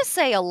like to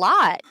say a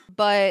lot,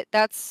 but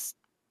that's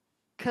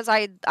because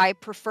I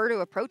prefer to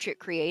approach it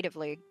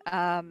creatively.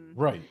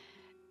 Right.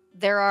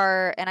 There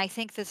are, and I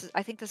think this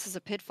is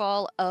a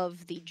pitfall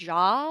of the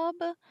job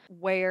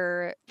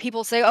where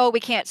people say, "Oh, we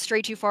can't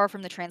stray too far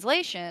from the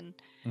translation,"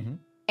 Mm-hmm.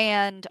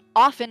 and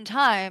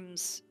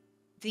oftentimes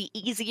the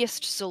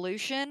easiest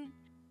solution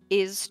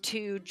is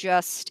to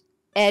just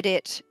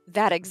edit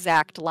that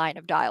exact line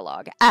of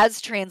dialogue as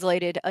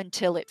translated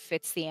until it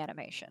fits the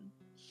animation.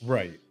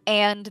 Right.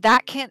 And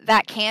that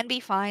can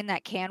be fine,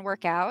 that can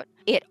work out.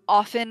 It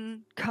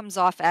often comes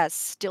off as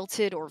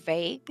stilted or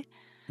vague.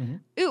 Mm-hmm.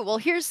 Ooh, well,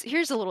 here's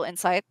a little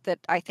insight that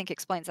I think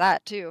explains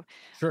that too.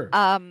 Sure.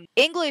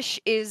 English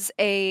is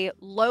a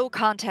low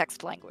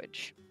context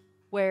language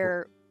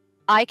where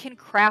I can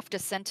craft a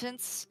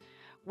sentence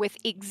with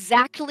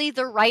exactly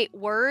the right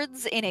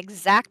words in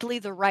exactly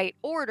the right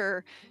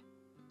order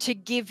to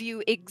give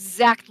you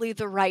exactly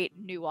the right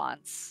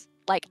nuance.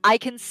 Like I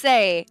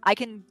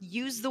can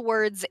use the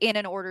words in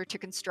an order to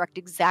construct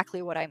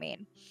exactly what I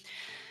mean.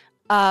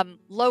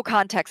 Low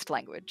context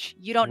language.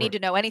 You don't need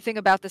Right. to know anything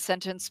about the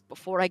sentence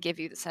before I give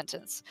you the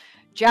sentence.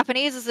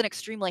 Japanese is an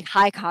extremely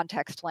high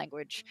context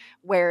language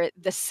where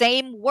the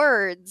same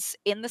words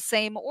in the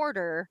same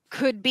order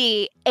could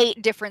be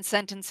 8 different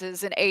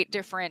sentences in 8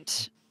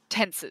 different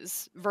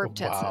tenses, verb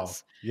Wow.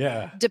 tenses,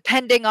 Yeah.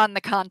 depending on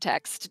the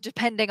context,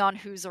 depending on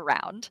who's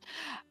around.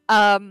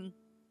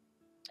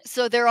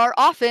 So there are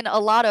often a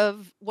lot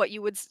of what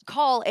you would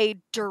call a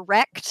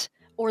direct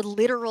or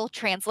literal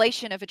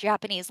translation of a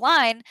Japanese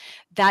line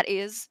that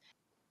is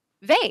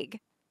vague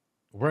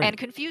and Right.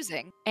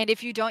 confusing. And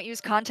if you don't use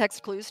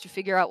context clues to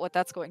figure out what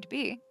that's going to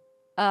be,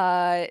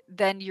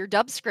 then your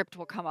dub script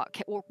will come up,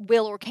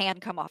 or can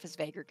come off as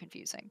vague or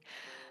confusing.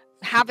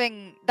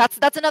 Having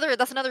that's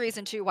another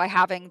reason too why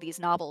having these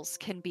novels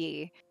can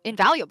be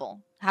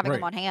invaluable. Having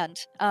them Right. on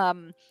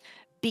hand,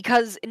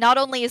 because not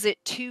only is it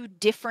 2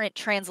 different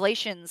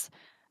translations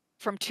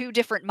from 2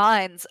 different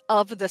minds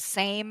of the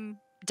same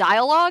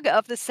dialogue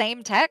of the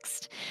same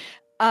text,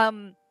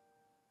 um,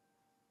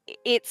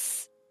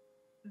 it's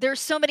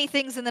there's so many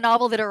things in the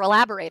novel that are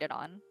elaborated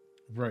on,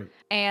 Right.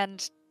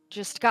 and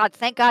just God,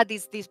 thank God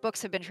these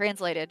books have been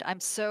translated. I'm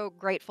so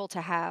grateful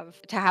to have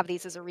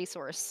these as a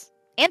resource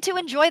and to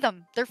enjoy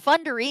them. They're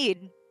fun to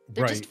read.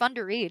 They're just Right. fun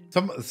to read.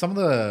 Some of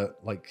the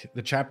like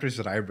the chapters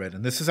that I read,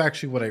 and this is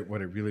actually what I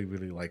really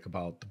really like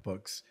about the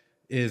books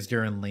is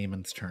they're in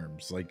layman's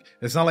terms. Like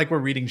it's not like we're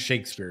reading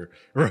Shakespeare,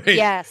 right?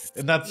 Yes.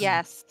 And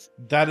Yes.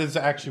 that is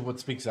actually what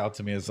speaks out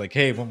to me is like,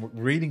 hey, when we're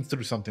reading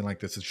through something like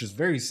this, it's just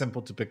very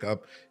simple to pick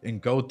up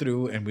and go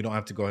through, and we don't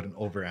have to go ahead and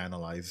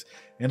overanalyze.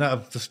 And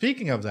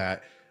speaking of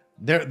that,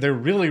 they're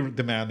really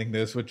demanding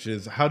this, which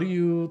is how do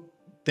you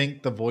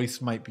think the voice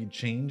might be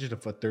changed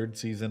if a third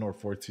season or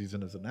fourth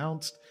season is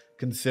announced,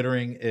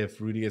 considering if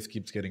Rudeus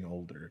keeps getting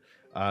older?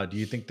 Do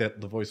you think that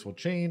the voice will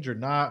change or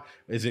not?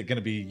 Is it going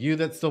to be you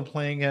that's still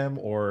playing him,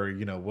 or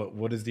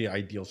what does the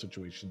ideal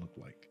situation look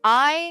like?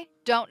 I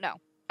don't know.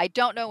 I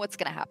don't know what's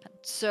going to happen.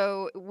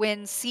 So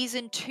when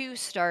season 2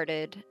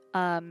 started,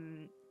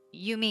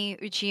 Yumi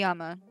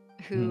Uchiyama,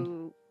 Mhm.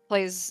 who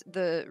plays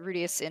the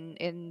Rudeus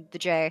in the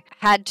J,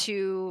 had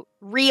to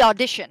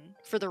re-audition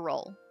for the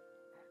role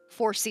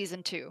for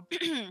season 2.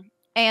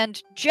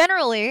 And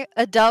generally,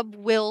 a dub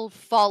will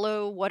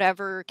follow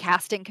whatever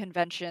casting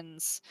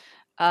conventions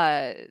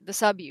the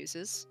sub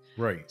uses.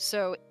 Right.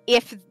 So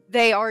if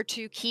they are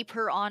to keep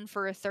her on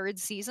for a 3rd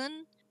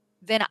season,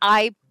 then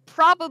I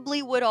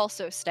probably would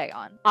also stay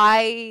on.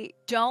 I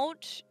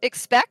don't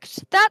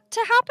expect that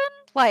to happen.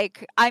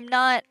 Like, I'm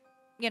not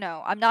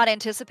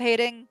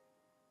anticipating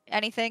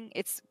anything.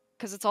 It's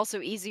because it's also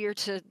easier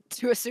to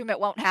assume it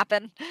won't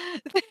happen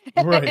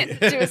Right.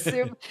 to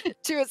assume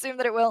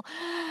that it will.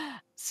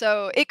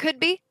 So it could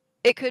be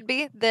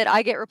that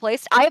I get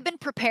replaced. I've been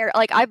prepared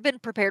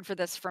for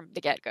this from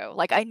the get-go.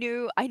 Like, I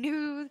knew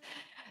the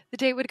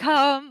day would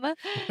come.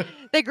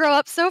 They grow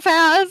up so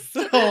fast.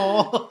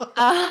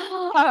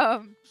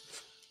 I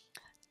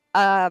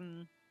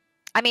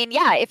mean,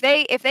 yeah, if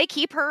they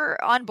keep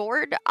her on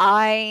board,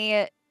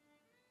 I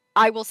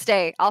will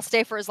stay. I'll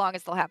stay for as long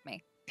as they'll have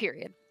me.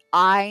 Period.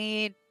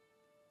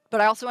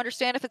 But I also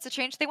understand if it's a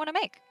change they want to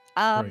make.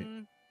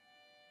 Right.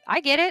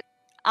 I get it.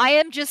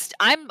 I'm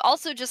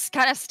also just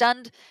kind of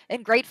stunned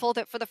and grateful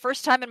that for the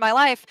first time in my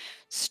life,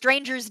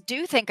 strangers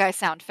do think I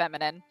sound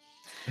feminine.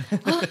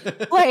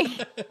 Like,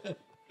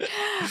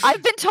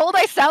 I've been told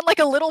I sound like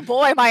a little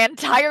boy my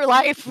entire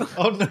life.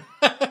 Oh no.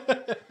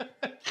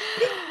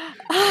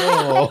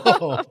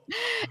 Oh.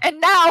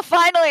 And now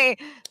finally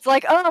it's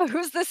like, oh,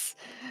 who's this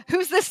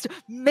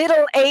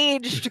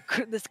middle-aged,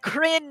 this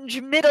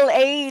cringe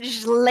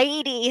middle-aged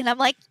lady? And I'm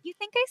like, you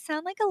think I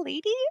sound like a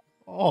lady?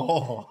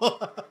 Oh.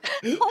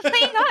 Oh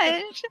my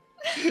gosh.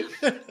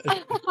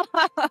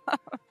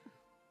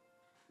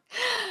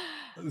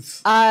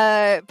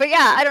 But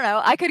yeah, I don't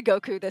know. I could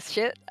Goku this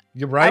shit.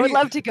 You're right. I would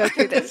love to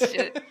Goku this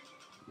shit.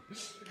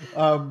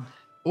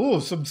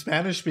 Some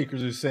Spanish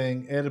speakers are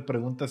saying,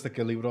 pregunta hasta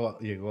qué libro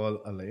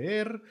llegó a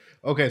leer.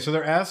 Okay, so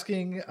they're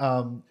asking,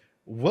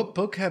 what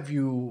book have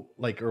you,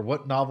 like, or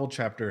what novel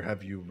chapter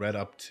have you read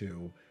up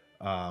to?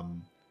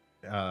 And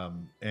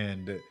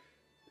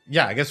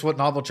yeah, I guess what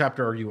novel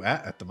chapter are you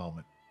at the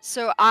moment?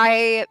 So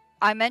I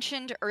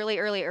mentioned early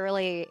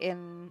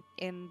in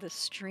the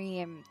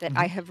stream that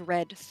I have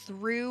read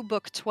through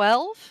book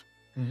 12,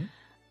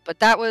 but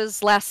that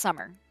was last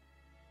summer.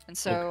 And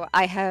so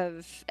I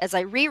have, as I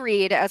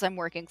reread, as I'm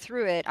working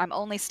through it, I'm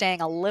only staying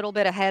a little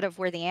bit ahead of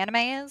where the anime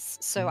is.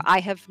 So I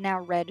have now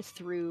reread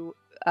through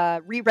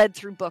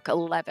book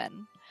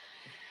 11.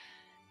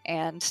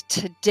 And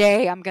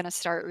today I'm going to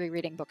start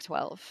rereading book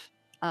 12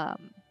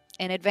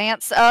 in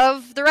advance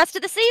of the rest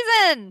of the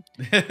season.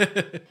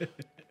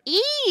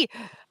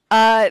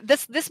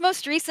 This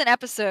most recent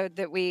episode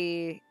that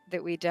we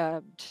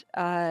dubbed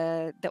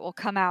that will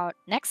come out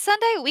next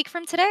Sunday, a week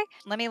from today.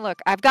 Let me look.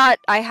 I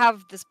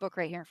have this book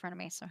right here in front of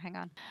me, so hang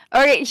on.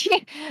 Okay,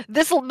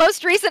 this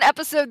most recent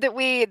episode that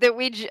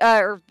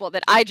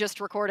I just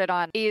recorded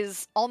on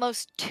is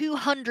almost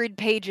 200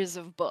 pages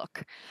of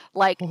book.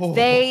 Like,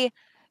 they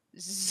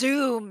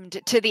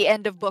zoomed to the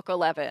end of book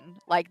 11.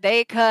 Like,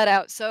 they cut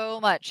out so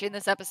much in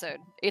this episode.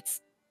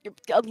 It's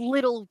a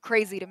little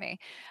crazy to me.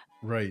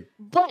 Right.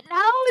 But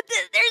now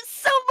there's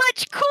so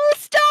much cool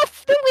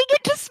stuff that we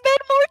get to spend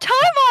more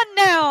time on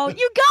now.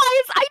 You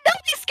guys, I know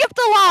they skipped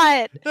a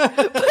lot. But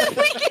I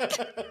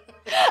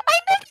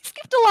know they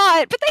skipped a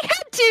lot, but they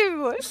had to.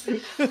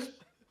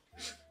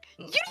 You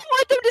don't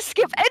want them to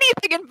skip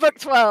anything in book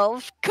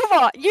 12. Come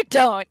on, you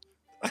don't.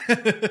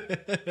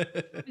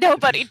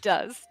 Nobody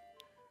does.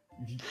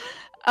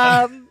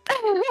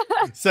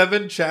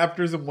 7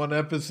 chapters in one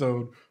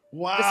episode.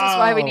 Wow. This is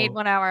why we need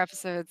 1 hour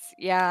episodes.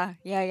 Yeah.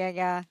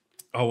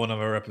 Oh, one of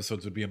our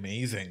episodes would be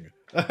amazing.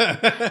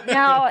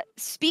 Now,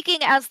 speaking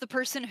as the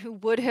person who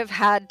would have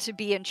had to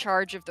be in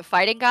charge of the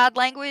fighting god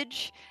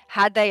language,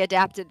 had they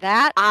adapted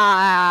that,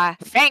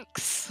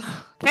 thanks.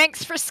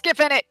 Thanks for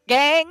skipping it,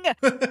 gang.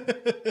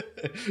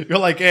 You're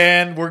like,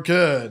 and we're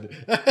good.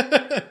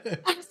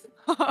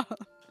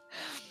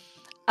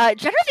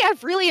 Generally,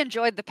 I've really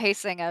enjoyed the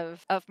pacing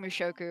of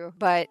Mushoku,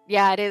 but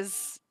yeah,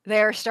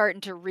 they're starting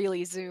to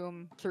really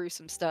zoom through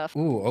some stuff.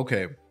 Ooh,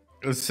 okay.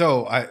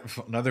 So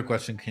another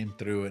question came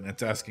through, and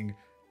it's asking,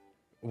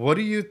 what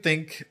do you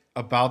think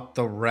about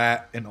the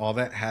rat and all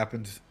that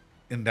happens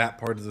in that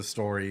part of the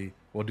story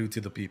will do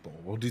to the people?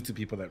 Will do to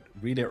people that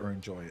read it or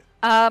enjoy it?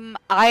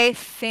 I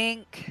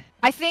think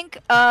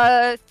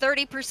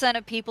 30%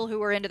 of people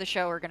who are into the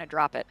show are going to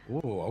drop it.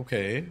 Ooh,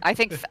 okay. I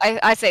think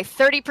I say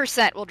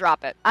 30% will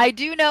drop it. I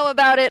do know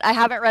about it. I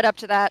haven't read up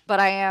to that,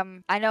 but I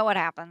know what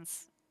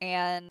happens.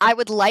 And I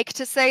would like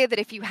to say that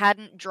if you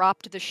hadn't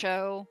dropped the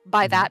show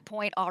by that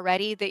point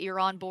already, that you're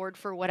on board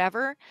for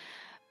whatever.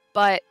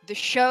 But the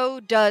show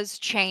does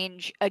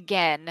change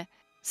again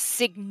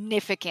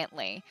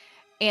significantly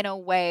in a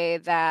way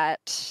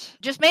that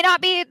just may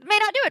not do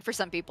it for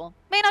some people.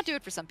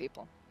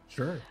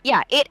 Sure.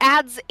 Yeah, it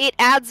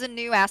adds a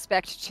new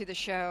aspect to the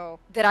show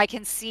that I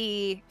can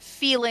see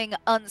feeling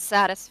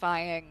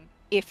unsatisfying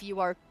if you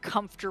are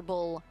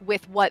comfortable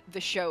with what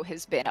the show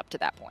has been up to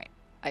that point,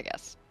 I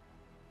guess.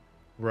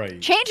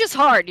 Right. Change is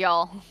hard,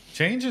 y'all.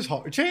 Change is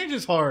hard.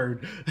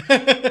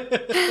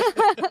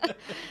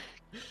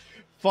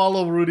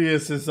 follow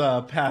Rudeus's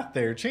path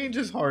there. Change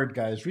is hard,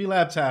 guys.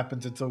 Relapse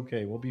happens. It's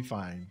okay. We'll be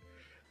fine.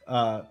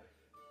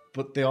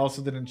 But they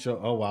also didn't show.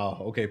 Oh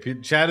wow. Okay,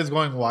 Chad is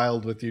going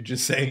wild with you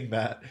just saying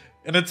that,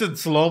 and it's in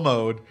slow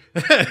mode.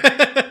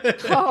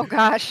 Oh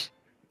gosh.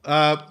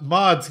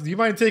 Mods, do you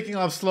mind taking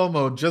off slow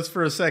mode just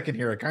for a second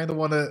here? I kind of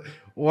want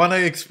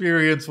to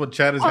experience what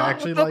Chad is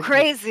actually go like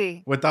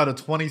crazy without a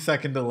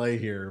 20-second delay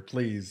here,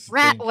 please.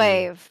 Rat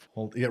wave.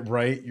 Hold, yeah,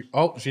 right.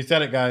 Oh, she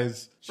said it,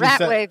 guys. Rat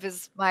wave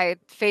is my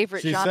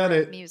favorite she genre said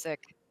it. of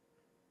music.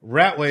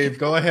 Rat wave.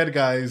 Go ahead,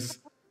 guys.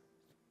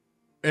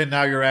 And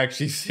now you're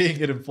actually seeing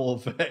it in full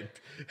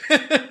effect.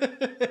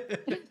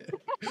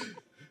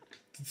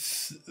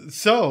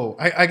 So,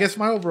 I guess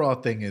my overall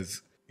thing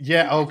is,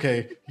 yeah,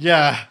 okay,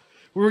 yeah.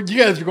 You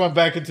guys are going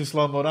back into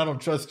slow mode. I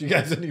don't trust you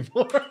guys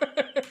anymore.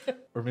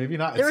 Or maybe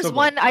not. There was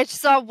one, I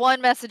saw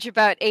one message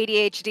about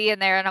ADHD in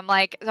there, and I'm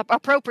like,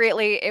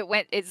 appropriately,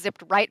 it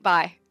zipped right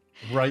by.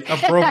 Right,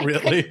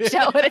 appropriately. I couldn't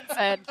tell what it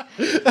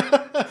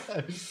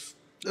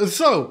said.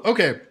 So,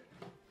 okay.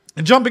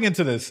 Jumping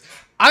into this,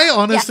 I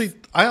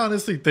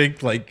honestly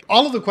think, like,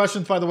 all of the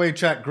questions, by the way,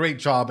 chat, great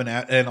job,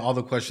 and all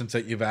the questions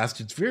that you've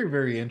asked, it's very,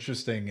 very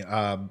interesting.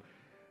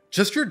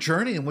 Just your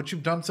journey and what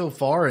you've done so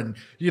far, and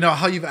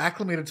how you've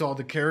acclimated to all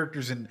the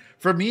characters. And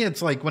for me,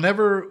 it's like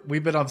whenever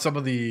we've been on some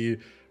of the,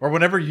 or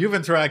whenever you've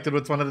interacted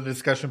with one of the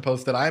discussion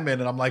posts that I'm in,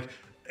 and I'm like,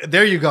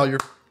 there you go, you're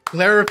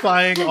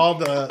clarifying all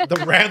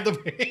the random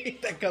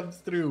hate that comes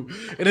through.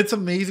 And it's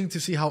amazing to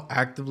see how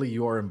actively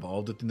you are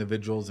involved with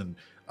individuals and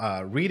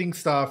reading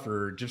stuff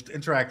or just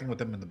interacting with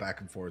them in the back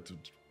and forth.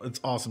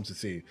 It's awesome to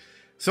see.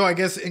 So I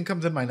guess in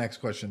comes in my next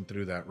question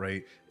through that,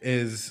 right?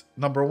 Is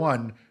number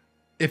one,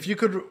 if you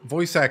could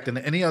voice act in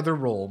any other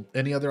role,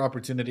 any other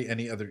opportunity,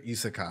 any other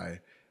isekai,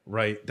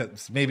 right,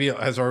 that's maybe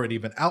has already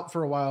been out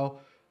for a while,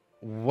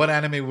 what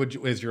anime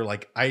is your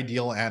like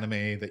ideal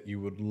anime that you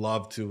would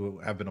love to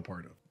have been a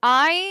part of?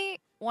 I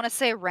want to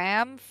say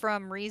Ram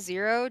from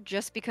ReZero,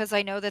 just because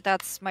I know that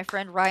that's my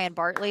friend Ryan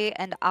Bartley,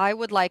 and I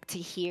would like to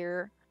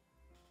hear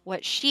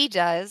what she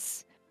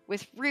does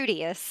with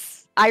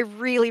Rudeus. I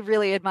really,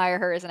 really admire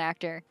her as an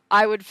actor.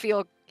 I would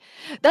feel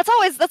that's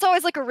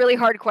always like a really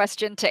hard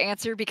question to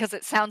answer, because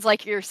it sounds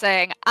like you're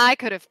saying I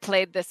could have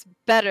played this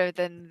better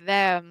than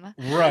them.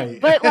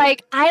 Right. But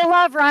like, I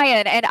love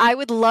Ryan, and I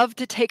would love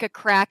to take a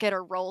crack at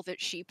a role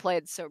that she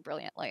played so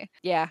brilliantly.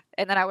 Yeah,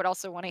 and then I would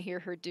also want to hear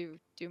her do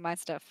my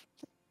stuff.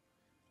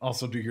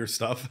 Also do your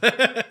stuff.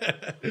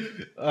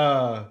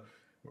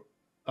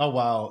 Oh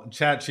wow,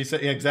 chat. She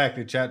said, yeah,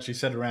 exactly. Chat. She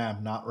said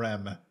Ram, not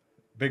Rem.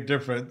 Big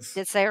difference.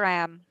 Did say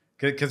Ram.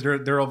 Because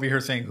they're over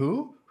here saying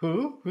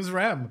who's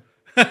Ram.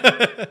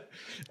 But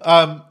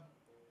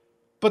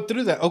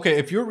through that, okay,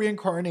 if you're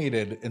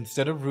reincarnated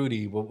instead of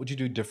Rudy, what would you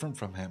do different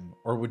from him,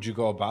 or would you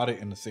go about it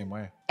in the same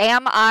way?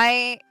 Am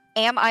I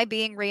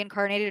being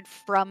reincarnated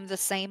from the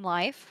same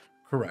life?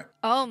 Correct.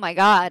 Oh my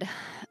god.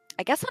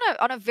 I guess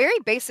on a very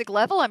basic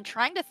level, I'm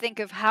trying to think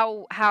of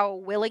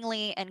how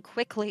willingly and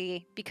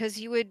quickly, because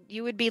you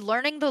would be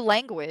learning the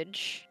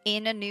language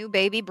in a new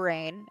baby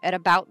brain at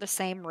about the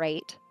same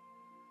rate,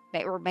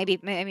 or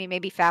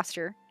maybe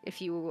faster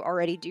if you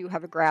already do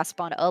have a grasp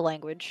on a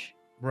language.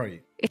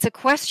 Right. It's a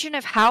question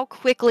of how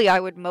quickly I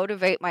would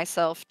motivate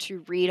myself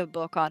to read a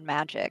book on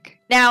magic.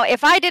 Now,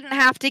 if I didn't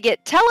have to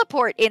get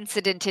teleport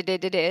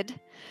incidented,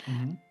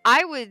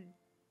 I would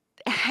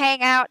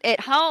hang out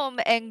at home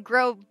and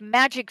grow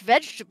magic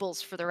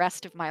vegetables for the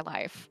rest of my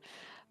life.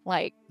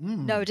 Like,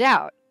 no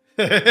doubt.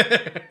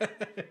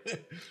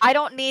 I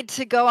don't need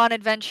to go on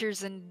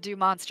adventures and do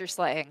monster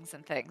slayings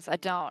and things. I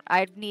don't.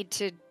 I need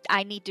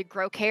to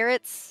grow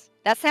carrots.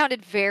 That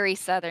sounded very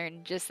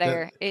southern just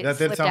there. It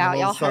slipped out.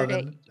 Y'all heard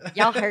it.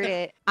 Y'all heard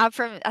it. I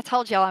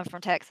told y'all I'm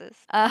from Texas.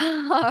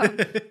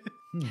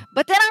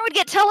 But then I would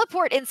get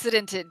teleport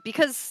incidented,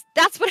 because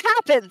that's what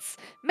happens.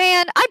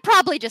 Man, I'd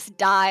probably just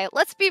die.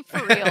 Let's be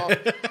for real.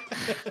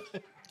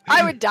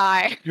 I would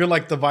die. You're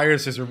like, the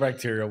viruses or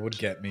bacteria would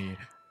get me.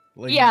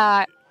 Like,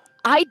 yeah.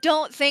 I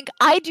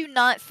do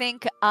not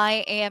think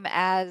I am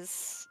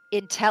as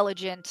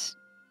intelligent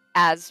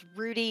as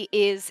Rudy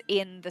is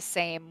in the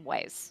same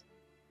ways.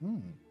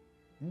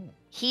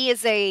 He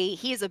is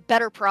a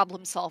better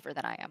problem solver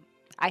than I am,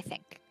 I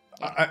think.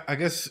 Yeah. I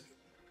guess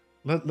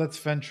let's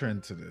venture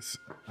into this.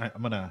 I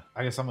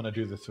guess I'm gonna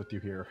do this with you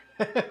here.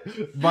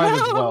 Might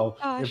as well,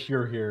 if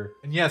you're here.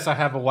 And yes, I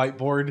have a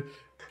whiteboard.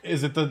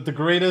 Is it the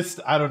greatest?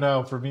 I don't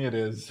know. For me, it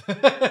is.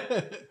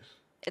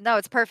 No,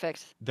 it's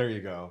perfect. There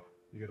you go.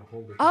 You gotta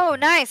hold it. Oh,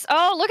 nice.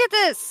 Oh, look at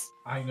this.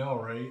 I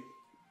know, right?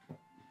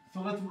 So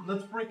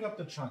let's break up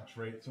the chunks,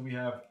 right? So we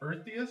have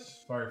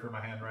Eartheus. Sorry for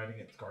my handwriting;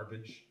 it's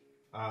garbage.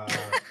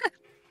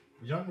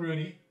 Young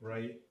Rudy,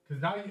 right?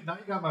 Because now you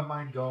got my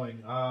mind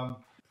going.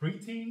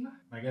 Preteen,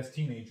 I guess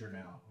teenager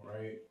now,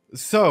 right?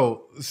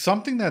 So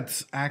something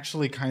that's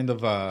actually kind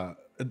of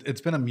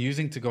it's been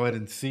amusing to go ahead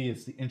and see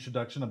is the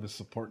introduction of the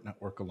support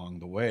network along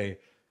the way.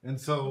 And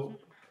so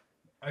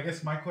I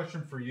guess my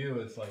question for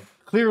you is, like,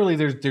 clearly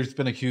there's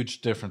been a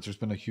huge difference. There's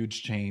been a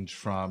huge change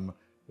from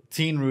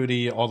Teen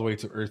Rudy all the way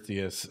to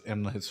Eartheus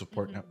and his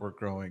support Mhm. network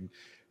growing.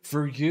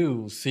 For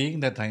you, seeing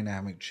that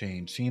dynamic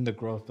change, seeing the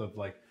growth of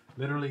like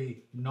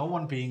literally no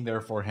one being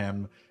there for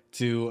him,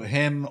 to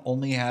him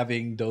only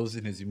having those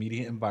in his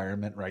immediate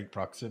environment, right?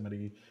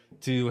 Proximity,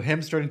 to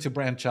him starting to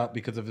branch out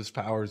because of his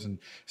powers and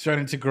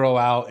starting to grow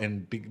out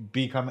and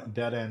become a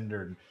dead end,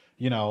 or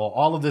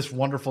all of this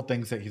wonderful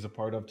things that he's a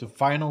part of, to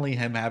finally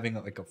him having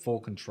like a full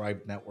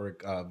contrived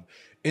network of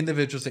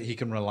individuals that he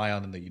can rely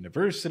on in the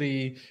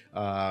university,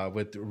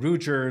 with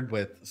Ruchard,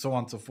 with so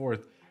on and so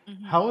forth.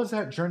 Mhm. How has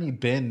that journey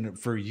been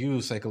for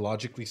you,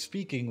 psychologically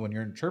speaking, when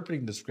you're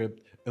interpreting the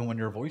script and when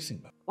you're voicing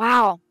them?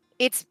 Wow.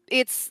 It's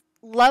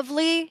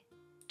lovely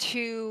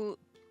to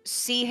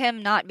see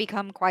him not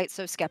become quite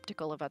so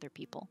skeptical of other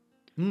people.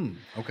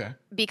 Okay.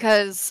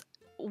 Because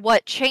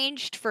what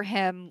changed for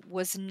him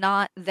was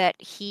not that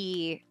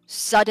he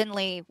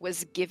suddenly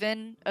was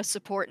given a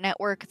support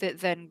network that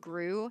then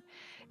grew,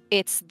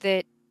 it's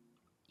that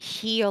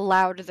he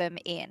allowed them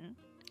in.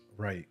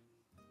 Right.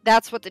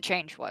 That's what the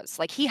change was.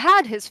 Like, he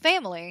had his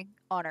family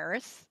on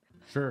Earth,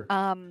 Sure.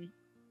 and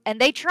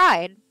they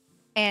tried,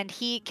 and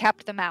he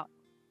kept them out.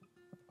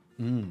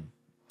 Mm.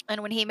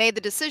 And when he made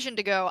the decision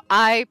to go,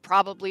 I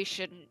probably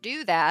shouldn't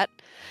do that,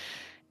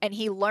 and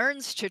he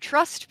learns to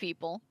trust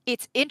people,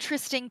 it's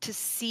interesting to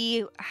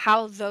see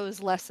how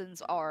those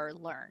lessons are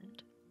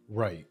learned.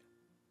 Right.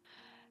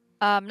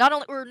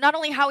 Not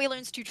only how he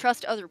learns to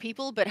trust other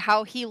people, but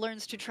how he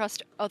learns to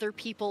trust other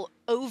people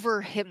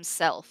over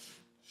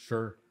himself.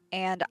 Sure.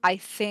 And I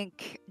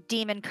think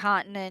Demon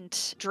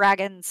Continent,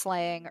 Dragon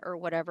Slaying, or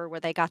whatever, where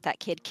they got that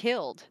kid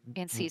killed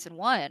in season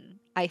 1,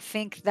 I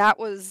think that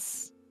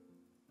was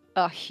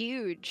a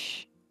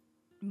huge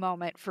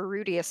moment for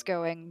Rudeus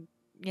going,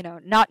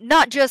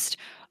 not just,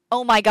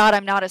 oh my god,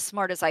 I'm not as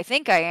smart as I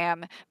think I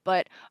am,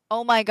 but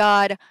oh my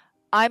god,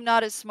 I'm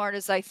not as smart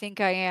as I think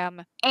I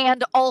am,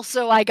 and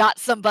also I got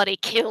somebody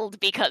killed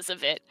because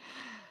of it.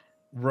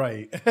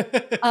 Right.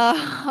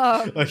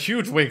 A Um,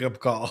 huge wake up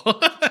call.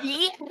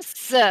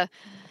 yes.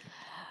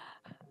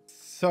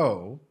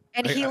 So,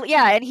 And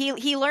I,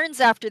 he learns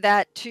after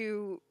that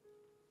to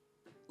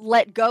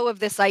let go of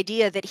this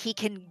idea that he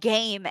can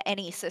game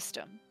any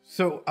system.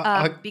 so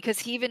Because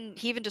he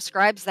even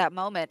describes that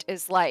moment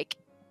as like,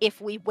 if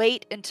we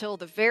wait until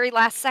the very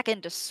last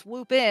second to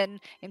swoop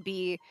in and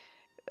be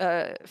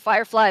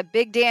Firefly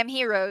big damn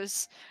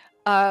heroes,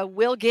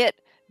 we'll get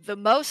the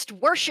most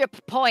worship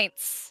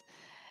points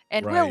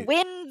and we'll right.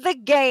 win the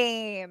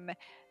game.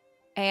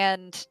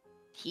 And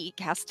he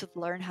has to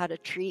learn how to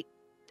treat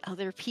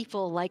other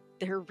people like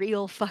they're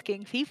real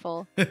fucking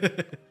people.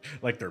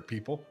 Like they're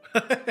people.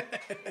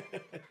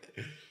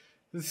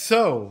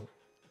 So,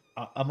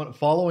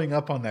 following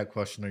up on that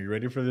question. Are you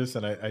ready for this?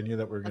 And I knew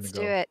that we were going to Let's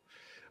do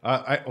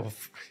go. it.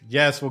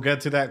 Yes, we'll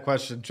get to that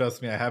question.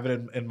 Trust me, I have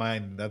it in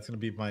mind. That's going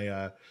to be my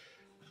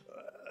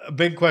a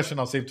big question.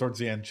 I'll save towards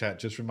the end. Chat,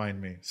 just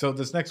remind me. So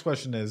this next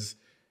question is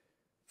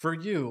for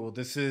you.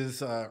 This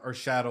is our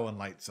shadow and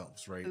light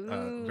selves, right?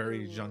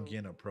 Very Ooh.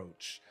 Jungian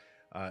approach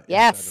inside of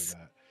Yes.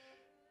 that.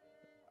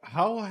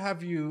 How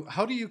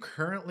do you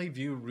currently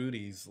view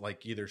Rudy's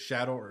like either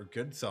shadow or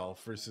good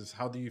self versus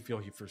how do you feel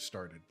he first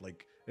started?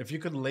 Like if you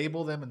could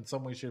label them in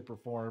some way, shape, or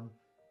form,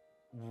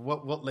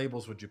 what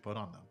labels would you put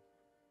on them?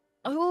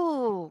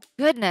 Oh,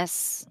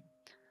 goodness.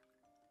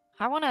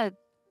 I want to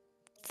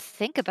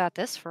think about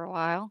this for a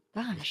while.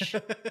 Gosh.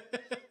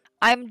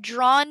 I'm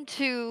drawn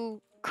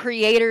to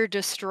creator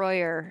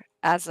destroyer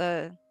as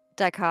a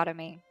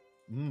dichotomy.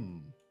 Hmm.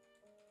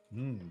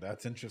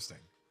 That's interesting.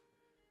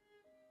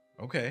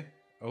 Okay.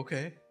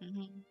 Okay.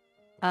 Mhm.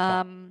 Fo-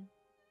 Um,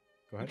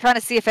 Go I'm ahead. trying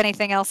to see if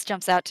anything else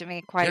jumps out to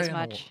me quite Yeah, as yeah,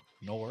 much.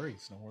 no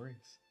worries, no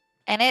worries.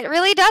 And it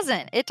really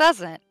doesn't. It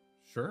doesn't.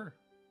 Sure.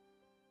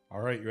 All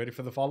right, you ready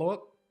for the follow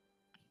up?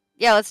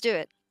 Yeah, let's do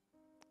it.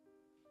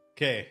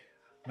 Okay.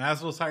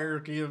 Maslow's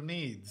hierarchy of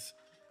needs.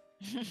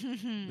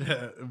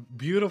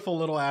 Beautiful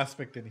little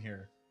aspect in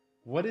here.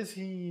 What is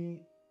he,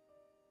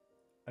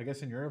 I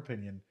guess in your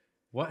opinion,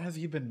 what has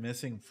he been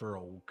missing for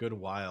a good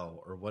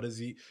while, or what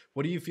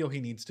do you feel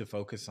he needs to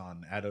focus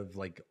on out of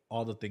like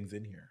all the things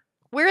in here?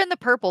 We're in the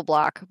purple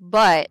block,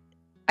 but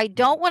I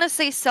don't want to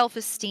say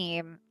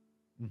self-esteem,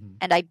 Mm-hmm.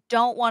 and I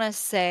don't want to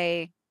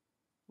say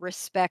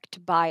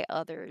respect by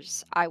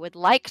others. I would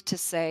like to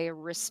say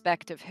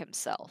respect of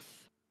himself.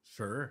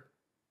 Sure.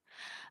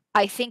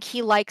 I think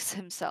he likes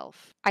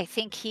himself. I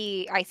think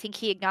he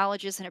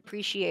acknowledges and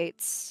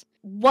appreciates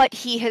what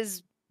he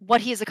has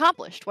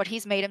accomplished, what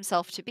he's made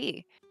himself to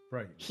be.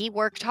 Right. He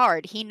worked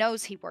hard. He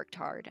knows he worked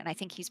hard, and I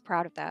think he's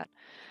proud of that.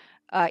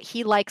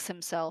 He likes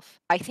himself.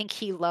 I think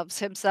he loves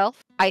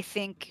himself. I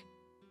think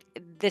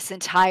this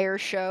entire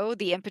show,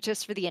 the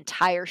impetus for the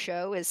entire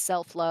show is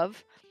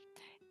self-love.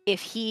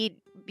 If he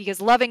Because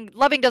loving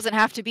doesn't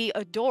have to be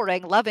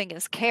adoring, loving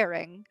is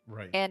caring.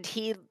 Right. And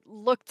he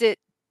looked at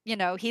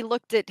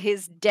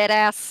his dead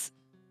ass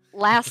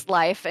last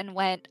life and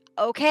went,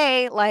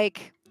 "Okay,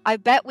 like I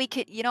bet we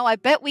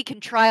can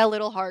try a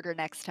little harder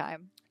next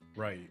time."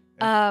 Right.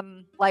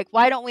 Like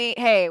why don't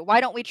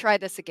we try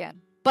this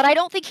again? But I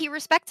don't think he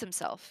respects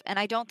himself, and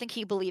I don't think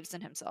he believes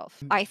in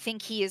himself. I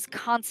think he is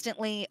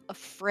constantly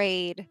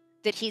afraid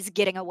that he's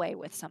getting away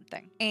with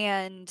something.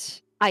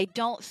 And I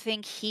don't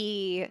think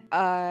he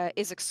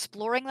is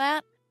exploring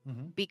that,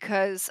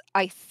 because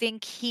I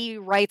think he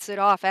writes it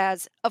off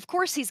as, of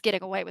course he's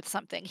getting away with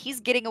something. He's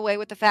getting away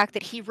with the fact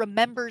that he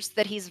remembers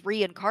that he's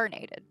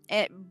reincarnated.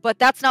 But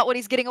that's not what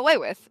he's getting away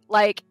with.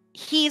 Like,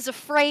 he's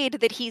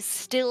afraid that he's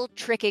still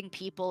tricking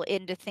people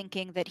into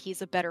thinking that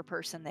he's a better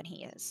person than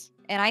he is.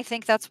 And I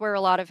think that's where a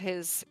lot of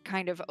his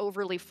kind of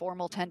overly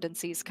formal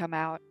tendencies come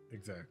out.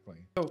 Exactly.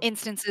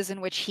 Instances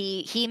in which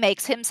he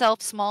makes himself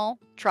small,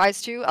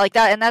 tries to, like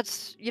that, and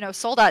that's, you know,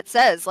 Soldat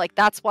says, like,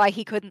 that's why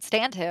he couldn't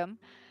stand him.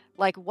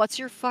 Like, what's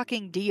your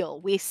fucking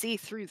deal? We see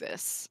through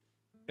this.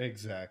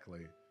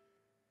 Exactly.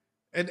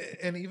 And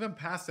even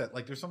past that,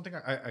 like, there's something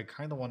I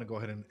kind of want to go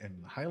ahead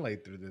and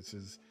highlight through this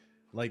is,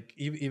 like,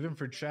 even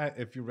for chat,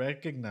 if you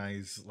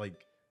recognize,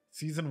 like,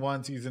 season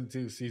 1, season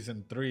 2,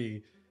 season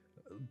 3,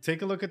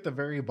 take a look at the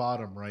very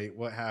bottom, right?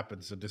 What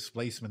happens? The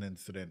displacement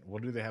incident.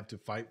 What do they have to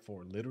fight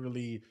for?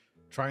 Literally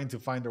trying to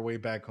find their way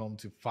back home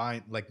to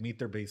find, like, meet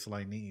their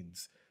baseline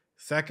needs.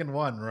 Second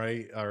one,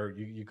 right? Or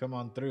you come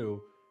on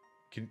through.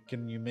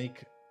 Can you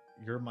make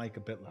your mic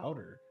a bit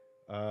louder?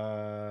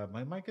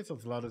 My mic is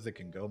as loud as it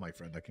can go, my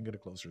friend. I can get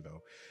it closer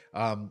though.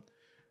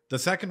 The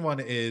second one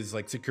is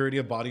like security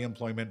of body,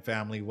 employment,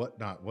 family,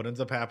 whatnot. What ends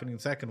up happening?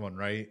 Second one,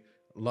 right?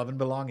 Love and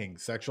belonging,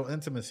 sexual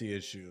intimacy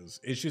issues,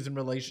 issues in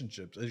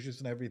relationships,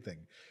 issues in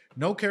everything.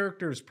 No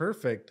character is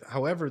perfect.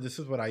 However, this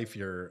is what I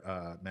fear,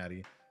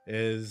 Maddie,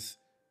 is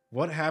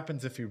what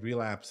happens if he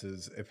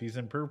relapses, if he's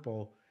in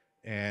purple,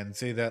 and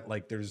say that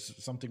like there's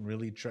something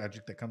really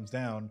tragic that comes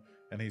down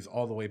and he's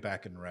all the way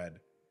back in red.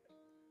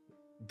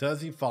 Does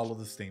he follow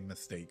the same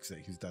mistakes that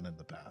he's done in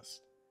the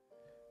past?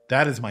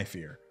 That is my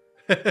fear.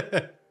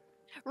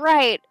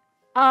 Right.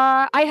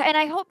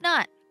 I hope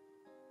not.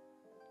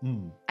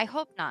 Mm. I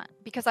hope not,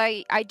 because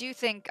I do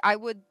think I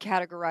would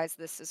categorize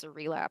this as a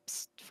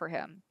relapse for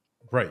him.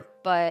 Right.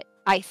 But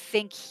I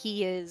think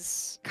he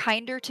is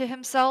kinder to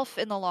himself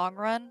in the long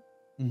run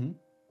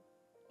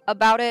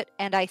about it,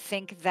 and I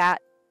think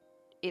that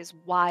is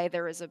why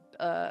there is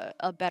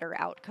a better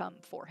outcome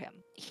for him.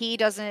 He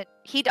doesn't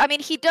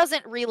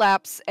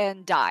relapse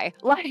and die.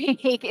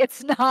 Like,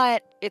 it's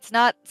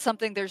not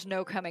something there's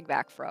no coming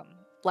back from.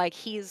 Like,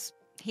 he's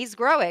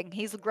growing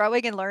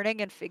and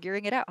learning and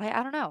figuring it out.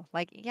 I don't know.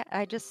 Like, yeah,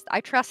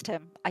 I trust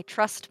him. I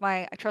trust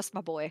my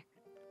boy.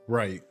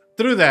 Right.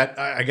 Through that,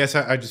 I guess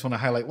I just want to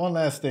highlight one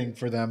last thing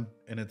for them,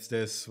 and it's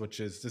this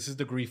is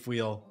the grief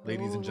wheel,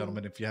 ladies and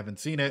gentlemen. If you haven't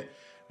seen it,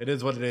 it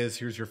is what it is.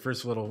 Here's your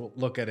first little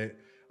look at it.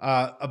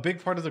 A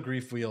big part of the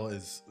grief wheel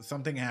is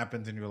something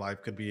happens in your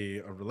life. Could be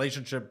a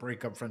relationship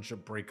breakup,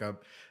 friendship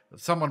breakup,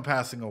 someone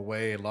passing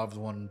away, a loved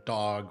one,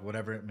 dog,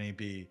 whatever it may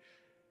be.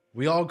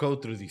 We all go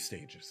through these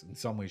stages in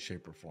some way,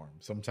 shape, or form.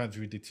 Sometimes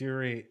we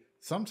deteriorate,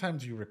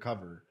 sometimes you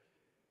recover.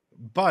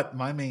 But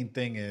my main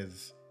thing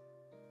is,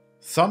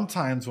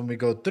 sometimes when we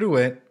go through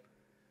it,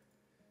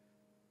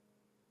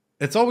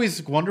 it's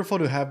always wonderful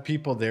to have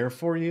people there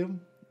for you.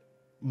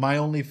 My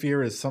only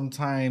fear is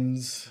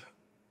sometimes,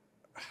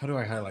 how do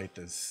I highlight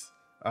this?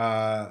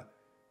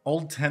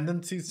 Old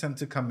tendencies tend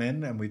to come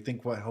in, and we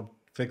think what helped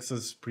fix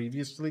us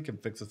previously can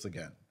fix us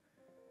again.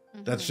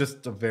 That's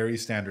just a very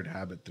standard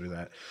habit through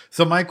that.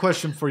 So my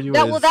question for you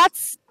is... Well,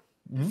 that's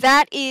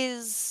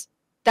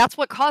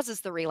what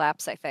causes the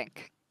relapse, I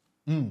think.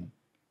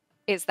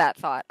 Is that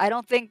thought. I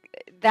think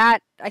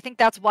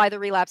that's why the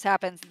relapse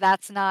happens.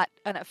 That's not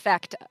an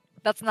effect.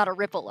 That's not a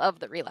ripple of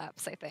the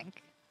relapse, I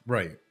think.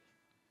 Right.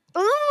 Ooh,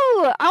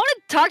 I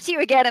want to talk to you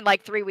again in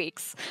like 3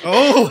 weeks.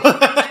 Oh!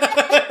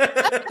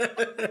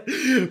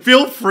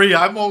 Feel free.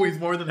 I'm always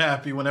more than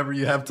happy whenever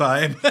you have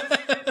time.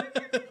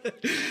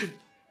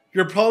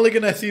 You're probably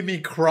gonna see me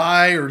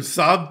cry or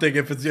something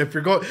if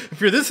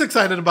you're this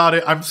excited about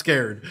it. I'm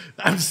scared.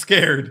 It's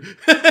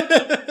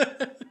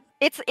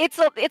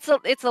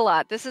a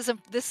lot.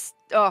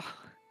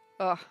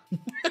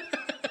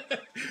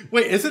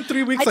 Wait, isn't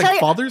 3 weeks like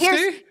Father's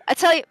Day?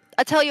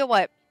 I tell you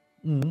what.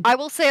 I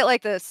will say it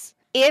like this.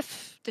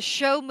 If the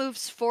show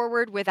moves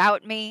forward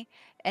without me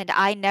and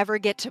I never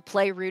get to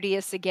play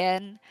Rudeus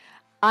again,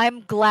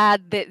 I'm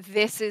glad that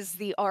this is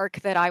the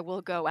arc that I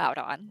will go out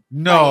on.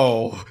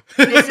 No.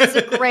 Like, this is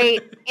a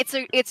great,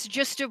 it's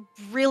just a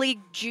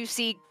really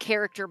juicy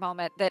character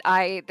moment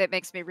that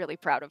makes me really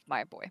proud of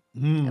my boy.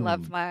 I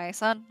love my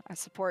son. I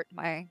support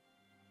my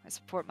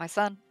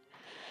son,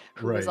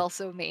 who is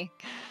also me.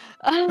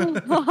 I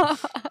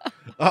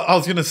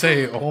was gonna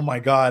say, oh my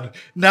god,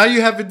 now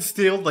you have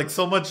instilled like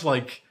so much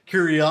like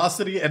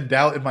curiosity and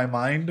doubt in my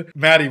mind.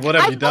 Maddie, what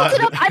have you done?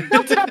 I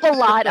built it up a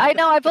lot. I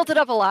know I built it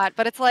up a lot,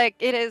 but it's like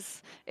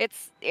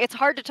it's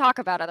hard to talk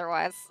about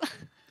otherwise.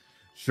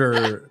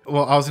 Sure.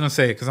 Well, I was gonna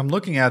say, because I'm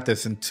looking at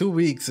this in 2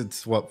 weeks,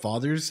 it's what,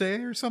 Father's Day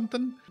or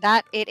something?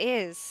 That it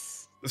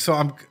is. So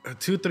I'm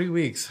 2-3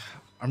 weeks.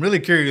 I'm really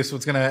curious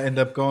what's gonna end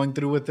up going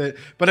through with it.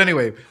 But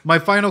anyway, my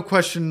final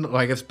question,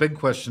 I guess big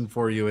question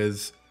for you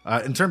is,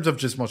 in terms of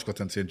just Mushoku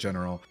Tensei in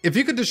general. If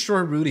you could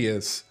destroy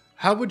Rudeus,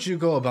 how would you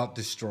go about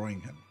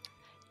destroying him?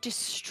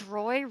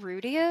 Destroy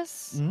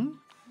Rudeus? Mm-hmm.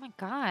 Oh my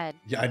god.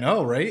 Yeah, I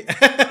know, right?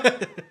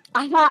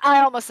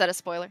 I almost said a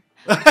spoiler.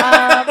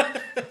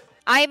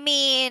 I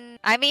mean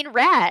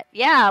rat.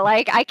 Yeah,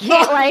 like I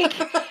can't like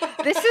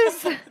this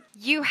is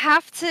you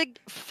have to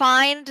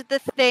find the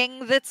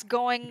thing that's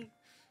going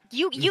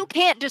you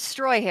can't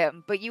destroy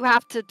him, but you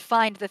have to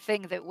find the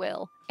thing that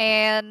will.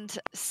 And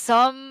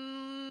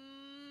somebody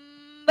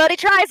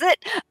tries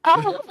it.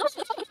 Oh,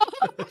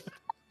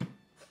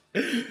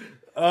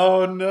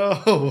 oh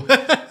no.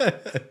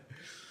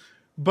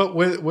 But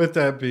with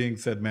that being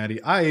said, Maddie,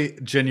 I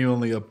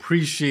genuinely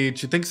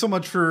appreciate you. Thanks so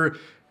much for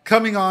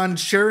coming on,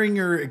 sharing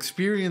your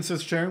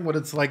experiences, sharing what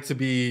it's like to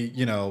be,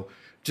 you know,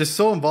 just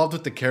so involved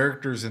with the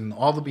characters and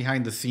all the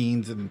behind the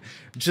scenes, and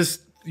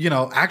just, you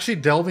know, actually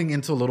delving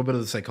into a little bit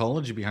of the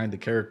psychology behind the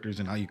characters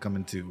and how you come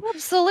into.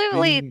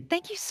 Absolutely.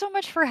 Thank you so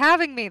much for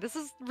having me. This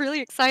is really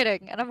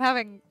exciting, and I'm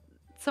having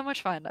so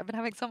much fun. I've been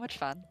having so much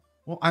fun.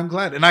 Well, I'm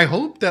glad. And I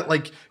hope that,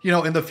 like, you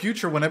know, in the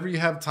future, whenever you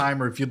have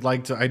time or if you'd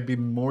like to, I'd be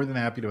more than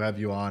happy to have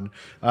you on,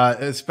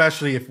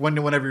 especially if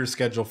whenever your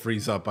schedule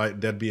frees up.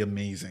 That'd be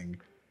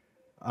amazing.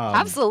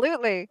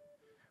 Absolutely.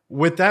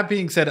 With that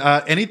being said,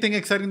 anything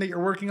exciting that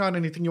you're working on?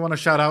 Anything you want to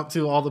shout out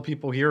to all the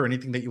people here? Or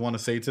anything that you want to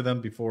say to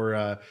them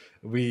before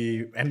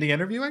we end the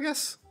interview, I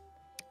guess?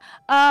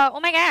 Oh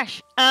my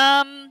gosh.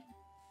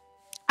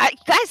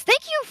 Guys,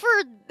 thank you for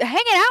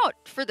hanging out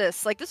for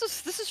this. Like, this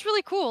is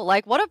really cool.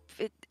 Like, what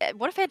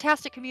a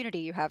fantastic community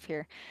you have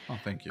here. Oh,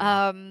 thank you.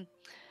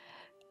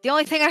 The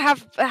only thing I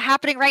have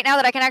happening right now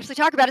that I can actually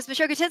talk about is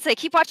Mushoku Tensei.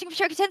 Keep watching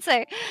Mushoku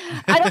Tensei.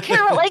 I don't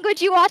care what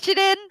language you watch it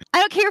in. I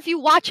don't care if you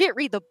watch it,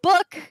 read the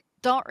book.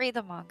 Don't read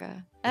the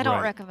manga. I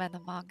don't recommend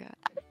the manga.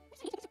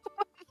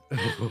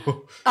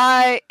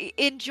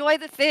 Enjoy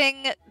the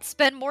thing.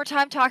 Spend more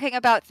time talking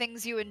about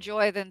things you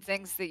enjoy than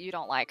things that you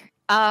don't like.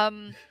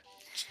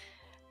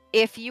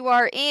 If you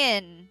are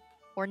in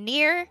or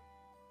near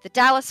the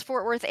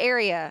Dallas-Fort Worth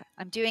area,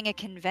 I'm doing a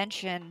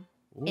convention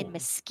in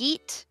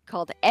Mesquite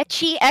called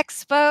Ecchi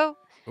Expo.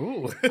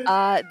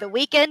 The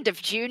weekend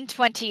of June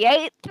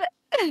 28th.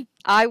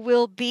 I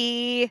will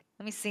be,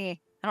 let me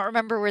see. I don't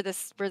remember where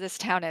this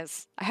town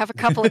is. I have a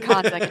couple of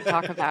cons I can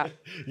talk about.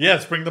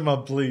 Yes, bring them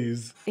up,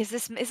 please. Is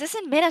this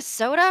in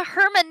Minnesota?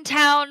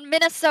 Hermantown,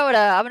 Minnesota.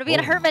 I'm gonna be in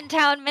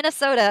Hermantown,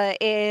 Minnesota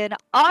in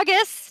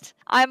August.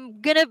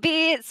 I'm gonna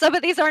be. Some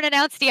of these aren't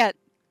announced yet.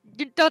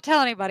 Don't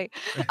tell anybody.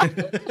 I'm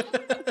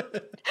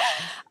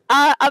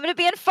gonna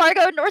be in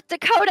Fargo, North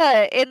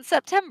Dakota in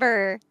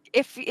September.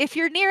 If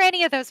you're near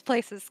any of those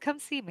places, come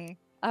see me.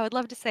 I would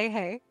love to say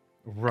hey.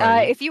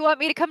 Right. If you want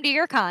me to come to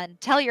your con,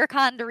 tell your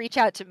con to reach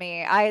out to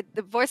me.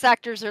 The voice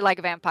actors are like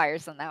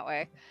vampires in that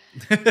way.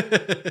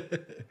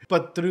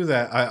 But through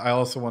that, I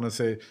also want to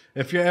say,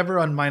 if you're ever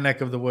on my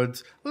neck of the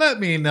woods, let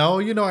me know.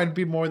 You know, I'd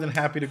be more than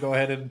happy to go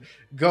ahead and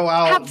go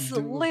out,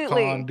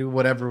 do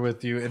whatever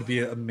with you. It'd be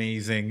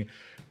amazing.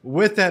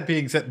 With that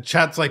being said,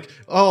 chat's like,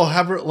 oh,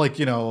 have her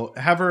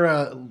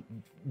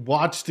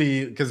watch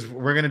because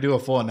we're gonna do a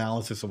full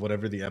analysis of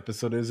whatever the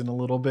episode is in a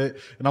little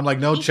bit, and I'm like,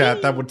 no,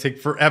 chat, that would take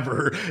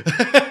forever.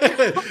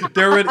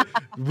 they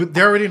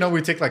already know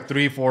we take like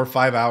 3, 4,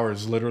 5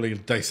 hours literally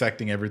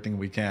dissecting everything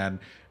we can.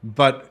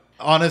 But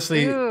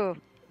honestly,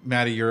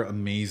 Maddie, you're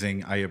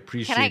amazing. I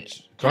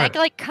appreciate. Can I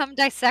like come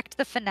dissect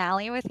the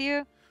finale with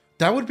you?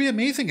 That would be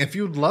amazing. If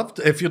you'd like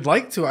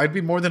to, I'd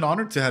be more than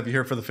honored to have you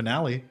here for the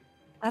finale.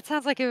 That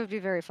sounds like it would be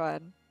very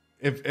fun.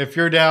 If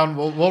you're down,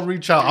 we'll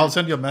reach out. I'll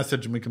send you a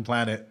message and we can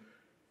plan it.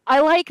 I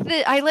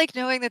like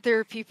knowing that there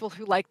are people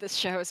who like this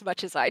show as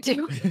much as I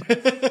do.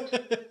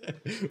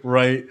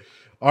 Right.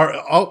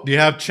 You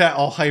have chat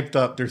all hyped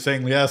up. They're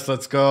saying yes,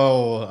 let's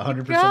go.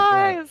 100%.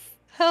 Guys,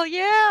 hell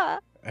yeah.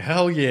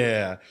 Hell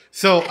yeah.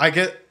 So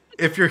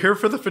if you're here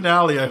for the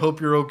finale, I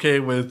hope you're okay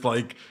with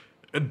like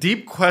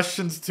deep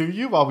questions to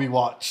you while we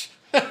watch.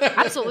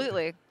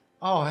 Absolutely.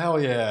 Oh,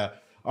 hell yeah.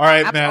 All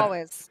right, man.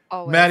 Always.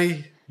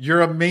 Maddie,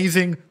 you're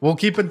amazing. We'll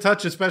keep in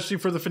touch, especially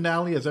for the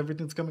finale as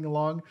everything's coming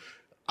along.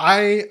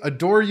 I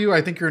adore you.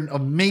 I think you're an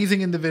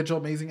amazing individual,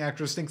 amazing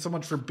actress. Thanks so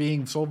much for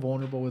being so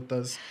vulnerable with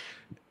us.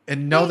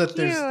 And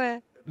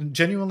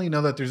genuinely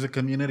know that there's a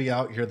community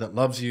out here that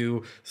loves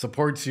you,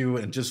 supports you,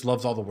 and just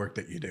loves all the work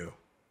that you do.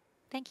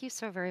 Thank you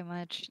so very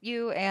much.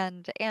 You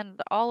and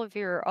all of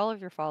your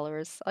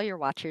followers, all your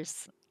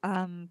watchers.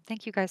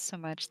 Thank you guys so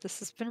much. This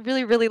has been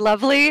really, really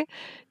lovely.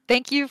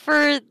 Thank you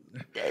for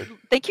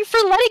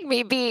letting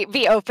me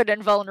be open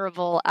and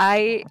vulnerable.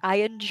 I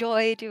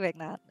enjoy doing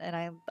that, and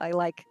I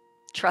like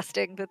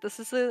trusting that this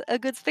is a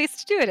good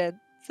space to do it in.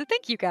 So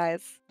thank you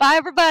guys. Bye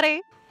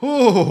everybody.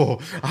 Oh,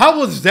 how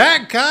was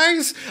that,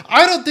 guys?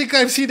 I don't think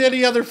I've seen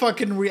any other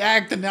fucking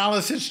React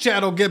analysis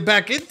channel get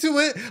back into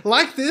it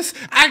like this.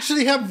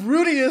 Actually have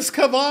Rudeus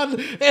come on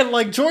and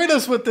like join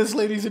us with this,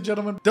 ladies and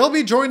gentlemen. They'll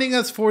be joining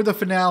us for the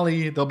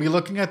finale. They'll be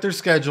looking at their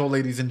schedule,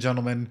 ladies and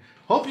gentlemen.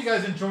 Hope you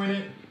guys enjoyed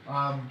it.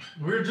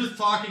 We were just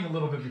talking a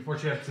little bit before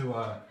she had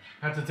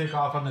to take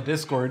off on the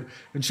Discord,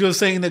 and she was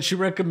saying that she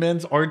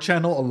recommends our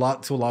channel a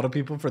lot to a lot of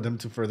people for them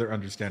to further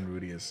understand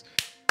Rudeus.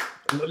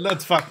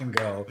 Let's fucking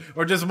go.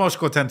 Or just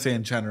Moshko Tensei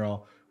in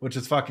general, which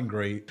is fucking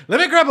great. Let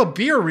me grab a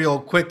beer real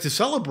quick to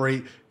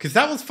celebrate, because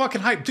that was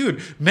fucking hype.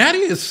 Dude, Maddie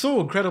is so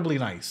incredibly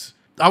nice.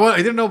 I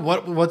didn't know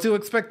what to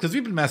expect, because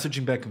we've been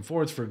messaging back and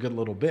forth for a good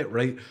little bit,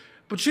 right?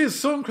 But she is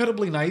so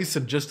incredibly nice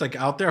and just like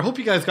out there. I hope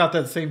you guys got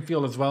that same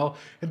feel as well.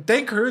 And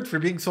thank her for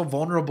being so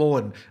vulnerable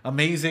and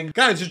amazing.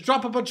 Guys, just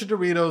drop a bunch of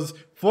Doritos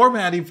for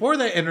Maddie, for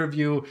that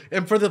interview,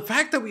 and for the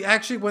fact that we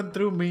actually went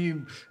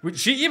through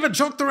she even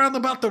joked around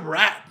about the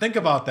rat. Think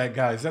about that,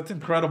 guys. That's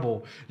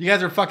incredible. You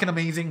guys are fucking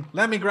amazing.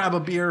 Let me grab a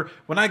beer.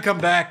 When I come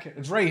back,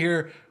 it's right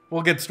here.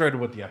 We'll get started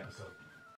with the episode.